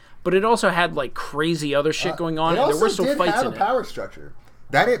romance, but it also had like crazy other shit going on. It also there were still did fights have in a power structure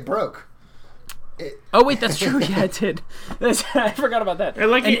that it broke. Oh wait, that's true. Yeah, it did. I forgot about that. And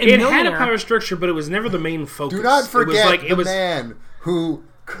like it had a power structure, but it was never the main focus. Do not forget the man who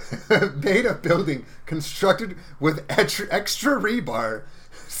made a building constructed with extra rebar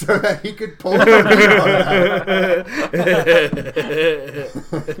so that he could pull the rebar out.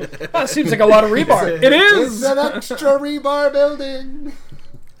 That seems like a lot of rebar. It is. It's an extra rebar building.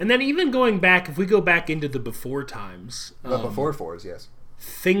 And then even going back, if we go back into the before times, the before fours, yes.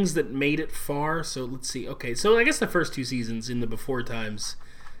 Things that made it far. So let's see. Okay, so I guess the first 2 seasons in the before times,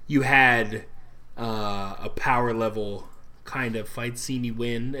 you had a power level kind of fight scene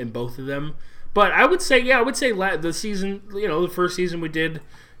win in both of them. But I would say the season, the first season we did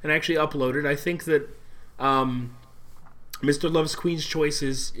and actually uploaded, I think that Mr. Love's Queen's Choice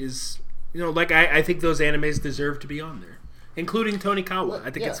is like I think those animes deserve to be on there, including Tonikawa.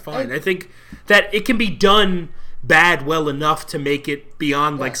 I think it's fine. I think that it can be done bad well enough to make it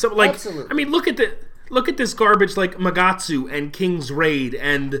beyond absolutely. I mean, look at this garbage like Magatsu and King's Raid,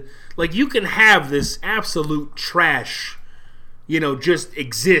 and like you can have this absolute trash, just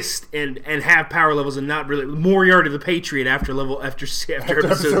exist and have power levels and not really Moriarty the Patriot after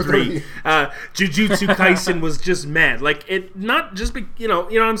episode 3. Jujutsu Kaisen was just mad. Like it not just be, you know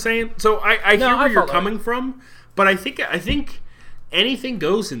what I'm saying? So I hear where you're coming from, but I think anything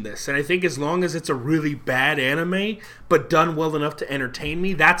goes in this, and I think as long as it's a really bad anime but done well enough to entertain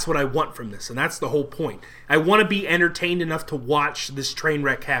me, that's what I want from this, and that's the whole point. I want to be entertained enough to watch this train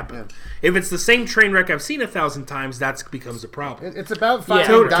wreck happen. Yeah. If it's the same train wreck I've seen 1,000 times, that becomes a problem. It's about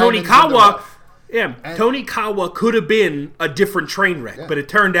finding Tonikawa. Yeah, Tonikawa could have been a different train wreck, but it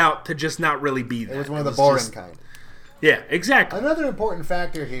turned out to just not really be that. It was one of the boring kind. Yeah, exactly. Another important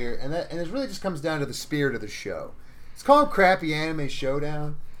factor here, and it really just comes down to the spirit of the show. It's called Crappy Anime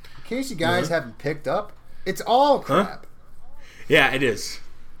Showdown. In case you guys haven't picked up, it's all crap. Yeah, it is.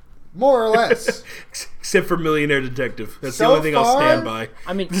 More or less. Except for Millionaire Detective. That's the only thing I'll stand by.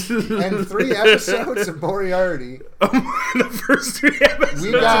 I mean, and 3 episodes of Moriarty. The first 3 episodes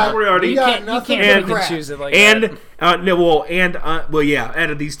of Moriarty. You can't pick and choose it like that. Out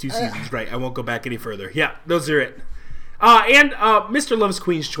of these 2 seasons, right. I won't go back any further. Yeah, those are it. And Mr. Love's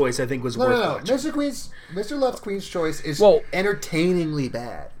Queen's Choice, I think, was worth watching. Mr. Love's Queen's Choice is entertainingly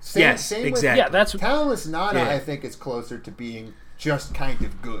bad. Same exactly. With Talentless Nana, I think, is closer to being just kind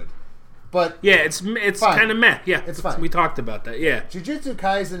of good. But it's kind of meh. Yeah, it's fine. We talked about that. Yeah, Jujutsu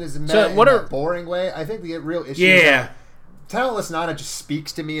Kaisen is meh in a boring way. I think the real issue is that Talentless Nana just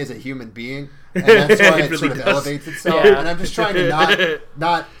speaks to me as a human being, and that's why it really sort of elevates itself. And I'm just trying to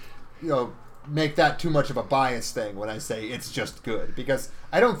not make that too much of a bias thing when I say it's just good, because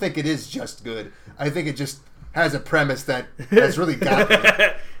I don't think it is just good. I think it just has a premise that's really got me.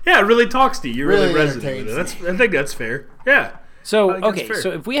 Yeah, it really talks to you. You really resonate with it. I think that's fair. Yeah. So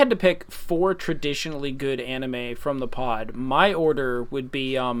if we had to pick 4 traditionally good anime from the pod, my order would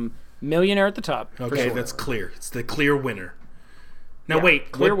be Millionaire at the top. Okay, that's clear. It's the clear winner. Now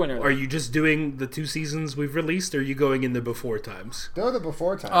clear winner. Are you just doing the 2 seasons we've released, or are you going in the before times? They're the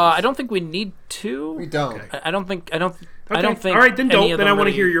before times. I don't think we need to. We don't. Okay. I don't think. I don't think. All right, then don't. Then I want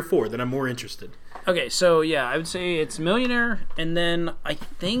to hear your 4. Then I'm more interested. Okay, so I would say it's Millionaire, and then I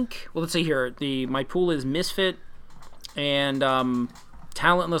think. Well, let's see here. My pool is Misfit, and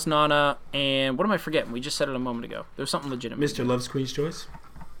Talentless Nana, and what am I forgetting? We just said it a moment ago. There's something legitimate. Mr. Love's Queen's Choice?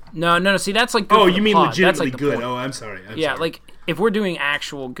 No. See, that's like good for you mean pod. legitimately like good? Point. Oh, I'm sorry. Like if we're doing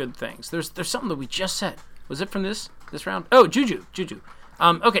actual good things, there's something that we just said. Was it from this round? Oh, Juju.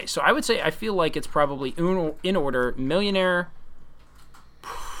 Okay, so I would say I feel like it's probably in order: Millionaire,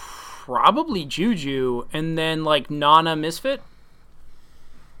 probably Juju, and then like Nana, Misfit.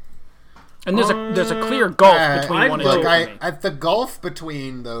 And there's a clear gulf between one and two. The gulf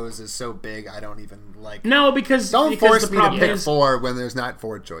between those is so big, I don't even like. No, because don't force me to pick 4 when there's not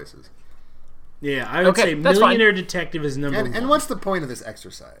 4 choices. Yeah, I would say Millionaire Detective is number 1. And what's the point of this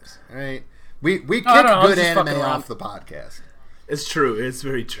exercise? All right, we kick good anime off the podcast. It's true. It's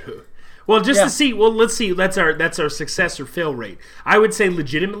very true. Well, to see. Well, let's see. That's our success or fail rate. I would say,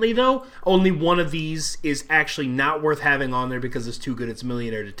 legitimately though, only one of these is actually not worth having on there because it's too good. It's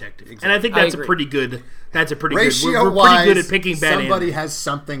Millionaire Detective, and I think that's a pretty good. That's a pretty ratio good. We're pretty good at picking bad. Somebody has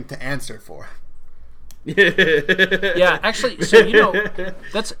something to answer for. Yeah, actually, so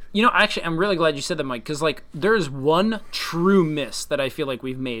actually, I'm really glad you said that, Mike, because like there's one true miss that I feel like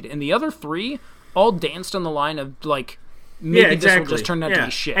we've made, and the other 3 all danced on the line of like. Maybe this will just turn out to be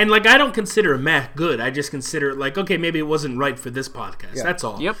shit. And like I don't consider Mac good. I just consider it like, okay, maybe it wasn't right for this podcast. Yeah. That's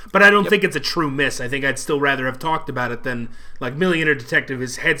all. Yep. But I don't think it's a true miss. I think I'd still rather have talked about it than like Millionaire Detective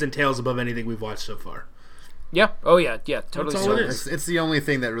is heads and tails above anything we've watched so far. Yeah. Oh yeah. Yeah. Totally. That's all it is. It's the only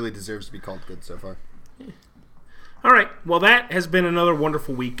thing that really deserves to be called good so far. All right. Well, that has been another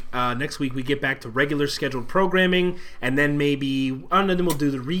wonderful week. Next week we get back to regular scheduled programming, and then maybe then we'll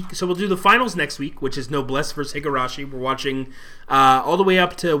do we'll do the finals next week, which is Noblesse versus Higurashi. We're watching all the way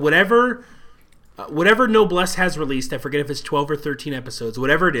up to whatever Noblesse has released. I forget if it's 12 or 13 episodes,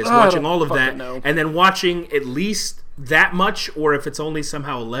 whatever it is. Watching all of that, and then watching at least that much, or if it's only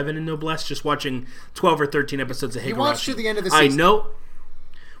somehow 11 in Noblesse, just watching 12 or 13 episodes of Higurashi. You watched to the end of the season. I know.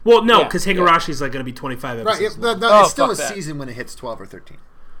 Well, no, because Higurashi's like going to be 25 episodes. Right, it's still a season when it hits 12 or 13.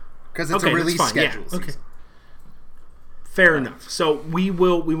 Because it's a release schedule. Okay. Fair enough. So we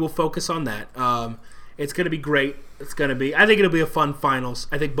will focus on that. It's going to be great. I think it'll be a fun finals.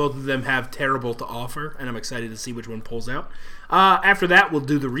 I think both of them have terrible to offer, and I'm excited to see which one pulls out. After that, we'll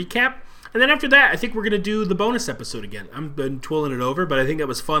do the recap. And then after that, I think we're going to do the bonus episode again. I've been twirling it over, but I think that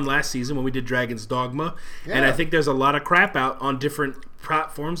was fun last season when we did Dragon's Dogma. Yeah. And I think there's a lot of crap out on different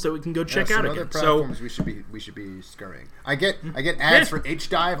platforms that we can go check out again. Other platforms we should be scurrying. I get ads for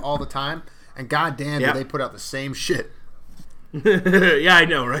H-Dive all the time, and goddamn, do they put out the same shit. Yeah, I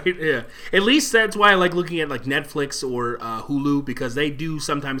know, right? Yeah. At least that's why I like looking at like Netflix or Hulu, because they do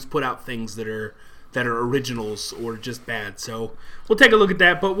sometimes put out things that are originals or just bad. So we'll take a look at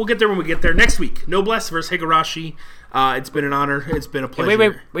that, but we'll get there when we get there. Next week, Noblesse versus Higurashi. It's been an honor. It's been a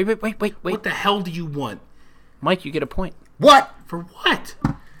pleasure. Wait. What the hell do you want? Mike, you get a point. What? For what?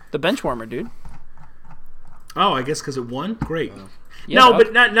 The Benchwarmer, dude. Oh, I guess because it won? Great. Yeah, no,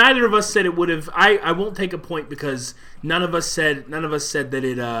 but neither of us said it would have. I won't take a point because none of us said that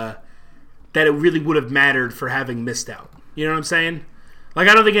it really would have mattered for having missed out. You know what I'm saying? Like,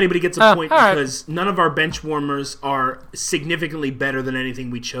 I don't think anybody gets a point because none of our Benchwarmers are significantly better than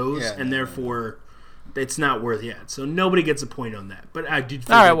anything we chose, and therefore it's not worth it. So nobody gets a point on that. But I did.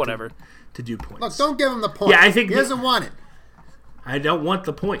 All right, whatever. To do points. Look, don't give him the point. Yeah, I think he doesn't want it. I don't want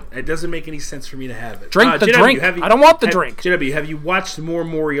the point. It doesn't make any sense for me to have it. Drink the drink. I don't want the drink. JW, have you watched more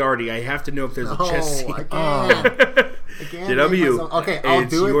Moriarty? I have to know if there's a chess scene. I can't. JW. Okay, I'll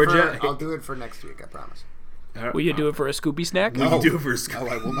do it for next week, I promise. Will you do it for a Scooby snack? Will you do it for a Scooby?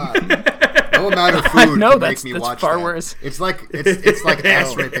 No, I will not. No amount of food can make me watch far that. worse. It's like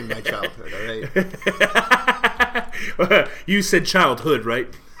ass raping my childhood, all right? You said childhood,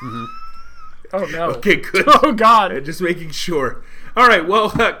 right? Mm-hmm. Oh, no. Okay, good. Oh, God. Just making sure. All right, well,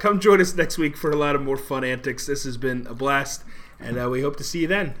 come join us next week for a lot of more fun antics. This has been a blast, and we hope to see you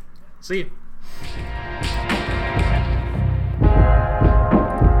then. See you. You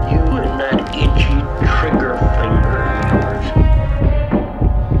and that itchy trigger finger of yours.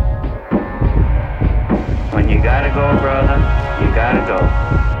 When you gotta go, brother, you gotta go.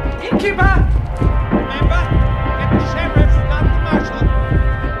 Innkeeper! Remember?